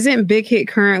revenue, isn't Big Hit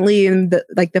currently in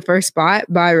the first spot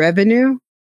by revenue?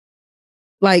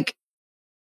 Like,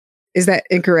 is that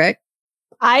incorrect?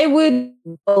 I would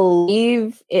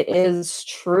believe it is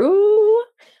true,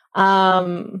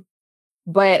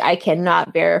 but I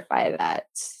cannot verify that.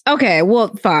 Okay,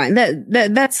 well, fine.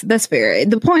 That's fair.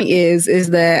 The point is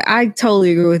that I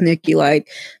totally agree with Nikki. Like,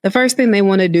 the first thing they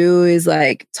want to do is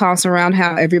like toss around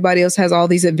how everybody else has all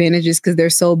these advantages because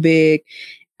they're so big.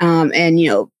 And,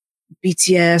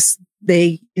 BTS,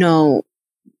 they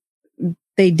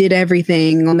did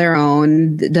everything on their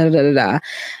own,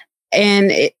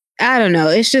 And I don't know.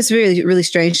 It's just really, really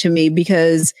strange to me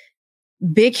because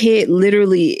Big Hit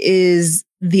literally is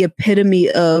the epitome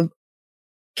of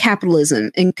capitalism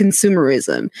and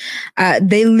consumerism.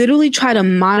 They literally try to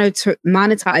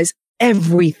monetize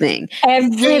everything.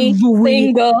 Every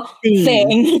single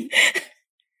thing.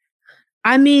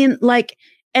 I mean, like,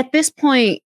 at this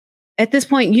point,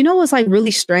 what's like really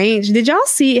strange? Have y'all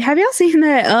seen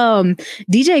that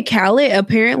DJ Khaled,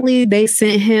 apparently they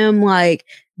sent him like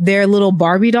their little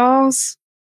Barbie dolls?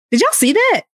 Did y'all see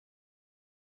that?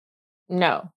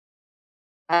 No.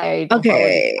 I don't follow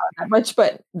that much,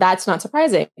 but that's not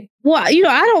surprising. Well, I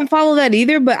don't follow that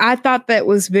either, but I thought that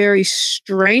was very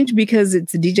strange because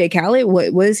it's DJ Khaled.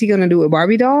 What is he going to do with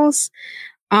Barbie dolls?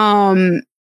 And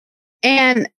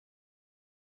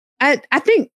I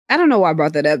think, I don't know why I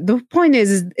brought that up. The point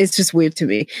is it's just weird to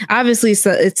me. Obviously,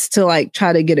 so it's to like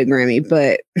try to get a Grammy,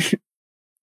 but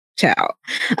ciao.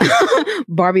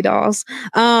 Barbie dolls.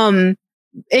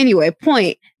 Anyway,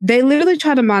 point. They literally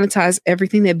try to monetize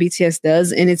everything that BTS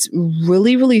does, and it's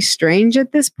really, really strange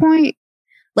at this point.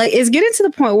 Like, it's getting to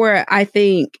the point where I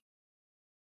think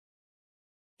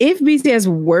if BTS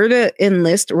were to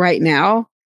enlist right now,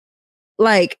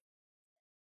 like,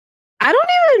 I don't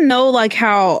even know like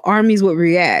how ARMYs would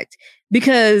react,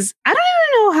 because I don't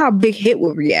even know how Big Hit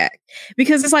would react,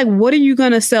 because it's like, what are you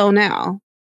going to sell now?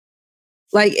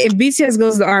 Like, if BTS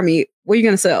goes to the ARMY, what are you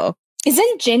going to sell?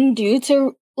 Isn't Jin due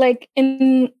to like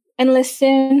enlist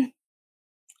in?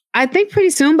 I think pretty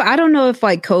soon, but I don't know if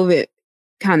like COVID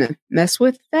kind of messed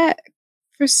with that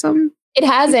for some. It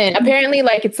hasn't. Apparently,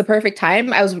 like, it's the perfect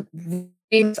time. I was reading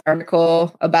this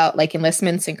article about like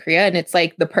enlistments in Korea, and it's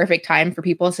like the perfect time for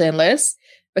people to enlist,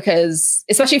 because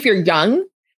especially if you're young,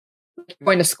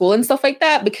 going to school and stuff like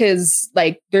that, because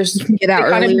like there's get out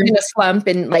economy earlier in a slump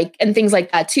and things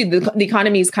like that too. The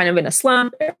economy is kind of in a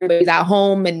slump. Everybody's at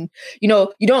home, and you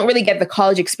don't really get the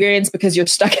college experience because you're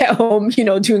stuck at home,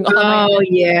 doing online. Oh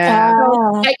yeah.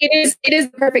 Like, it is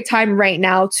the perfect time right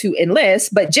now to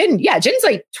enlist. But Jin's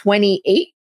like 28.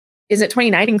 Is it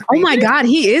 29 in Korea? Oh my God,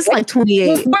 he is like 28. He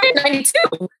was born in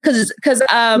 92. Because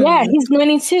yeah, he's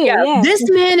 92. Yeah. This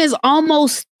man is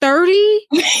almost 30.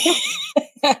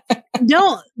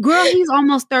 Girl, he's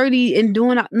almost 30 and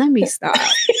doing. Let me stop.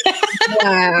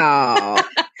 Wow.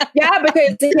 Yeah,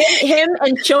 because him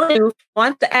and Shonu,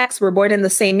 Want the X, were born in the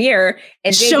same year.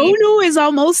 And Shonu is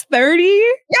almost 30.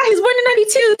 Yeah, he's born in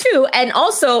 92 too. And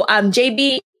also,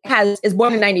 JB is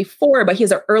born in 94, but he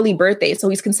has an early birthday, so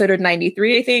he's considered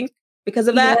 93, I think, because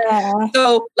of that. Yeah.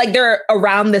 So like they're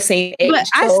around the same age. But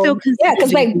I still consider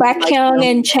because like Baekhyun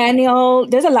and Chanyeol,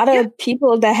 there's a lot of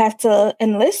people that have to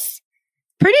enlist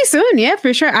pretty soon. Yeah,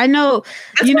 for sure. I know.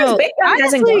 That's Baekhyun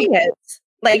hasn't gone yet.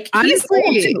 Like, honestly,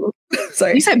 he's old too.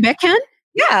 Sorry. You said Baekhyun?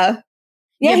 Yeah.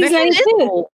 Yeah, he's Baekhyun is 92.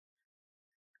 old.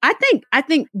 I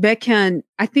think Baekhyun,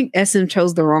 I think SM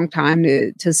chose the wrong time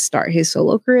to start his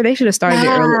solo career. They should have started it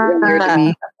earlier to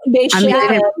me. They should They have.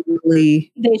 didn't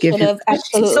really They give should him have,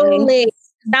 absolutely. So late.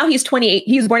 Now he's 28.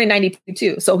 He was born in 92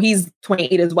 too. So he's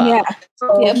 28 as well. Yeah.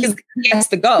 So Yep. he has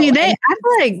to go. See, I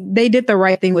feel like they did the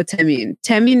right thing with Taemin.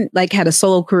 Taemin like had a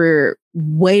solo career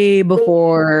way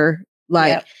before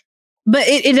like, but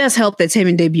it does help that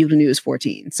Taemin debuted when he was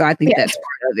 14. So I think that's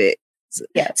part of it.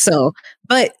 Yeah. So,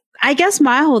 but I guess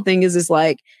my whole thing is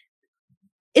like,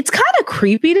 it's kind of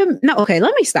creepy to no. Okay,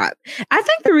 let me stop. I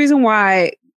think the reason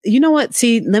why, you know what?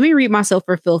 See, let me read myself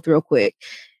for filth real quick.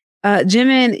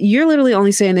 Jimin, you're literally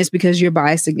only saying this because you're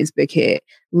biased against Big Hit.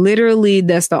 Literally,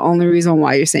 that's the only reason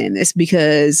why you're saying this,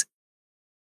 because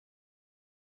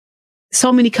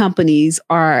so many companies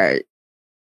are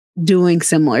doing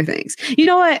similar things. You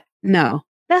know what? No,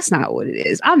 that's not what it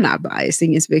is. I'm not biased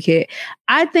against Big Hit.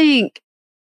 I think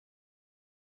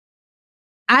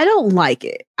I don't like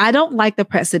it. I don't like the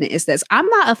precedent it sets. I'm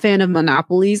not a fan of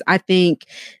monopolies. I think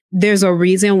there's a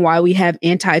reason why we have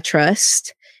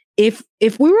antitrust. If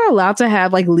we were allowed to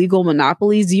have like legal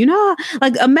monopolies, you know,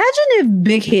 like imagine if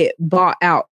Big Hit bought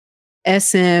out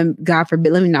SM, God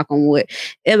forbid, let me knock on wood.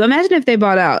 Imagine if they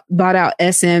bought out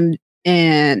SM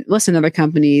and what's another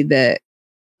company that,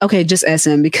 okay, just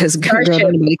SM because girl,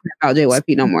 nobody care about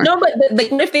JYP no more. No, but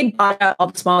like, what if they bought out all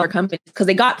the smaller companies? Because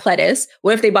they got Pledis.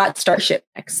 What if they bought Starship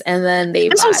next and then they?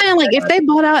 That's what I'm saying. Like if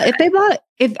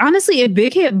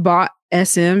Big Hit bought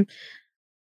SM,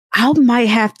 I might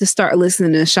have to start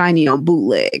listening to Shiny on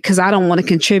bootleg because I don't want to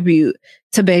contribute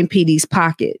to Bang PD's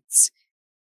pockets.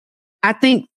 I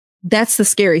think that's the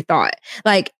scary thought.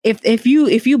 Like if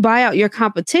you buy out your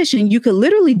competition, you could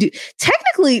literally do.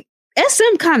 Technically,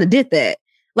 SM kind of did that.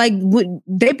 Like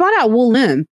they bought out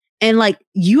Woollim, and like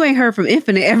you ain't heard from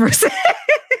Infinite ever since.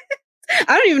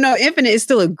 I don't even know if Infinite is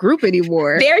still a group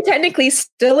anymore. They're technically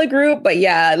still a group, but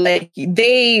yeah, like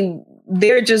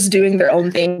they're just doing their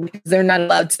own thing because they're not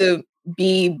allowed to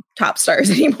be top stars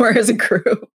anymore as a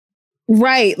group.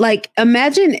 Right. Like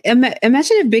imagine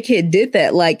if Big Hit did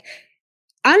that. Like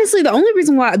honestly, the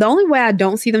only way I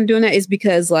don't see them doing that is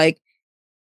because like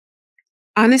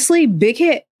honestly, Big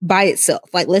Hit by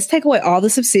itself, like let's take away all the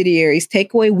subsidiaries,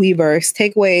 take away Weverse,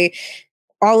 take away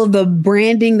all of the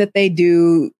branding that they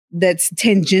do that's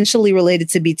tangentially related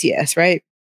to BTS, right?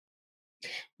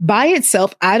 By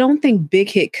itself, I don't think Big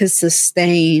Hit could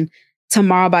sustain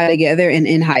Tomorrow by Together and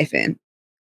ENHYPEN,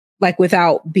 like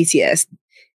without BTS.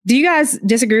 Do you guys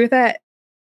disagree with that?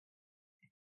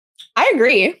 I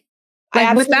agree.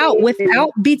 Like without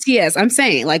BTS, I'm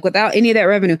saying like without any of that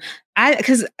revenue,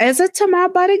 because as a Tomorrow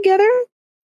by Together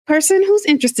person who's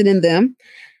interested in them,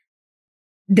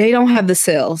 they don't have the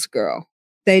sales, girl.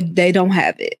 They don't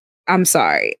have it. I'm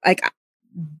sorry. Like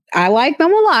I like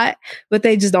them a lot, but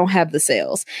they just don't have the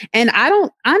sales. And I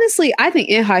think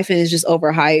ENHYPEN is just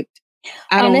overhyped.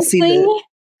 I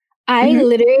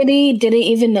literally didn't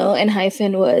even know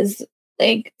ENHYPEN was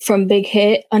like from Big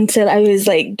Hit until I was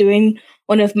like doing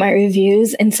one of my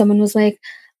reviews and someone was like,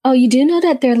 "Oh, you do know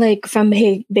that they're like from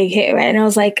Big Hit, right?" And I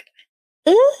was like,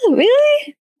 "Oh,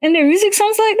 really? And their music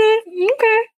sounds like that?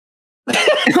 Okay."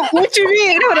 What you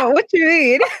mean? Hold on. What you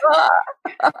mean?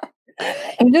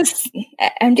 I'm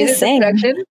just saying.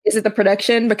 Is it the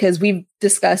production? Because we've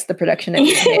discussed the production.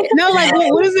 No, like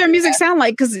what does their music sound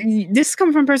like? Because this is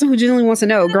coming from a person who genuinely wants to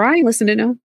know. Girl, I ain't listening to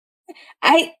no.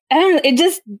 I don't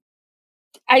know.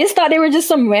 I just thought they were just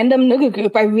some random nigga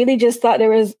group. I really just thought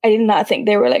I did not think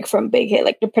they were like from Big Hit.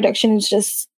 Like the production is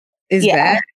just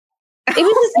bad. It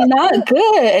was just not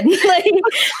good. Like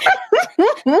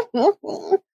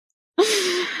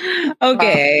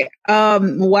okay.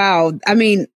 Wow. I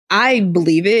mean, I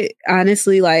believe it.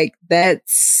 Honestly, like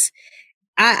that's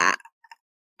I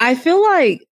feel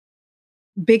like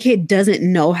Big Hit doesn't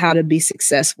know how to be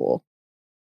successmental.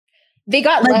 They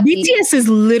got like lucky. BTS is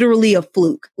literally a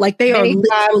fluke. Like they are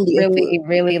literally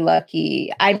really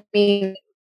lucky. I mean,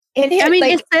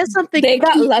 it says something. They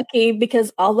got lucky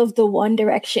because all of the One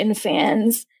Direction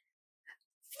fans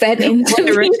fed into One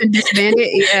Direction disbanded.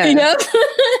 Yeah, you know?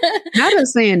 Not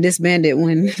us saying disbanded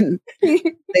when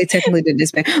they technically did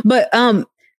disband, but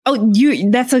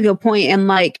that's a good point. And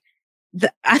like,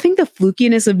 I think the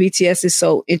flukiness of BTS is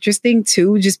so interesting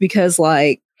too, just because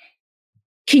like,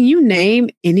 can you name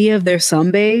any of their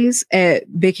sunbaes at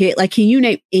Big Hit? Like, can you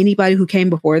name anybody who came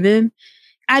before them?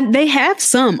 They have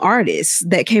some artists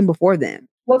that came before them.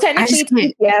 Well,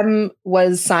 technically, TPM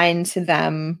was signed to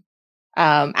them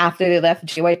after they left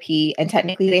JYP, and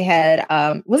technically they had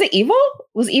was it Evil?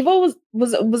 Was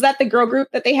that the girl group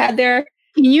that they had there?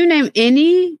 Can you name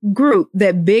any group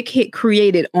that Big Hit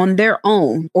created on their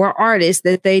own or artists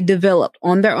that they developed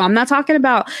on their own? I'm not talking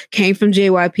about came from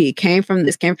JYP, came from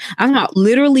this, I'm talking about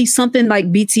literally something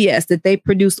like BTS that they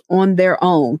produced on their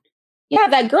own. Yeah,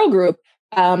 that girl group.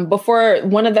 Before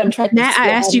one of them tried I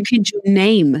asked you, could you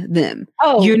name them?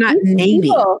 Oh, you're not naming.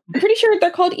 Evil. I'm pretty sure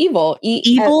they're called Evil.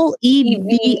 Evil?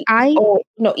 E-V-I?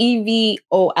 No,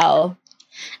 EVOL.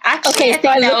 Actually, I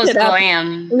think that was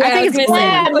Glam. Yeah, I think it's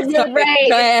Glam. You're right.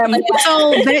 Glam.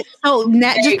 So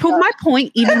Nat just proved my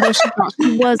point, even though she thought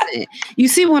she wasn't. You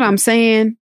see what I'm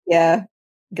saying? Yeah.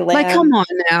 Glam. Like, come on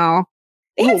now.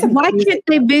 Why can't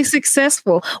they be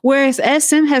successful? Whereas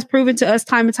SM has proven to us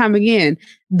time and time again,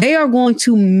 they are going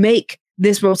to make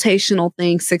this rotational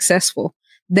thing successful.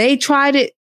 They tried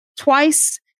it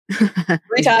twice. 3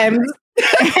 times.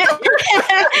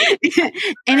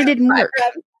 And it didn't work.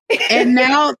 And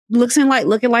now looking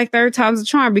like third time's a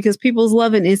charm because people's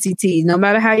loving NCT. No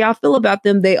matter how y'all feel about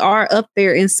them, they are up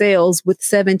there in sales with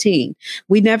 17.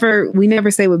 We never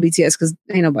say with BTS because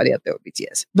ain't nobody up there with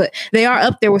BTS, but they are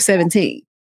up there with 17.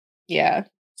 Yeah.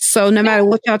 So no matter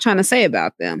what y'all trying to say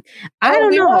about them, I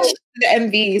don't know. Watched the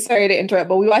MV. Sorry to interrupt,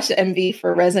 but we watched the MV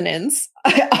for Resonance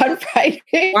on Friday.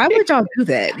 Why would y'all do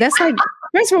that? That's like,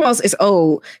 first of all, it's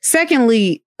old.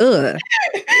 Secondly,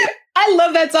 I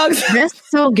love that song. That's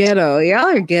so ghetto. Y'all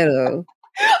are ghetto.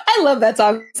 I love that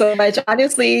song so much.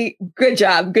 Honestly, good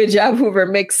job. Good job, whoever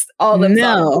mixed all the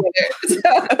songs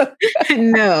together.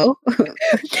 No.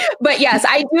 But yes,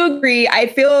 I do agree. I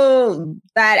feel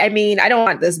that, I mean, I don't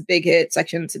want this Big Hit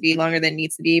section to be longer than it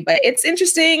needs to be, but it's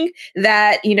interesting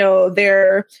that,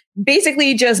 they're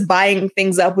basically just buying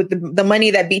things up with the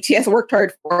money that BTS worked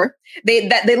hard for. They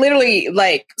literally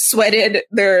like sweated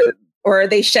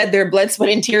they shed their blood, sweat,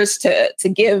 and tears to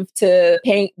give to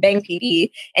Bang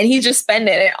PD, and he's just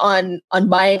spending it on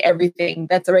buying everything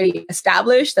that's already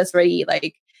established, that's already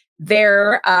like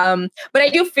there. But I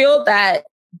do feel that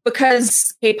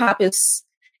because K-pop is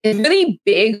really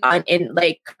big in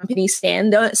like company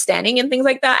standing and things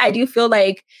like that, I do feel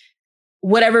like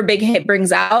whatever Big Hit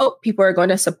brings out, people are going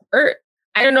to support.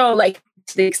 I don't know, like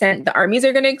to the extent the armies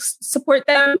are going to support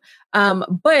them.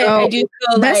 But I do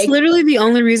feel that's literally the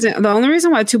only reason. The only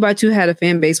reason why 2x2 had a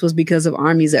fan base was because of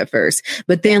armies at first.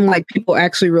 But then, like, people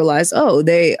actually realized,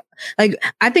 I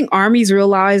think armies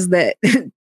realized that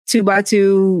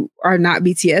 2x2 are not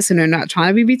BTS and they're not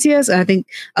trying to be BTS. And I think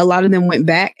a lot of them went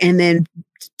back, and then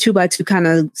 2x2 kind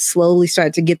of slowly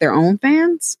started to get their own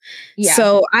fans. Yeah.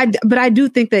 So I do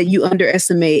think that you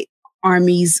underestimate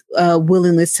Army's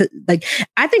willingness to, like,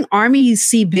 I think armies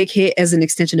see Big Hit as an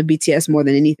extension of BTS more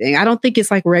than anything. I don't think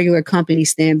it's like regular company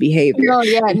stand behavior.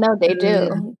 No, they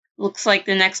do. Looks like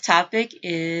the next topic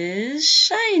is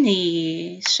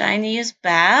SHINee. SHINee is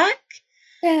back.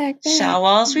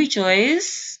 Shawwalls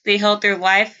rejoice. They held their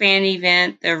live fan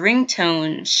event, The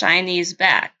Ringtone SHINee is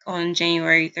Back, on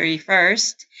January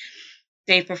 31st.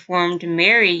 They performed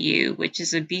Marry You, which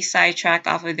is a B-side track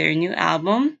off of their new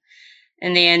album.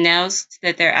 And they announced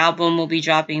that their album will be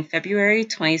dropping February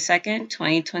 22nd,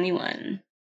 2021.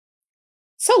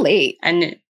 So late.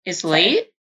 And it's late?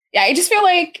 Yeah, I just feel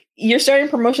like you're starting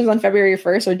promotions on February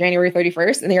 1st or January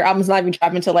 31st, and your album's not even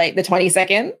dropping until like the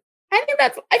 22nd. I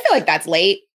feel like that's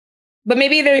late. But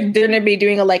maybe they're going to be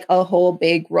doing a whole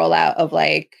big rollout of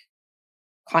like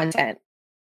content.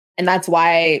 And that's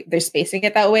why they're spacing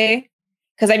it that way.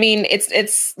 Because I mean,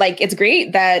 it's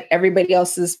great that everybody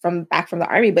else is back from the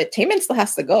army, but Taemin still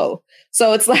has to go.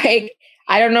 So it's like,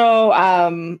 I don't know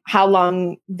how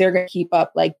long they're gonna keep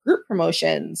up like group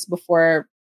promotions before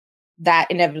that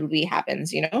inevitably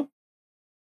happens, So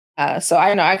I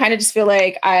don't know. I kind of just feel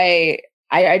like I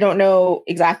don't know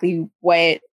exactly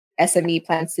what SME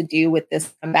plans to do with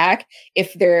this comeback,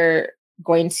 if they're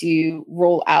going to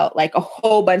roll out like a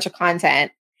whole bunch of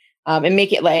content and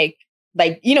make it like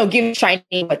give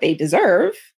SHINee what they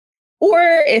deserve, or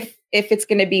if it's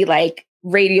going to be like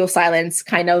radio silence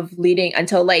kind of leading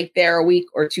until like they're a week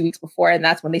or 2 weeks before, and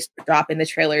that's when they start dropping the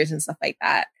trailers and stuff like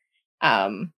that. I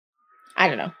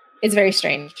don't know. It's very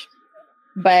strange,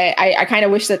 but I kind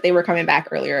of wish that they were coming back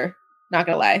earlier. Not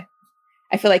gonna lie.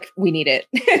 I feel like we need it.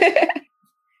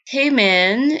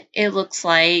 Taemin, it looks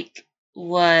like,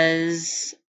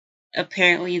 was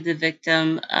apparently the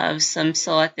victim of some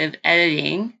selective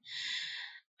editing.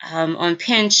 On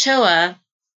Panchoa,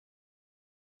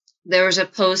 there was a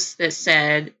post that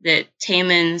said that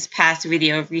Taemin's past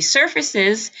video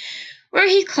resurfaces where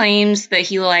he claims that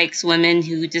he likes women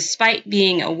who, despite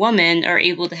being a woman, are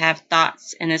able to have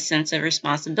thoughts and a sense of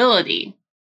responsibility.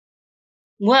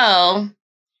 Well,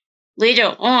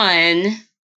 later on,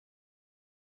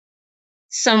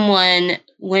 someone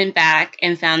went back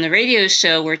and found the radio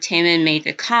show where Taman made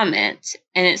the comment,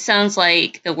 and it sounds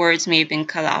like the words may have been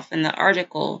cut off in the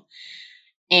article.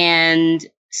 And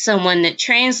someone that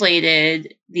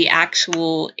translated the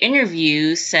actual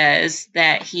interview says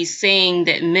that he's saying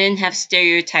that men have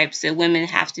stereotypes that women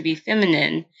have to be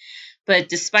feminine, but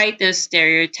despite those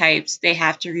stereotypes, they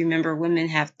have to remember women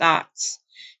have thoughts.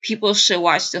 People should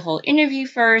watch the whole interview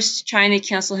first, trying to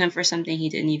cancel him for something he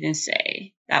didn't even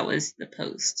say. That was the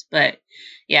post. But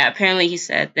yeah, apparently he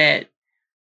said that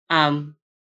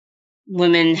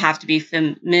women have to be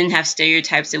men have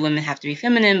stereotypes that women have to be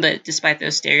feminine, but despite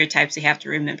those stereotypes, they have to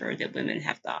remember that women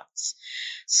have thoughts.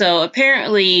 So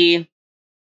apparently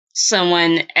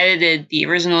someone edited the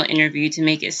original interview to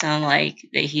make it sound like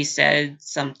that he said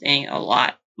something a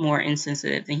lot more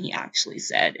insensitive than he actually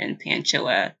said, and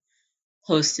Panchoa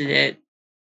posted it.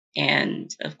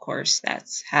 And of course,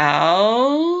 that's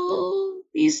how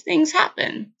these things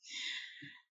happen.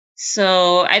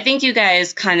 So I think you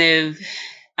guys kind of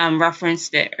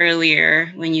referenced it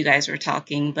earlier when you guys were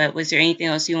talking, but was there anything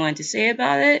else you wanted to say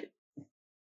about it?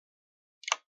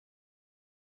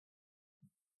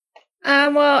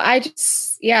 Well, I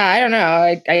don't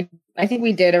know. I think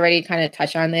we did already kind of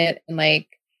touch on it, and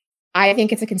like, I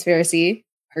think it's a conspiracy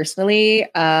personally.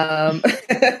 I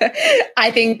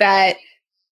think that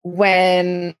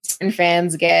when certain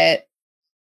fans get,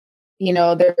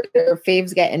 their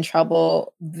faves get in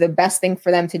trouble, the best thing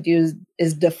for them to do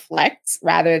is deflect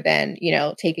rather than,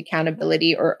 take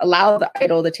accountability or allow the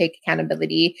idol to take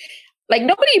accountability. Like,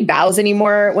 nobody bows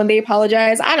anymore when they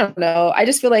apologize. I don't know. I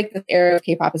just feel like the era of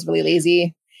K-pop is really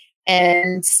lazy.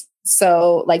 And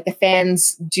so like the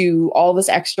fans do all this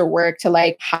extra work to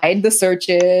like hide the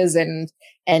searches and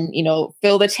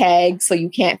fill the tags so you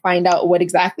can't find out what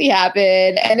exactly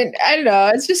happened. And I don't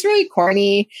know, it's just really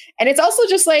corny. And it's also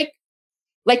just like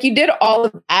you did all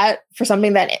of that for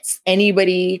something that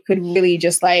anybody could really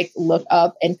just like look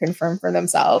up and confirm for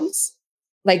themselves.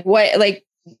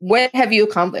 What have you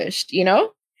accomplished?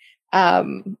 Your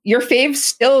faves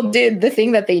still did the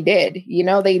thing that they did.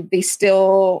 They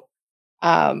still,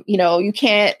 you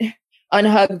can't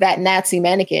unhug that Nazi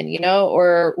mannequin,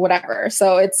 or whatever.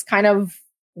 So it's kind of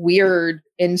weird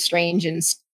and strange and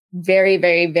very,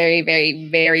 very, very, very,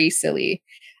 very silly.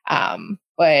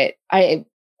 But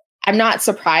I'm not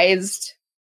surprised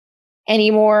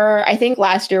anymore. I think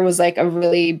last year was like a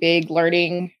really big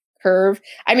learning curve.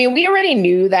 I mean, we already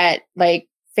knew that like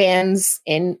fans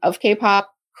of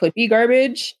K-pop could be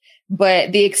garbage,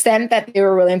 but the extent that they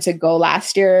were willing to go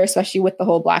last year, especially with the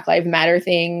whole Black Lives Matter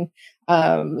thing,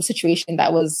 situation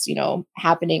that was,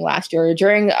 happening last year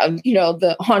during,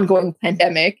 the ongoing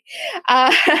pandemic,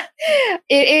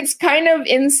 it's kind of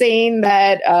insane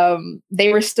that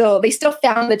they still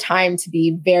found the time to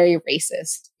be very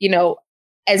racist,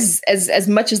 as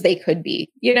much as they could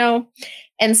be,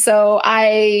 and so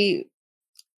I'm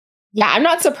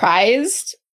not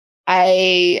surprised.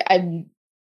 I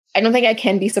don't think I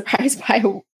can be surprised by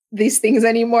these things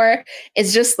anymore.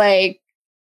 It's just like,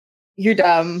 you're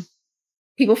dumb.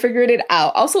 People figured it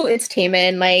out. Also, it's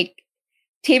Taemin. Like,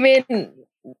 Taemin,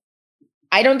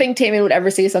 I don't think Taemin would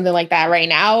ever say something like that right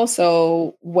now.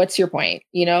 So what's your point?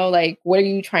 Like, what are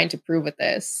you trying to prove with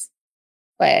this?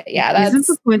 But yeah, that's... Isn't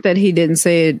the point that he didn't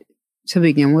say it to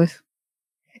begin with?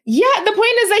 Yeah, the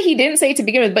point is that he didn't say it to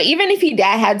begin with. But even if he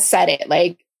had said it,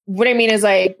 like, what I mean is,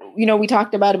 like, we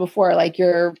talked about it before, like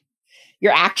your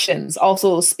actions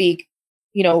also speak,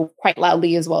 quite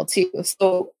loudly as well too.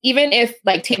 So even if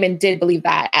like Taemin did believe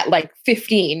that at like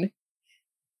 15,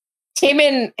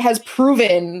 Taemin has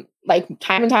proven like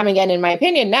time and time again, in my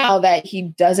opinion, now that he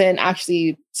doesn't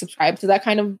actually subscribe to that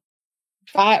kind of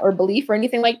thought or belief or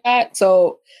anything like that.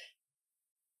 So,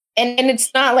 and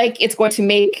it's not like it's going to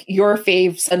make your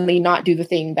fave suddenly not do the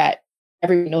thing that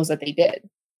everyone knows that they did.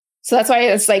 So that's why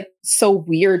it's like so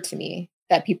weird to me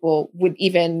that people would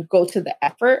even go to the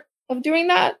effort of doing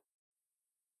that.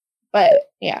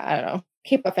 But yeah, I don't know.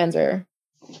 K-pop fans are...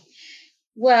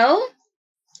 Well,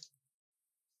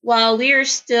 while we are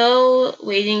still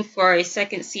waiting for a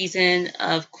second season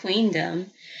of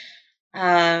Queendom,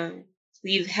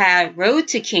 we've had Road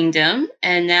to Kingdom,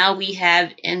 and now we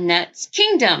have Mnet's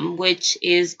Kingdom, which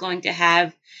is going to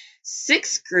have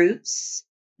 6 groups: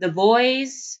 The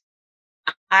Boys,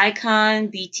 iKON,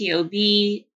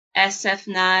 BTOB,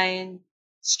 SF9,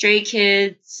 Stray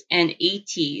Kids, and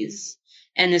ATEEZ.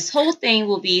 And this whole thing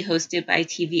will be hosted by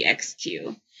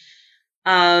TVXQ.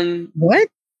 What?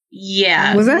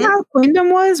 Yeah. Was that how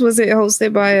Queendom was? Was it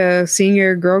hosted by a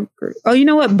senior girl group? Oh, you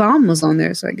know what? Bomb was on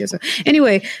there, so I guess so.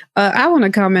 Anyway, I want to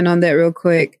comment on that real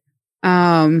quick.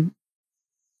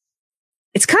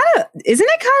 It's kind of, isn't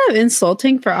it kind of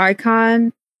insulting for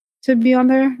Icon to be on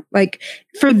there? Like,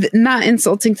 for not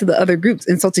insulting to the other groups,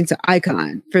 insulting to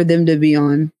Icon for them to be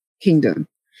on Kingdom.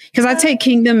 Because I take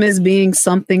Kingdom as being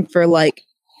something for like,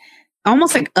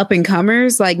 almost like up and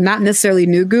comers, like not necessarily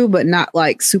new group, but not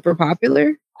like super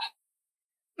popular.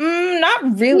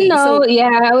 Not really. No,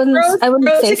 I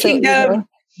wouldn't say so either.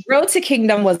 Road to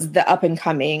Kingdom was the up and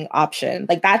coming option.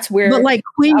 Like that's where. But like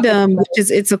Queendom, which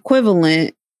is its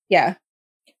equivalent. Yeah.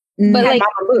 But like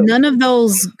none of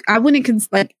those, I wouldn't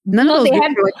like none of those they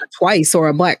had like a Twice or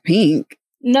a Blackpink.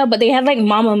 No, but they had like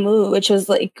Mamamoo, which was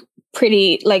like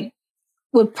pretty like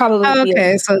would probably be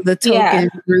okay. So the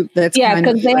token group that's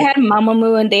because they had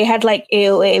Mamamoo and they had like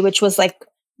AOA, which was like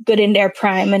good in their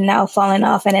prime and now falling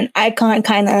off, and then Icon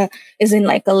kind of is in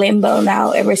like a limbo now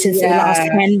ever since they lost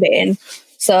Hanbin.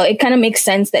 So it kind of makes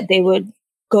sense that they would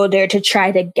go there to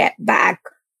try to get back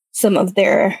some of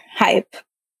their hype.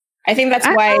 I think that's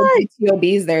why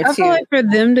TOB's there too. I feel like for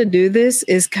them to do this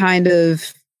is kind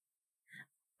of,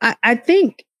 I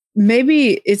think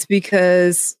maybe it's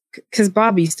because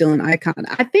Bobby's still an Icon.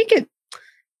 I think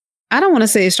I don't want to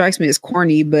say it strikes me as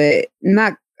corny, but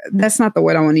that's not the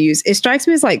word I want to use. It strikes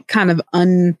me as like kind of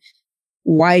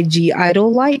YG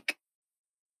idol like.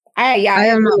 I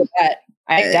agree with that.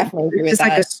 I definitely agree with that.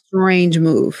 It's like a strange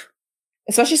move.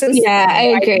 Especially since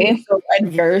I agree. So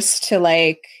adverse to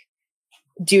like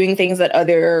doing things that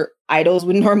other idols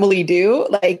would normally do.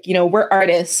 Like, we're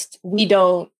artists. We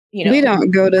don't, we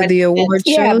don't go to the award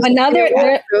shows. Yeah, but now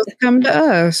they're come to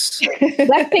us.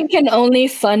 Blackpink can only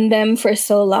fund them for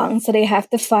so long, so they have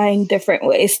to find different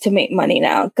ways to make money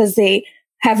now because they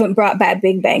haven't brought back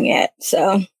Big Bang yet.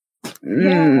 So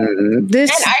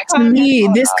this to me,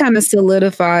 this kind of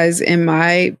solidifies in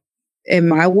my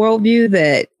worldview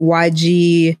that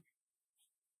YG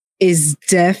is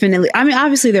definitely, I mean,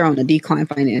 obviously they're on a decline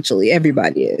financially.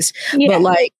 Everybody is. But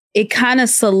like, it kind of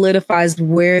solidifies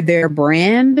where their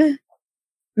brand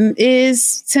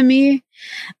is to me.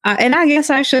 And I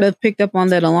guess I should have picked up on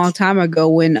that a long time ago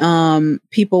when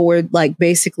people were like,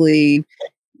 basically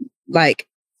like,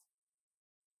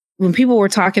 when people were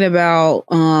talking about,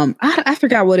 I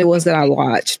forgot what it was that I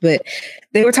watched, but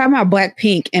they were talking about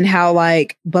Blackpink and how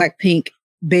like Blackpink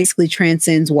basically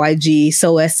transcends YG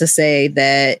so as to say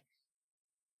that,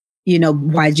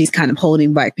 YG's kind of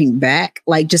holding Blackpink back,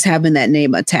 like just having that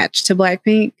name attached to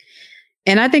Blackpink.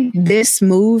 And I think this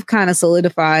move kind of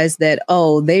solidifies that,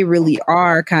 they really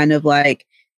are kind of like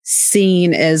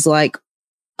seen as like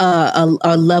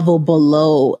a level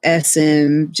below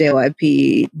SM,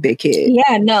 JYP, Big Hit.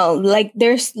 Yeah, no, like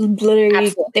there's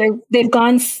literally, they've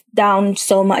gone down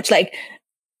so much. Like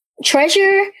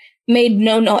Treasure made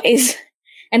no noise.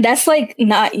 And that's like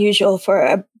not usual for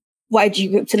a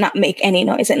YG group to not make any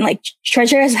noise. And like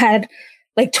Treasure has had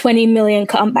like 20 million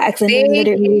comebacks and they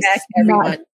literally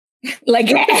like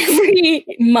every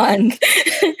month.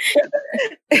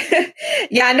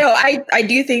 Yeah, no, I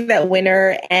do think that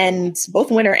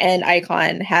both Winner and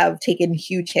Icon have taken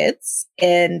huge hits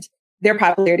and their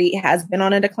popularity has been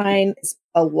on a decline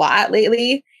a lot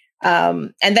lately.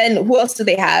 And then who else do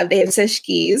they have? They have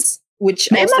Sishkees, which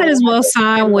they might as well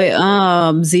sign with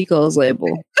Zico's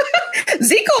label.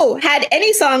 Zico had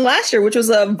Any Song last year, which was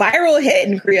a viral hit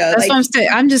in Korea. That's what I'm saying.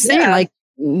 I'm just saying, like,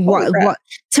 what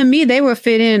to me they were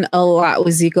fit in a lot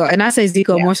with Zico, and I say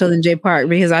Zico more so than Jay Park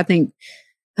because I think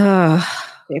Jay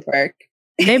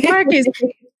Park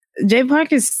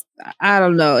is I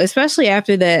don't know, especially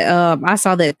after that. I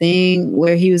saw that thing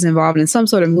where he was involved in some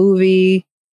sort of movie.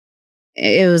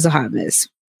 It was a hot mess.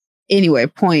 Anyway,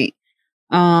 point.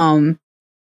 Isn't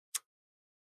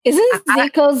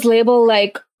Zico's label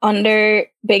like under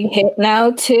Big Hit now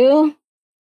too?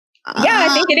 Yeah,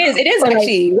 I think it is. It is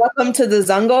actually. Welcome to the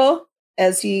Zungle,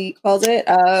 as he calls it.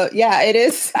 Yeah, it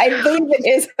is. I believe it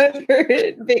is under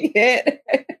Big Hit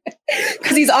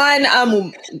because he's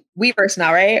on Weverse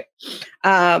now, right?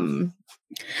 I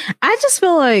just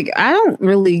feel like I don't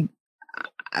really.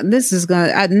 This is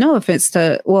gonna. No offense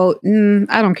to. Well,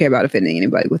 I don't care about offending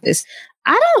anybody with this.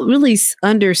 I don't really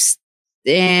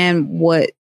understand what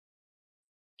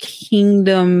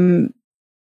Kingdom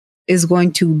is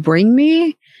going to bring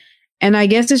me. And I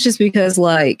guess it's just because,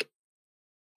 like,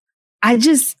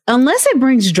 unless it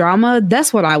brings drama,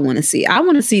 that's what I want to see. I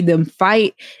want to see them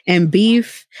fight and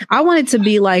beef. I want it to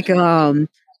be like a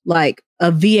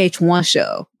VH1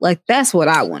 show. Like, that's what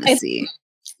I want to see.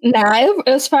 Nah, it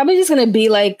was probably just going to be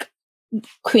like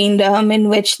Queendom, in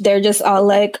which they're just all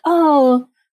like, oh,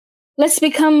 let's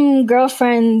become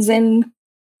girlfriends and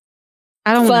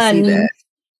I don't want to see fun.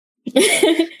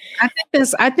 that.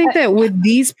 I think that with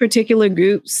these particular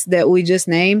groups that we just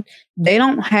named, they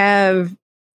don't have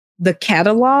the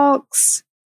catalogs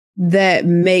that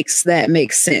make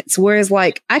sense. Whereas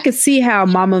like I could see how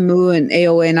Mamamoo and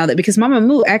AOA and all that, because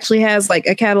Mamamoo actually has like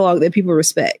a catalog that people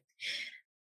respect.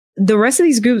 The rest of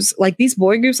these groups, like these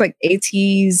boy groups like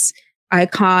ATEEZ,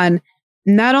 Icon,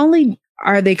 not only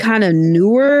are they kind of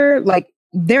newer, like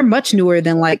they're much newer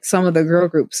than like some of the girl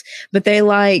groups, but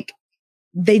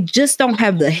they just don't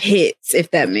have the hits, if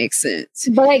that makes sense.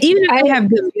 But like, even if they have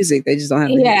good music, they just don't have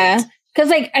the hits. Because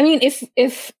like, I mean,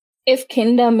 if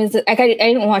Kingdom is like, I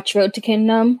didn't watch Road to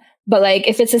Kingdom, but like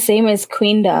if it's the same as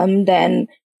Queendom, then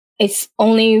it's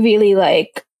only really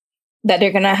like that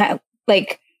they're gonna have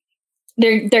like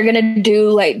they're gonna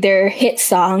do like their hit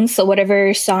songs. So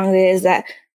whatever song it is that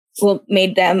will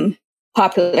made them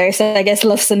popular. So I guess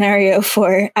Love Scenario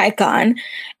for Icon,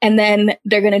 and then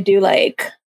they're gonna do like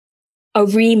a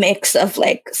remix of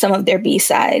like some of their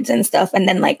B-sides and stuff, and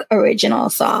then like original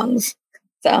songs.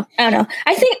 So I don't know.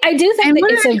 I do think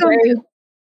that it's a very.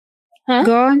 Huh?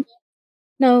 Go on.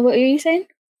 No, what were you saying?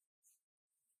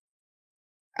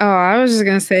 Oh, I was just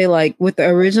gonna say, like, with the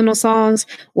original songs,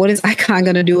 what is Icon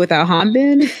gonna do without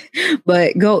Hanbin?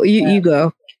 But you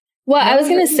go. Well, I was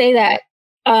gonna say that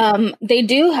they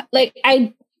do like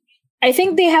I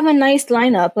think they have a nice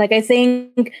lineup. Like I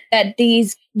think that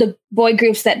the boy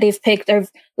groups that they've picked are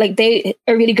like they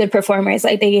are really good performers.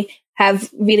 Like they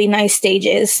have really nice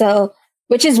stages. So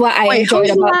which is what I enjoyed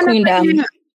about Queendom.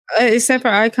 Except for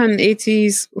Icon and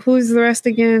ATEEZ, who's the rest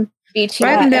again? BTS.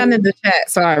 Write them down in the chat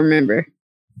so I remember.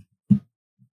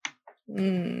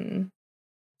 I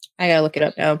gotta look it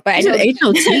up now. But I know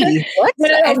HOT. What?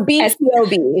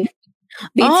 BTOB.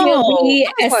 BTOB,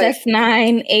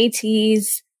 SF9,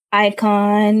 ATEEZ,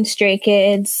 Icon, Stray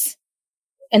Kids,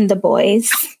 and the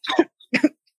boys.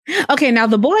 Okay, now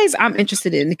the boys I'm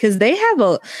interested in because they have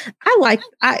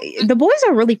the boys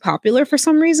are really popular for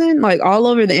some reason, like all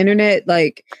over the internet.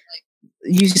 Like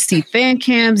you see fan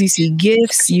cams, you see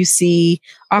GIFs, you see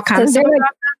all kinds of stuff.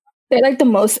 They're like the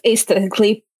most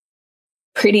aesthetically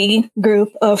pretty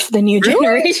group of the new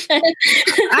generation.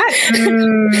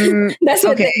 That's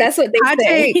what they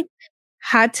say.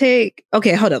 Hot take.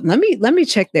 Okay, hold up. Let me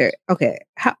check there. Okay.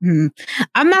 I'm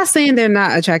not saying they're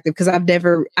not attractive because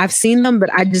I've seen them, but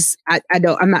I'm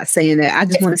not saying that. I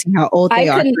just want to see how old they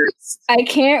are first. I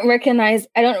don't recognize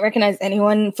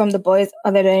anyone from the boys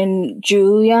other than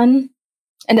Juyeon.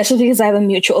 And that's just because I have a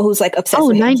mutual who's like obsessed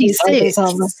with him. 96.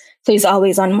 So he's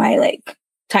always on my like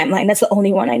timeline. That's the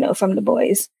only one I know from the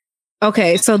boys.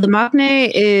 Okay, so the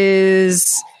maknae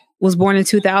was born in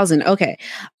 2000. Okay.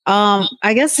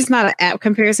 I guess it's not an app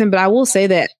comparison, but I will say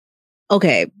that,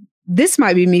 okay, this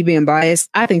might be me being biased.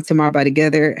 I think Tomorrow by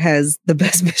Together has the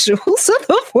best visuals of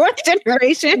the fourth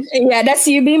generation. Yeah, that's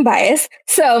you being biased.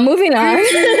 So moving on.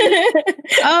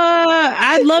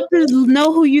 I'd love to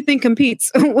know who you think competes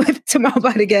with Tomorrow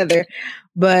by Together.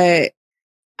 But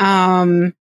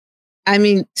I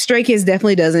mean, Stray Kids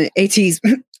definitely doesn't. ATEEZ.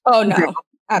 Oh no.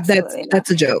 Absolutely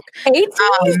that's a joke.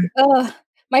 ATEEZ?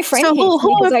 My friend. So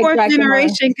who in fourth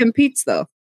generation competes though?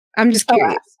 I'm just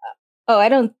curious.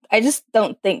 I just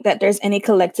don't think that there's any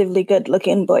collectively good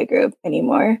looking boy group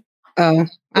anymore. Oh.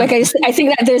 Like I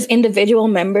think that there's individual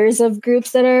members of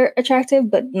groups that are attractive,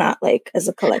 but not like as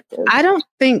a collective. I don't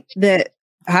think that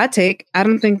hot take. I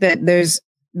don't think that there's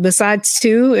besides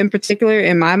two in particular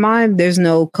in my mind, there's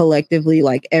no collectively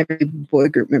like every boy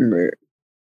group member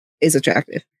is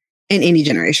attractive in any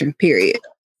generation, period.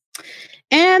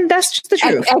 And that's just the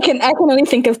truth. I can only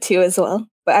think of two as well,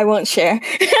 but I won't share.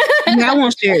 I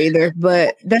won't share either,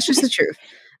 but that's just the truth.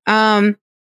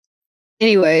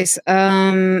 Anyways,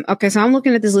 okay, so I'm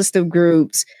looking at this list of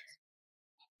groups.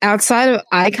 Outside of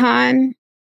Icon,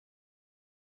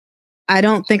 I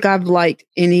don't think I've liked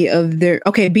any of their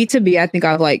B2B, I think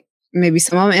I've liked maybe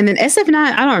some of them. And then SF9,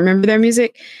 I don't remember their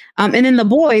music. And then the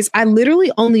boys, I literally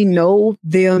only know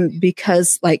them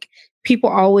because like people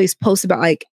always post about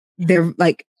like they're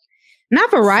like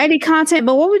not variety content,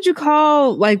 but what would you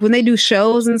call like when they do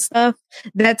shows and stuff?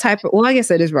 That type of I guess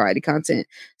that is variety content.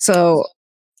 So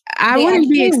I wouldn't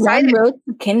be excited. Road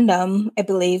to Kingdom, I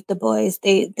believe the boys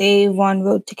they won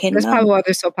Road to Kingdom. That's probably why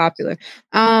they're so popular.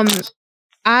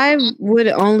 I would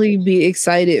only be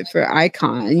excited for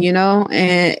Icon, you know,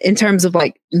 and in terms of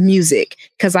like music,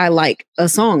 because I like a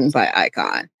song by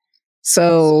Icon.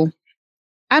 So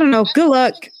I don't know. Good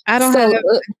luck. I don't have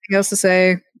anything else to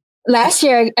say. Last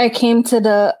year, I came to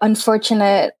the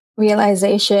unfortunate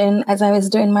realization as I was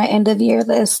doing my end of year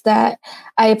list that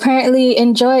I apparently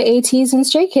enjoy ATs and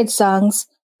Stray Kids songs.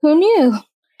 Who knew?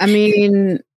 I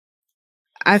mean,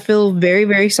 I feel very,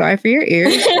 very sorry for your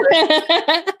ears.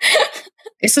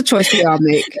 It's a choice we all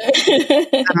make.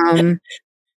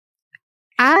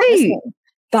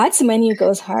 God's menu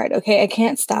goes hard. Okay, I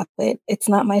can't stop it. It's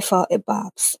not my fault. It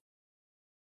bops.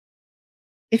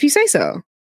 If you say so.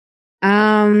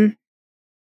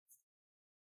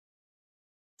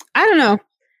 I don't know.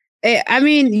 I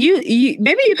mean, you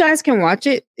maybe you guys can watch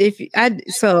it.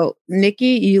 So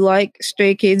Nikki, you like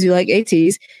Stray Kids, you like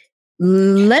ATs.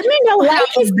 Let me know how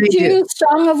is too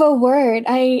strong of a word.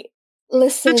 I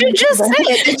listen. But you just said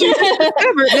that you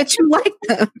discovered that you like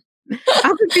them.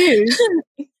 I'm confused.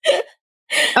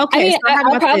 Okay, I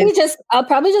mean, I'll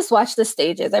probably just watch the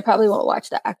stages. I probably won't watch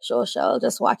the actual show. I'll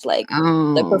just watch like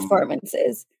the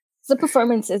performances. The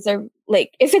performances are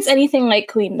like, if it's anything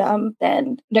like Queendom,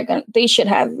 then they should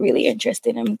have really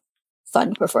interesting and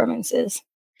fun performances.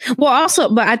 Well, also,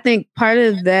 but I think part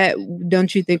of that,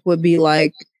 don't you think, would be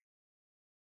like,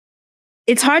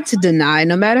 it's hard to deny.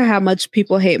 No matter how much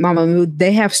people hate Mamamoo,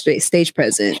 they have stage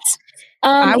presence.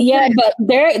 But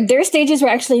their stages were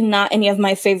actually not any of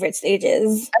my favorite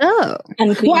stages. Oh,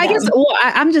 well, I guess. Well,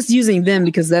 I'm just using them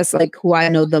because that's like who I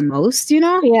know the most. You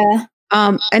know. Yeah.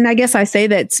 And I guess I say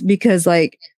that because,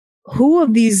 like, who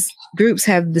of these groups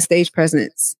have the stage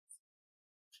presence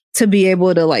to be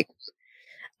able to, like,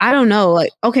 I don't know,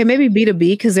 like, okay, maybe B2B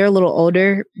because they're a little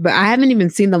older, but I haven't even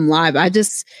seen them live. I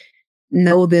just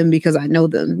know them because I know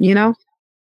them, you know?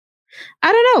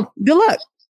 I don't know. Good luck.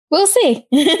 We'll see.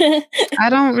 I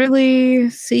don't really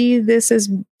see this as,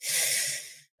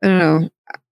 I don't know.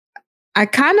 I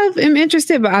kind of am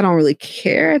interested, but I don't really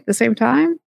care at the same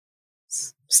time.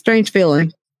 Strange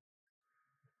feeling.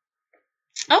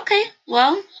 Okay,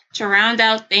 well, to round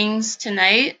out things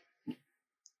tonight,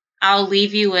 I'll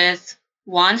leave you with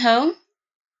Wonho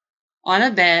on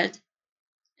a bed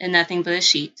and nothing but a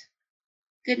sheet.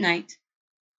 Good night.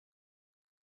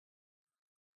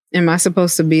 Am I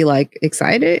supposed to be like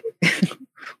excited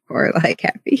or like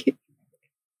happy?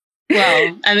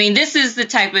 Well, I mean, this is the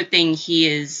type of thing he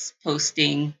is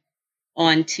posting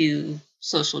onto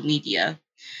social media.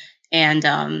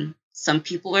 And some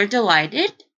people are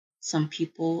delighted. Some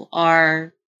people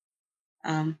are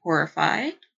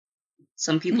horrified.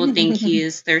 Some people think he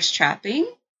is thirst trapping.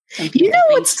 You know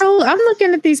what's so? I'm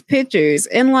looking at these pictures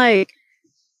and like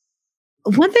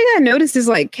one thing I noticed is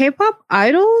like K-pop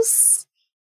idols,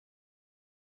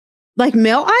 like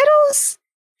male idols,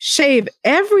 shave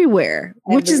everywhere,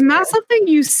 which is not something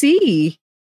you see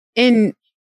in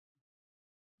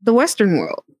the Western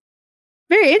world.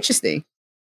 Very interesting.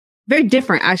 Very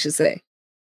different, I should say.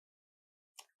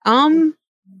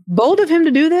 Bold of him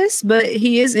to do this, but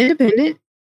he is independent,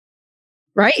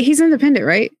 right? He's independent,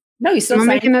 right? No, he's still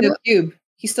signed to Cube.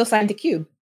 He's still signed to Cube.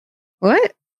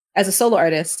 What? As a solo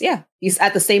artist, yeah. He's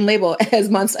at the same label as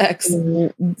Monsta X.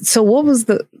 So what was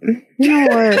the... You know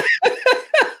what?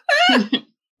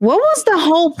 What was the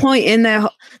whole point in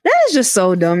that? That is just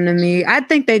so dumb to me. I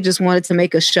think they just wanted to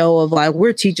make a show of like,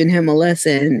 we're teaching him a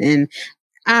lesson. And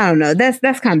I don't know.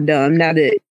 That's kind of dumb now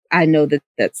that I know that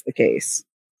that's the case.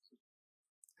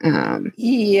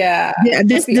 Yeah.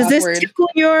 Does this tickle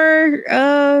your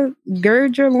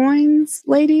gird your loins,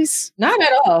 ladies? Not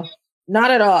at all.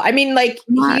 Not at all. I mean, like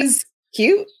he's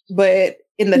cute, but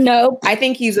I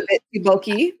think he's a bit too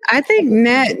bulky. I think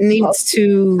Nat needs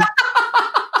to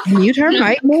mute her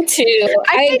mic. Me too.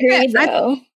 I agree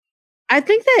though. I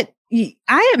think that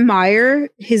I admire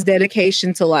his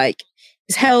dedication to like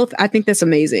his health. I think that's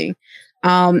amazing.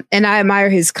 And I admire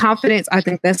his confidence. I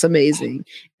think that's amazing.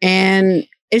 And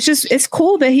it's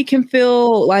cool that he can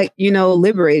feel like, you know,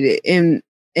 liberated in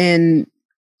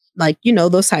like, you know,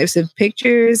 those types of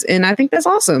pictures. And I think that's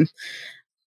awesome.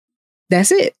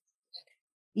 That's it.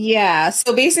 Yeah.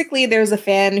 So basically there's a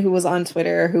fan who was on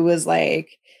Twitter who was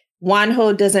like,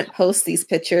 Wonho doesn't post these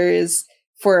pictures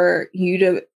for you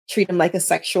to treat him like a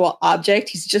sexual object.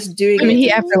 He's just doing it. I mean, he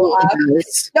absolutely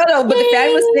does. No, but the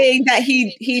fan was saying that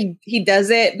he does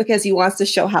it because he wants to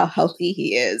show how healthy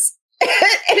he is.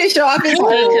 And to show off his He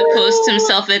could post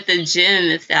himself at the gym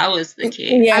if that was the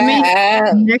case. Yeah. I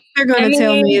mean, next they're going to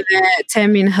tell me that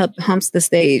Taemin humps the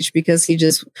stage because he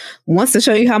just wants to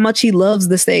show you how much he loves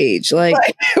the stage. Like,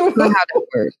 that's not how that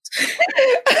works.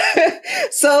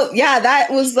 So, yeah,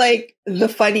 that was like the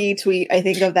funny tweet, I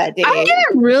think, of that day. I'm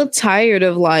getting real tired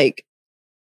of like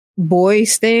boy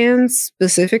stands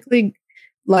specifically.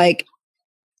 Like,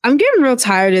 I'm getting real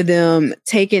tired of them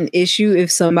taking issue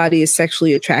if somebody is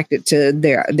sexually attracted to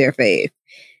their faith.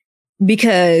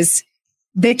 Because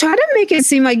they try to make it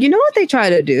seem like, you know what they try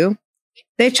to do?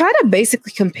 They try to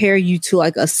basically compare you to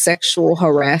like a sexual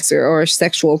harasser or a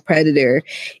sexual predator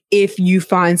if you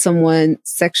find someone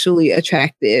sexually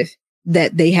attractive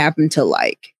that they happen to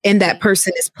like, and that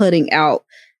person is putting out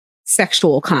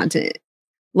sexual content.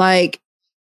 Like,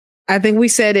 I think we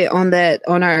said it on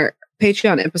our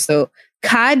Patreon episode.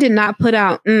 Kai did not put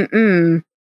out for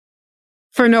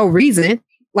no reason.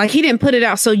 Like, he didn't put it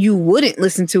out so you wouldn't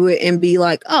listen to it and be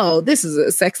like, oh, this is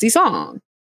a sexy song.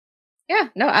 Yeah,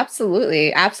 no,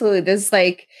 absolutely. Absolutely. There's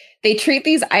like, they treat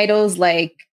these idols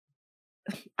like,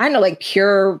 I don't know, like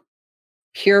pure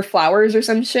flowers or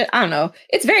some shit. I don't know.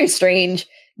 It's very strange.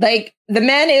 Like, the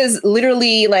man is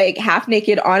literally like half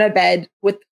naked on a bed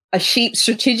with a sheet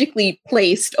strategically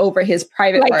placed over his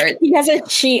private part. He has a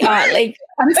sheet on. Like,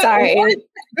 I'm sorry.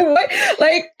 What?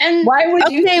 Like, and why would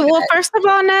you? Okay, well, first of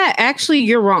all, Nat, actually,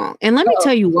 you're wrong. And let me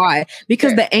tell you why.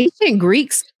 Because the ancient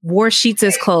Greeks wore sheets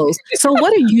as clothes. So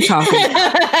what are you talking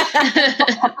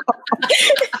about?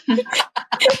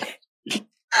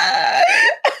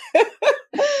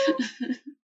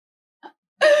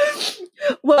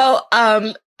 Well,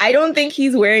 I don't think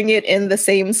he's wearing it in the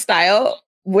same style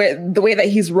with the way that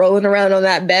he's rolling around on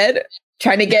that bed,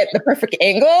 trying to get the perfect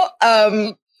angle.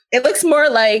 It looks more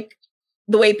like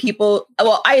the way people,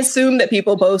 well, I assume that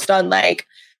people post on like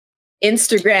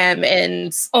Instagram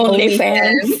and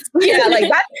OnlyFans. Yeah, like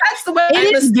that's the way.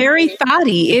 It is very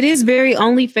thotty. It is very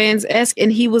OnlyFans-esque,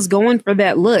 and he was going for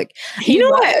that look. You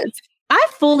know what?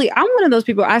 I'm one of those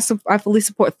people. I fully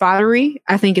support thottery.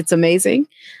 I think it's amazing.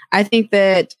 I think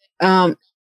that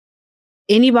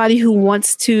anybody who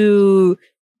wants to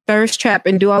thirst trap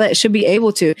and do all that should be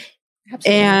able to.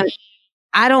 Absolutely. And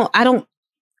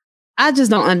I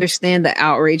just don't understand the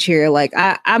outrage here. Like,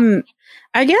 I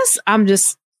guess I'm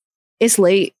just, it's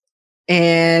late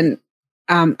and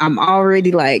I'm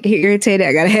already like irritated.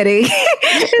 I got a headache.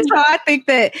 So I think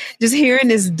that just hearing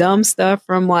this dumb stuff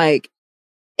from like,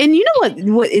 and you know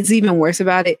what is even worse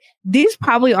about it? These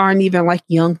probably aren't even like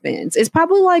young fans. It's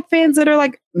probably like fans that are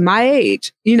like my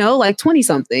age, you know, like 20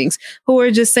 somethings who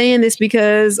are just saying this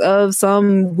because of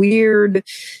some weird,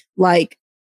 like,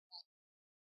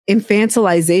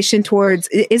 infantilization towards,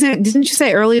 didn't you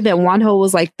say earlier that Wonho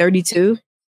was like 32?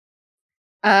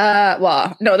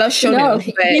 Well, no, that's Shonu.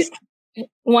 No,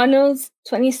 Wano's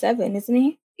 27, isn't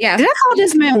he? Yeah. Did I call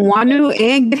this man Wanu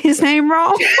and get his name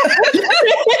wrong?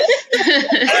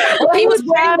 Well, he was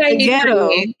born in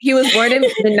 93. He was born in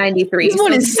 93. He was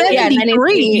born in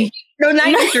 73. No,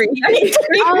 93. 93.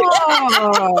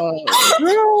 Oh,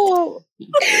 girl.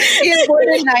 He was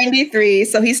born in 93,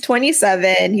 so he's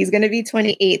 27. He's going to be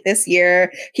 28 this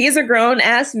year. He's a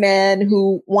grown-ass man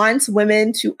who wants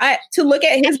women to look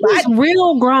at his body. He's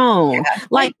real grown. Yeah,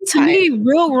 like, to me,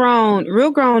 real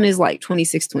grown is like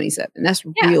 26, 27. That's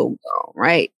real grown,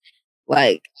 right?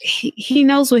 Like, he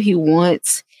knows what he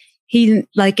wants. He,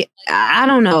 like, I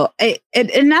don't know.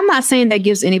 And I'm not saying that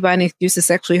gives anybody an excuse to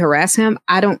sexually harass him.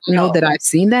 I don't know that I've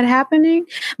seen that happening,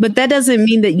 but that doesn't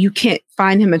mean that you can't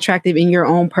find him attractive in your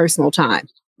own personal time.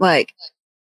 Like,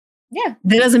 that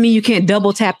doesn't mean you can't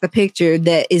double tap the picture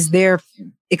that is there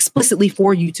explicitly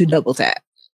for you to double tap.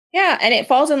 Yeah. And it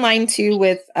falls in line too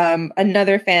with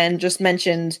another fan just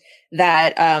mentioned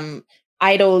that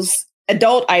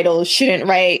adult idols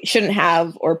shouldn't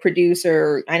have or produce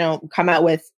or come out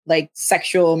with like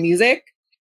sexual music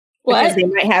because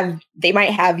they might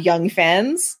have young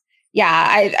fans. Yeah,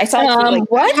 I saw like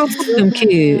what? Some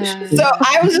kids. So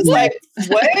I was just like,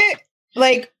 what?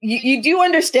 Like you do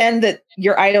understand that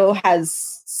your idol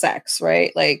has sex,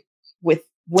 right? Like with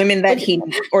women that he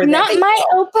or not my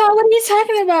Oppa. What are you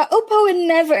talking about? Oppa would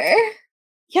never.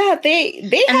 Yeah, they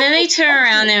and then they turn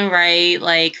around and write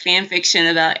like fan fiction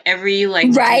about every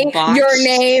like your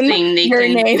name thing they your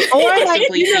can name or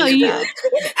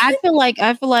like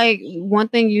I feel like one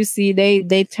thing you see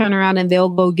they turn around and they'll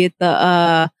go get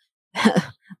the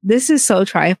this is so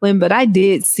trifling, but I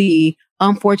did see,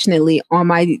 unfortunately, on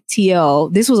my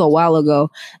TL, this was a while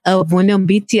ago, of when them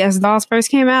BTS dolls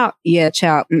first came out. Yeah,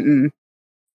 child. Or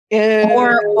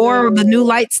the new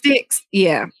light sticks.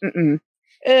 Yeah.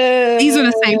 These are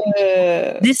the same.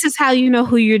 This is how you know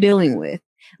who you're dealing with.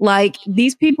 Like,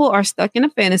 these people are stuck in a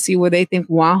fantasy where they think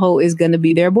Wonho is going to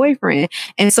be their boyfriend.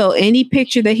 And so any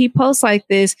picture that he posts like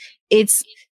this,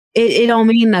 it don't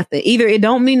mean nothing. Either it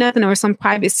don't mean nothing or some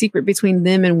private secret between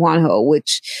them and Wonho,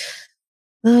 which,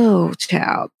 oh,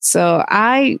 child. So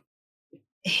I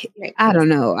don't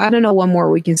know. I don't know what more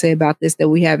we can say about this that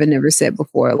we haven't ever said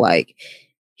before. Like,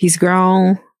 he's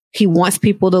grown. He wants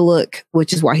people to look,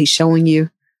 which is why he's showing you.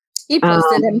 He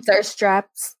posted them thirst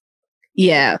traps.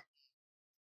 Yeah.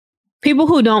 people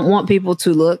who don't want people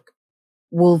to look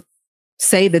will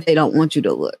say that they don't want you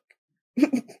to look.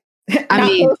 I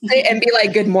mean, post it and be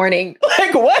like, "Good morning."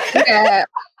 Like what? Yeah.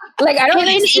 Like I don't.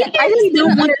 I just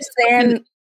didn't understand.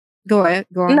 Go ahead.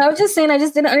 Go on. No, I was just saying. I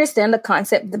just didn't understand the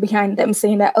concept behind them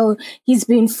saying that. Oh, he's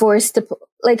being forced to.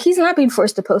 Like he's not being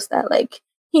forced to post that. Like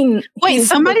wait,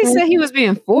 somebody said he was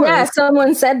being forced. Yeah,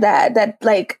 someone said that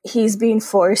like he's being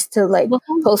forced to like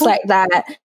post like that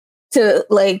to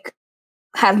like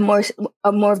have more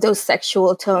of those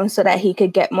sexual tones so that he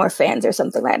could get more fans or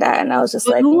something like that. And I was just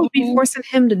like, who would be forcing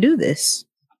him to do this?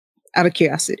 Out of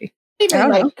curiosity, even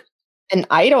like an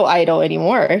idol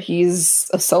anymore.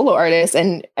 He's a solo artist,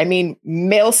 and I mean,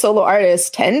 male solo artists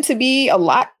tend to be a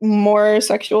lot more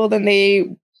sexual than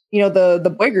they,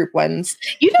 the boy group ones.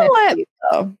 You know what?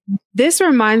 This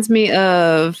reminds me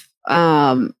of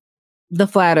the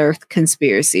flat Earth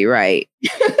conspiracy, right?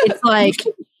 It's like,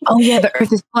 oh yeah, the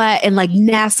Earth is flat, and like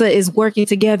NASA is working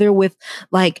together with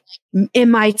like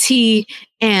MIT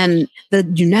and the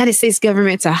United States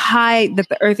government to hide that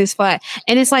the Earth is flat.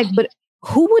 And it's like, but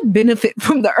who would benefit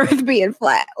from the Earth being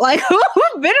flat? Like, who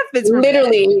benefits from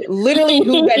literally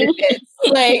who benefits?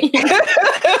 Like,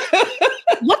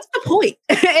 what's the point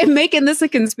in making this a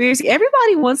conspiracy?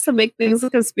 Everybody wants to make things a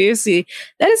conspiracy.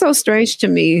 That is so strange to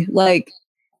me. Like,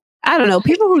 I don't know.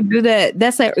 People who do that,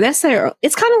 that's their,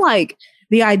 it's kind of like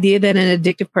the idea that an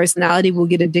addictive personality will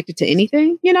get addicted to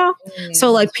anything,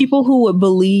 So like people who would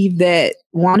believe that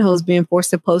Wonho is being forced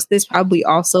to post this probably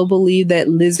also believe that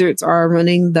lizards are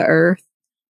running the Earth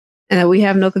and that we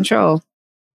have no control.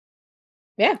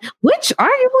 Yeah. Which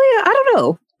arguably, I don't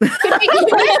know. When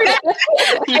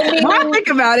I think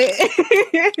about it.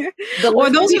 Or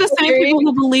those are the same people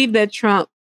who believe that Trump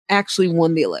actually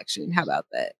won the election. How about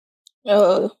that?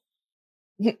 Oh.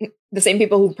 The same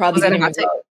people who probably didn't even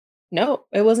vote. No,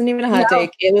 it wasn't even a hot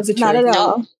take. It was a truth. Not at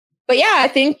all. But yeah, I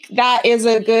think that is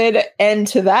a good end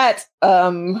to that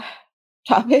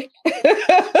topic.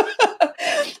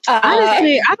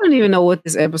 Honestly, I don't even know what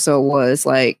this episode was.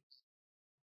 Like,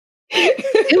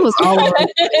 it was all over.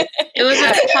 It was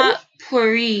a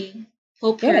potpourri.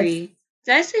 Potpourri. Yes.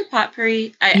 Did I say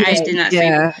potpourri? I did not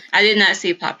say. I did not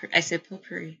say potpourri. I said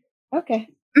potpourri. Okay.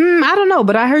 I don't know,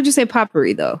 but I heard you say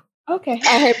potpourri though. Okay.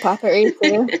 I heard potpourri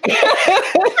too.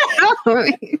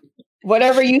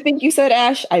 Whatever you think you said,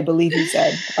 Ash, I believe you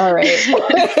said. All right.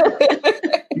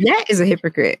 That is a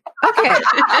hypocrite. Okay.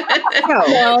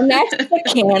 No, that's a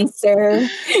Cancer.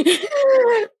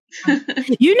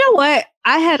 You know what?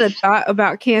 I had a thought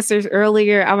about cancers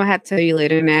earlier. I'm gonna have to tell you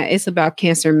later, Nat. It's about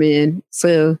cancer men.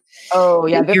 So,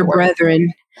 your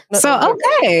brethren. So,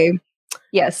 okay.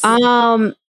 Yes.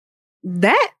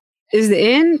 That is the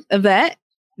end of that.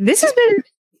 This has been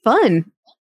fun.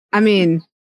 I mean,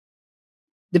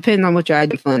 depending on what your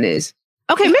idea of fun is.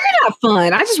 Okay, maybe not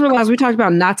fun. I just realized we talked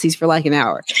about Nazis for like an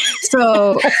hour.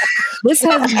 So this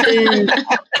has been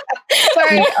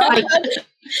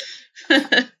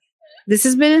this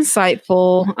has been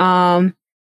insightful.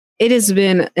 It has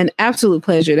been an absolute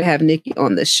pleasure to have Nikki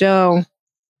on the show.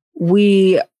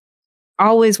 We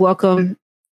always welcome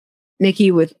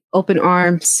Nikki with open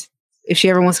arms. If she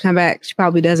ever wants to come back, she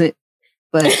probably doesn't.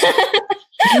 But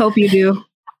I hope you do.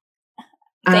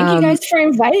 Thank you guys for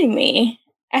inviting me.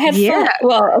 I had fun.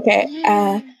 Well,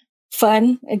 okay.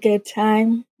 Fun, a good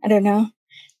time. I don't know.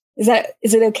 Is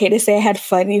it okay to say I had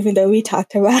fun even though we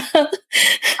talked about Oh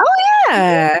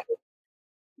yeah.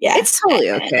 Yeah. It's totally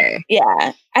okay.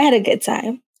 Yeah. I had a good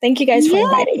time. Thank you guys for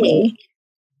inviting me.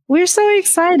 We're so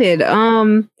excited.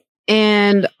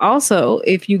 And also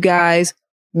if you guys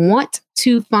want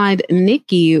to find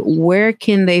Nikki, where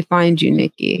can they find you,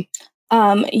 Nikki?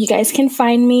 You guys can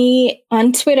find me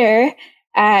on Twitter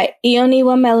at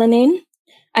Ioniwa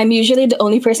I'm usually the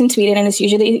only person tweeting, and it's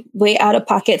usually way out of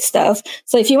pocket stuff.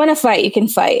 So if you want to fight, you can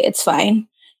fight. It's fine.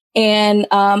 And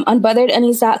on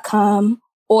botheredennies.com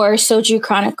or Soju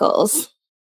Chronicles.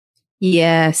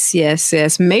 Yes.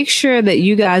 Make sure that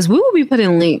you guys, we will be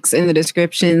putting links in the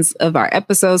descriptions of our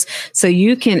episodes so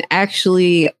you can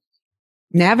actually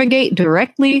navigate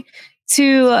directly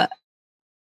to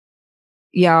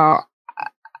y'all.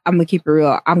 I'm gonna keep it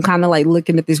real. I'm kind of like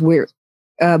looking at this weird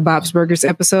Bob's Burgers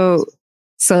episode.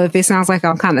 So if it sounds like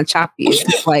I'm kind of choppy, it's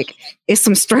just like it's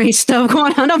some strange stuff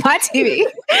going on my TV.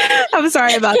 I'm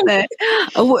sorry about that.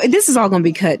 This is all gonna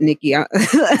be cut, Nikki.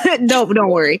 Don't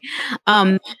worry.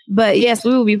 But yes,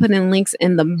 we will be putting links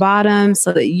in the bottom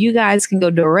so that you guys can go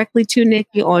directly to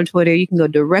Nikki on Twitter. You can go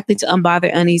directly to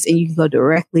Unbothered Unnies, and you can go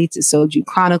directly to Soju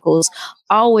Chronicles.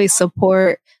 Always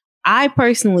support. I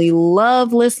personally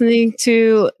love listening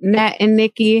to Nat and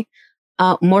Nikki,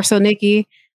 more so Nikki.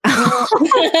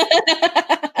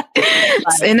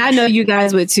 And I know you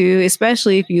guys would too,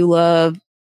 especially if you love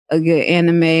a good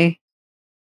anime.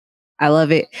 I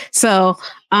love it. So,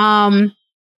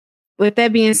 with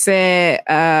that being said,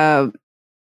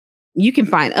 you can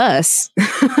find us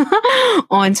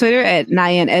on Twitter at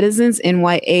Nyan Edizens,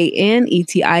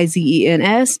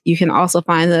 NyanEtizens. You can also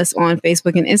find us on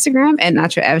Facebook and Instagram at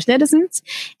Not Your Average Netizens.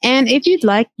 And if you'd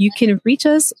like, you can reach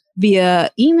us via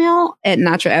email at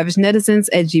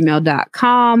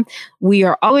notyouraveragenetizens@gmail.com. We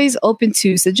are always open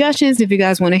to suggestions if you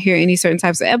guys want to hear any certain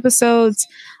types of episodes.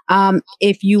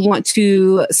 If you want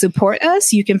to support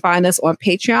us, you can find us on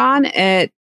Patreon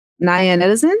at Nyan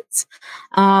Edizens.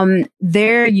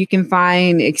 There you can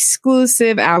find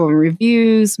exclusive album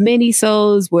reviews,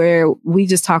 mini-sodes where we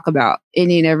just talk about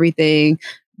any and everything,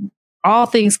 all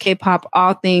things K-pop,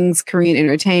 all things Korean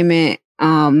entertainment,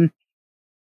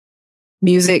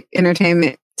 music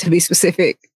entertainment to be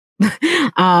specific.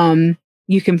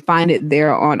 You can find it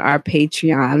there on our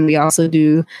Patreon. We also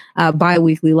do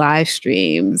bi-weekly live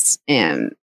streams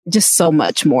and just so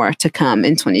much more to come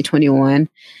in 2021.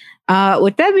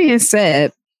 With that being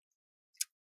said,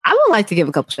 I would like to give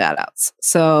a couple shout outs.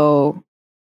 So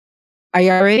are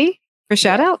y'all ready for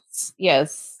shout outs?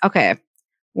 Yes. Okay.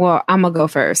 Well, I'm gonna go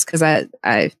first because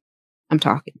I'm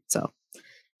talking. So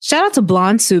shout out to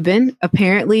Blonde Subin.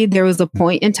 Apparently there was a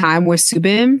point in time where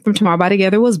Subin from Tomorrow by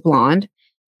Together was blonde.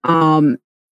 And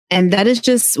that is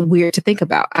just weird to think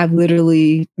about. I've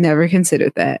literally never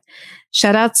considered that.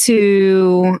 Shout out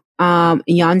to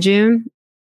Yeonjun,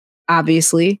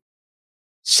 obviously.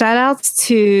 Shout outs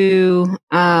to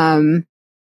us.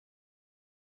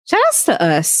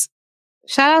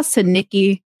 Shout outs to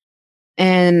Nikki,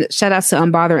 and shout outs to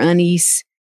Unbother Unis.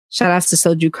 Shout outs to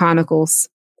Soju Chronicles.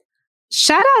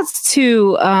 Shout outs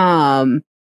to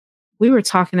we were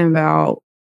talking about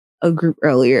a group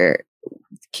earlier.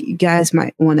 You guys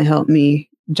might want to help me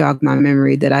jog my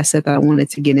memory that I said that I wanted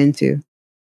to get into.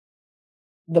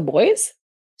 The Boys?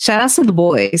 Shout outs to The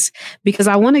Boys, because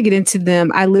I want to get into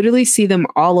them. I literally see them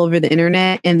all over the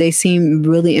internet and they seem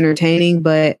really entertaining,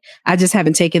 but I just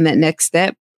haven't taken that next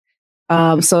step.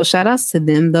 So shout outs to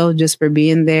them though, just for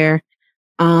being there.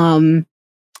 And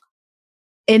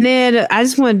then I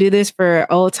just want to do this for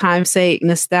old time's sake,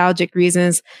 nostalgic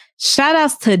reasons. Shout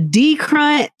outs to D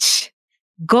Crunch,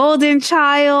 Golden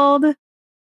Child.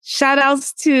 Shout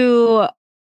outs to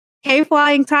K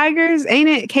Flying Tigers. Ain't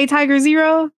it K Tiger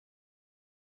Zero?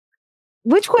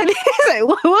 Which one is it?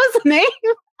 What was the name?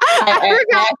 I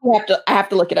have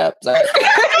to look it up. Sorry.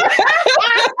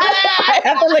 I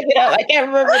have to look it up. I can't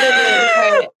remember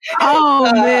the name.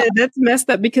 Oh man, that's messed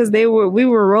up because we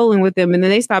were rolling with them and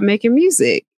then they stopped making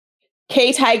music.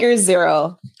 K Tiger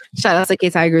Zero. Shout out to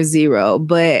K Tiger Zero.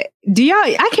 But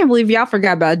I can't believe y'all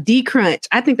forgot about D Crunch.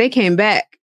 I think they came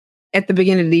back at the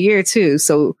beginning of the year too.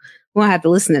 So we'll have to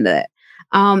listen to that.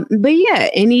 But yeah,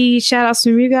 any shout outs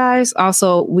from you guys?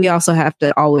 Also, we also have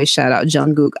to always shout out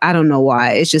Jungkook. I don't know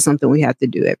why. It's just something we have to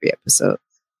do every episode.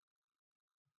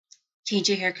 Change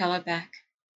your hair color back.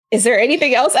 Is there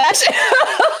anything else, Ash?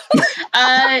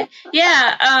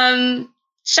 Yeah.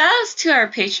 Shout outs to our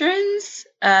patrons.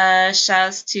 Shout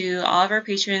outs to all of our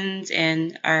patrons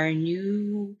and our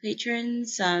new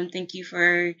patrons. Thank you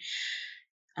for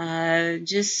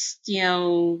just,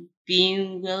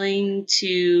 being willing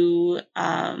to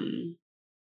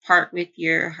part with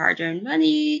your hard-earned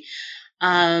money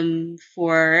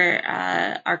for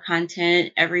our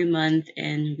content every month,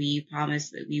 and we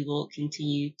promise that we will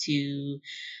continue to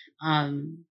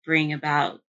bring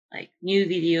about like new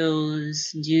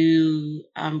videos, new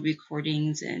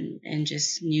recordings, and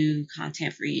just new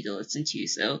content for you to listen to.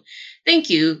 So thank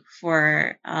you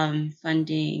for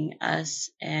funding us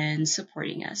and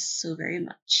supporting us so very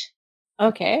much.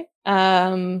 Okay.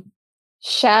 Shout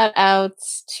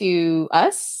outs to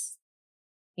us.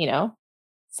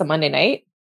 It's a Monday night.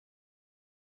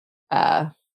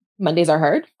 Mondays are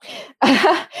hard.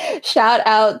 Shout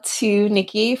out to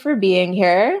Nikki for being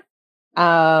here.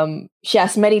 She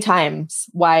asked many times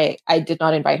why I did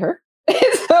not invite her.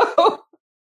 So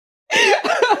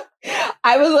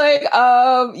I was like,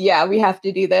 yeah, we have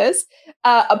to do this.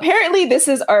 Apparently this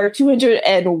is our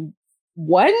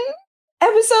 201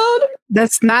 episode.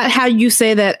 That's not how you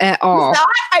say that at all.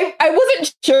 I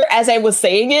wasn't sure as I was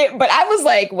saying it, but I was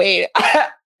like, wait,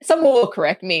 someone will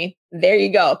correct me. There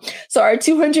you go. So our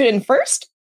 201st?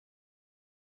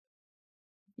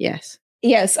 Yes.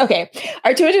 Yes. Okay.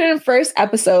 Our 201st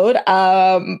episode.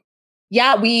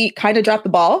 Yeah, we kind of dropped the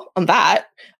ball on that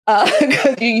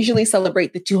because you usually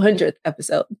celebrate the 200th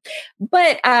episode.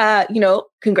 But,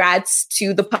 congrats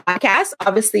to the podcast.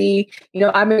 Obviously,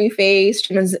 I'm a new face.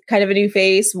 Jimin's kind of a new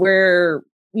face. We're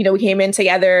we came in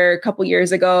together a couple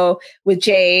years ago with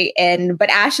Jay, but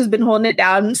Ash has been holding it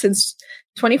down since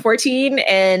 2014,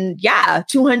 and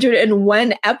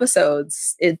 201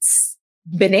 episodes. It's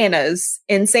bananas,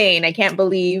 insane. I can't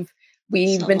believe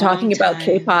we've been talking about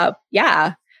K-pop.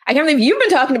 Yeah. I can't believe you've been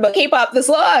talking about K-pop this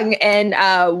long. And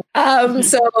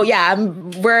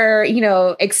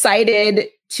we're, excited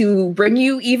to bring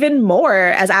you even more.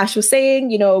 As Ash was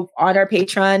saying, on our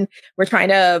Patreon, we're trying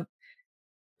to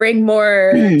bring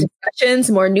more discussions,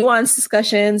 more nuanced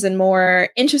discussions, and more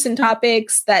interesting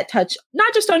topics that touch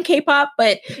not just on K-pop,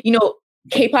 but,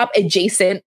 K-pop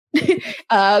adjacent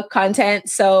content.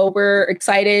 So we're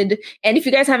excited. And if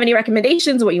you guys have any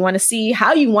recommendations, what you want to see,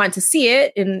 how you want to see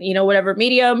it in, whatever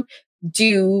medium,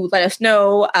 do let us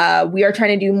know. We are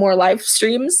trying to do more live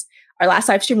streams. Our last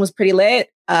live stream was pretty lit.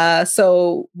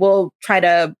 So we'll try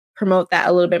to promote that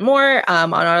a little bit more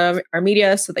on our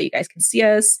media so that you guys can see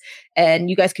us and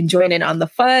you guys can join in on the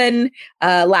fun.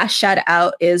 Last shout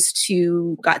out is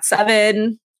to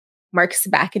Got7. Mark's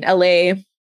back in LA.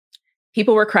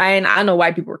 People were crying. I don't know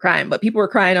why people were crying, but people were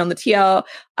crying on the TL.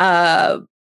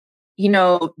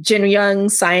 Jin Young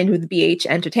signed with BH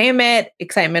Entertainment.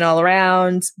 Excitement all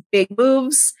around. Big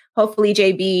moves. Hopefully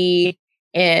JB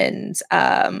and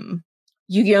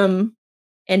Yugyeom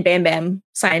and Bam Bam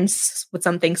signs with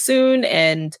something soon.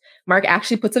 And Mark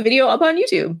actually puts a video up on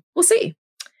YouTube. We'll see.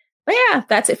 But yeah,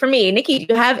 that's it for me. Nikki,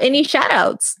 do you have any shout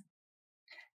outs?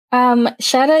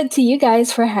 Shout out to you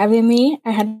guys for having me.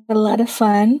 I had a lot of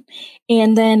fun.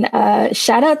 And then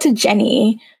shout out to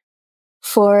Jenny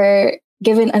for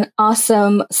giving an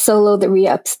awesome solo the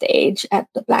re-up stage at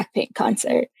the Blackpink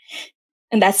concert.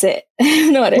 And that's it.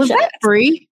 No other Was shout that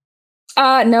free?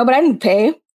 No, but I didn't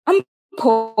pay. I'm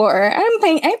poor. I'm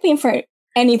paying for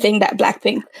anything that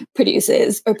Blackpink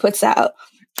produces or puts out.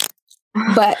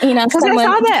 But because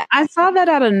I saw that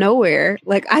out of nowhere.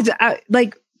 Like I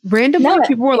randomly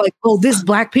people were like, "Oh, this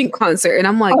Blackpink concert," and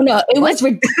I'm like, "Oh no, it was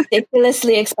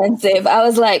ridiculously expensive." I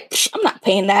was like, "I'm not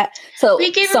paying that." So we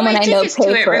gave someone away I know tickets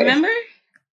to it. Remember?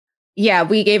 Yeah,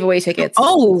 we gave away tickets.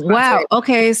 Oh wow!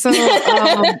 Okay, so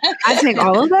I take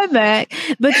all of that back.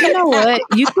 But you know what?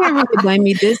 You can't really blame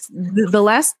me. The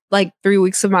last 3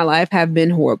 weeks of my life have been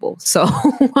horrible. So,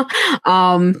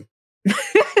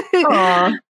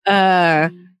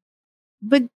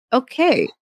 but okay.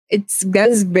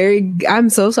 I'm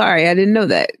so sorry. I didn't know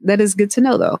that. That is good to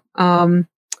know though. I'm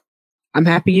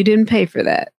happy you didn't pay for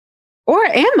that. Or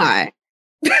am I?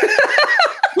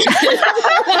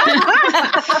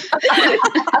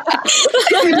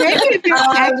 Maybe if you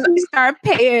actually start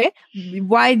paying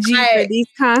YG for these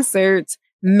concerts,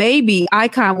 maybe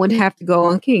Icon would have to go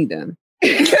on Kingdom.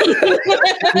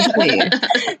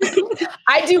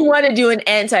 I do want to do an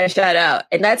anti shout out,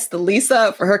 and that's the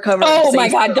Lisa for her cover. Oh my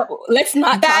God! Let's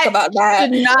not talk about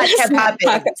that.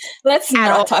 Let's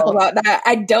not talk about that.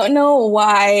 I don't know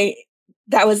why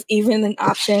that was even an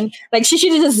option. Like she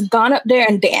should have just gone up there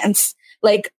and dance.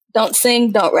 Like don't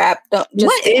sing, don't rap, don't. Just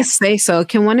what dance. Is Say So?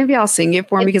 Can one of y'all sing it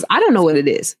for me? Because I don't know what it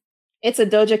is. It's a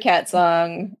Doja Cat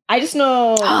song. I just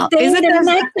know. Is it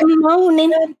the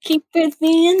morning? Keep it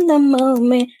in the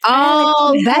moment.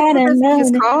 Oh, that's what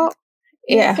it's called.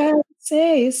 Yeah.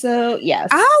 Say so. Yes.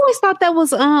 I always thought that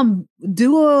was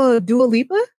Dua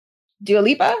Lipa. Dua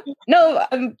Lipa? No,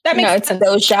 that makes it's a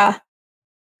Doja.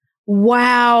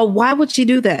 Wow, why would she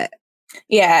do that?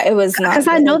 Yeah, it was not. Because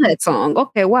I know that song.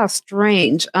 Okay, wow,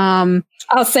 strange. I'll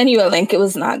send you a link. It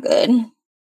was not good.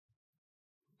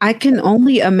 I can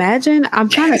only imagine. I'm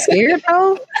kind of scared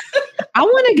though. I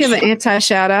want to give an anti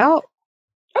shout out.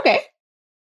 Okay.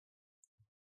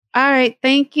 All right.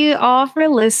 Thank you all for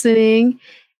listening.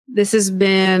 This has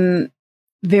been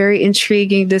very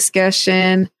intriguing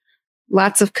discussion.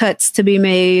 Lots of cuts to be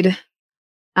made.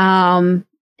 And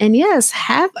yes,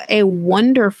 have a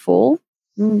wonderful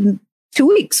 2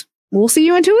 weeks. We'll see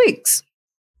you in 2 weeks.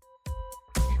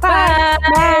 Bye.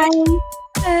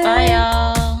 Bye,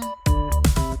 y'all.